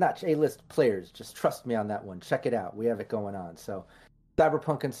top-notch A-list players. Just trust me on that one. Check it out. We have it going on. So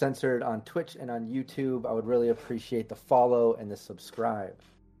Cyberpunk Uncensored on Twitch and on YouTube. I would really appreciate the follow and the subscribe.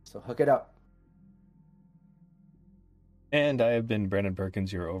 So hook it up. And I have been Brandon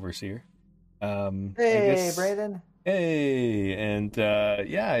Perkins, your overseer. Hey, Brandon. Hey, and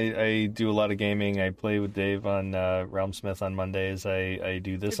I do a lot of gaming. I play with Dave on Realm Smith on Mondays. I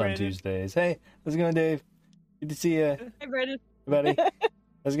do this on Brandon. Tuesdays. Hey, how's it going, Dave? Good to see you, Hey, Brandon. buddy.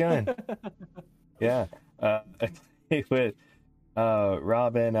 How's it going? Yeah, I play with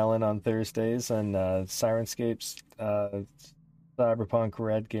Rob and Ellen on Thursdays on Sirenscape's Cyberpunk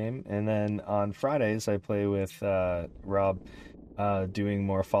Red game, and then on Fridays I play with Rob doing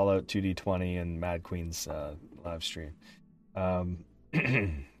more Fallout 2D20 and Mad Queen's live stream. And All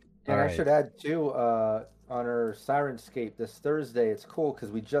I right. should add, too, on our Sirenscape this Thursday, it's cool because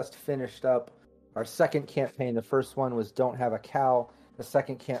we just finished up our second campaign. The first one was Don't Have a Cow. The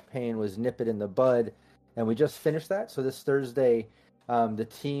second campaign was Nip It in the Bud. And we just finished that. So this Thursday, the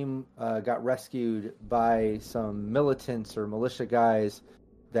team got rescued by some militants or militia guys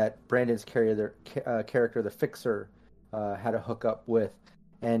that Brandon's character, the Fixer, had a hookup with.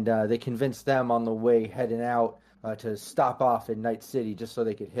 And they convinced them on the way heading out to stop off in Night City just so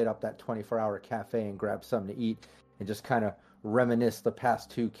they could hit up that 24-hour cafe and grab something to eat and just kind of reminisce the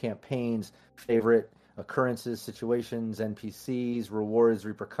past 2 campaigns, favorite occurrences, situations, NPCs, rewards,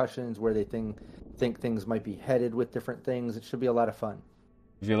 repercussions, where they think things might be headed with different things. It should be a lot of fun.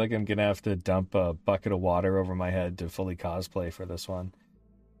 I feel like I'm going to have to dump a bucket of water over my head to fully cosplay for this one.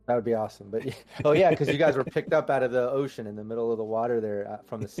 That would be awesome. But oh yeah, because you guys were picked up out of the ocean in the middle of the water there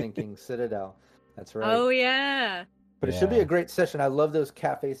from the sinking citadel. That's right. Oh yeah. But it should be a great session. I love those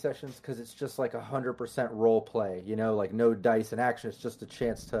cafe sessions because it's just like 100% role play. You know, like no dice and action. It's just a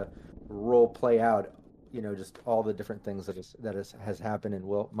chance to role play out. You know, just all the different things that has happened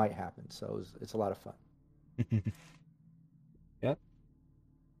and might happen. So it's a lot of fun. Yep.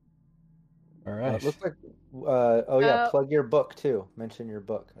 All right. It looks like. Plug your book too. Mention your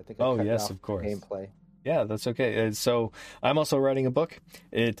book. I think. Yes, of course. Gameplay. Yeah, that's okay. So I'm also writing a book.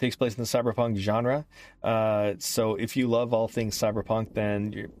 It takes place in the cyberpunk genre. So if you love all things cyberpunk,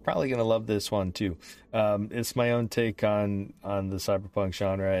 then you're probably going to love this one too. It's my own take on the cyberpunk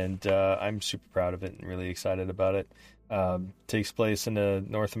genre, and I'm super proud of it and really excited about it. Takes place in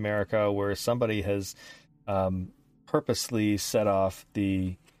North America where somebody has purposely set off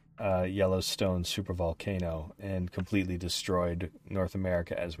the Yellowstone supervolcano and completely destroyed North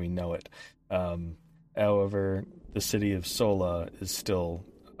America as we know it. However, the city of Sola is still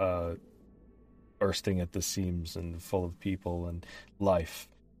bursting at the seams and full of people and life.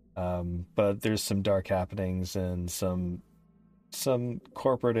 But there's some dark happenings and some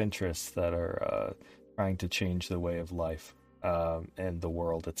corporate interests that are trying to change the way of life and the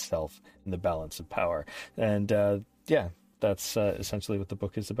world itself and the balance of power. And that's essentially what the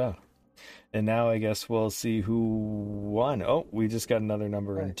book is about. And now I guess we'll see who won. Oh, we just got another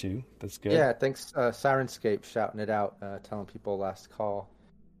number in too. That's good. Yeah, thanks Sirenscape shouting it out, telling people last call.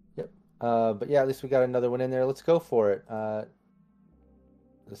 Yep. But yeah, at least we got another one in there. Let's go for it. The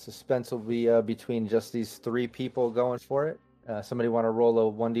suspense will be between just these 3 people going for it. Somebody want to roll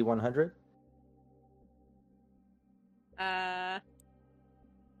a 1d100?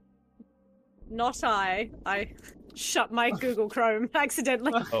 Not I. I shut my Google Chrome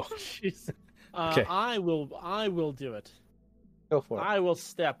accidentally. Oh, jeez. Okay. I will do it. Go for it. I will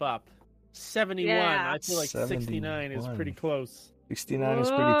step up. 71. Yeah. I feel like 69 is pretty close. 69 is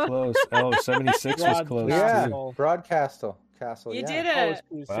pretty close. Oh, 76 was close. Yeah, too. Broadcastle. You did Close it.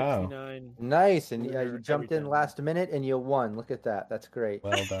 to Wow. 69. Nice, and you Every jumped in time. last minute and you won. Look at that. That's great.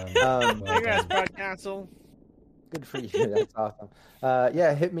 Well done. Well Congrats, done. Broadcastle. Good for you. That's awesome.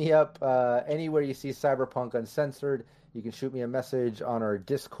 Hit me up anywhere you see Cyberpunk Uncensored. You can shoot me a message on our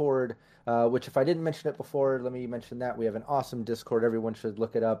Discord, which if I didn't mention it before, let me mention that. We have an awesome Discord. Everyone should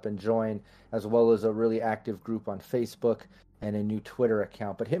look it up and join, as well as a really active group on Facebook and a new Twitter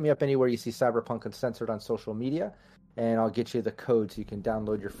account. But hit me up anywhere you see Cyberpunk Uncensored on social media, and I'll get you the code so you can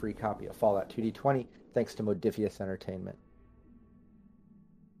download your free copy of Fallout 2D20, thanks to Modifius Entertainment.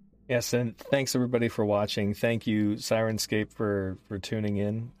 Yes, and thanks everybody for watching. Thank you, Sirenscape, for tuning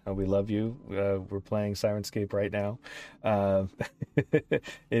in. We love you. We're playing Sirenscape right now.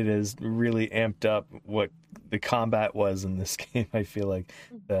 It has really amped up what the combat was in this game. I feel like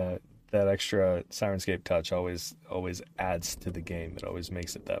that extra Sirenscape touch always adds to the game. It always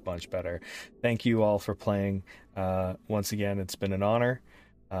makes it that much better. Thank you all for playing. Once again, it's been an honor.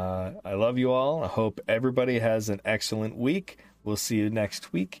 I love you all. I hope everybody has an excellent week. We'll see you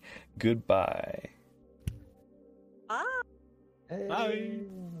next week. Goodbye. Bye. Hey.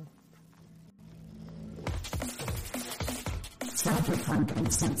 Cyberpunk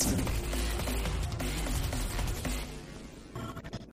Uncensored.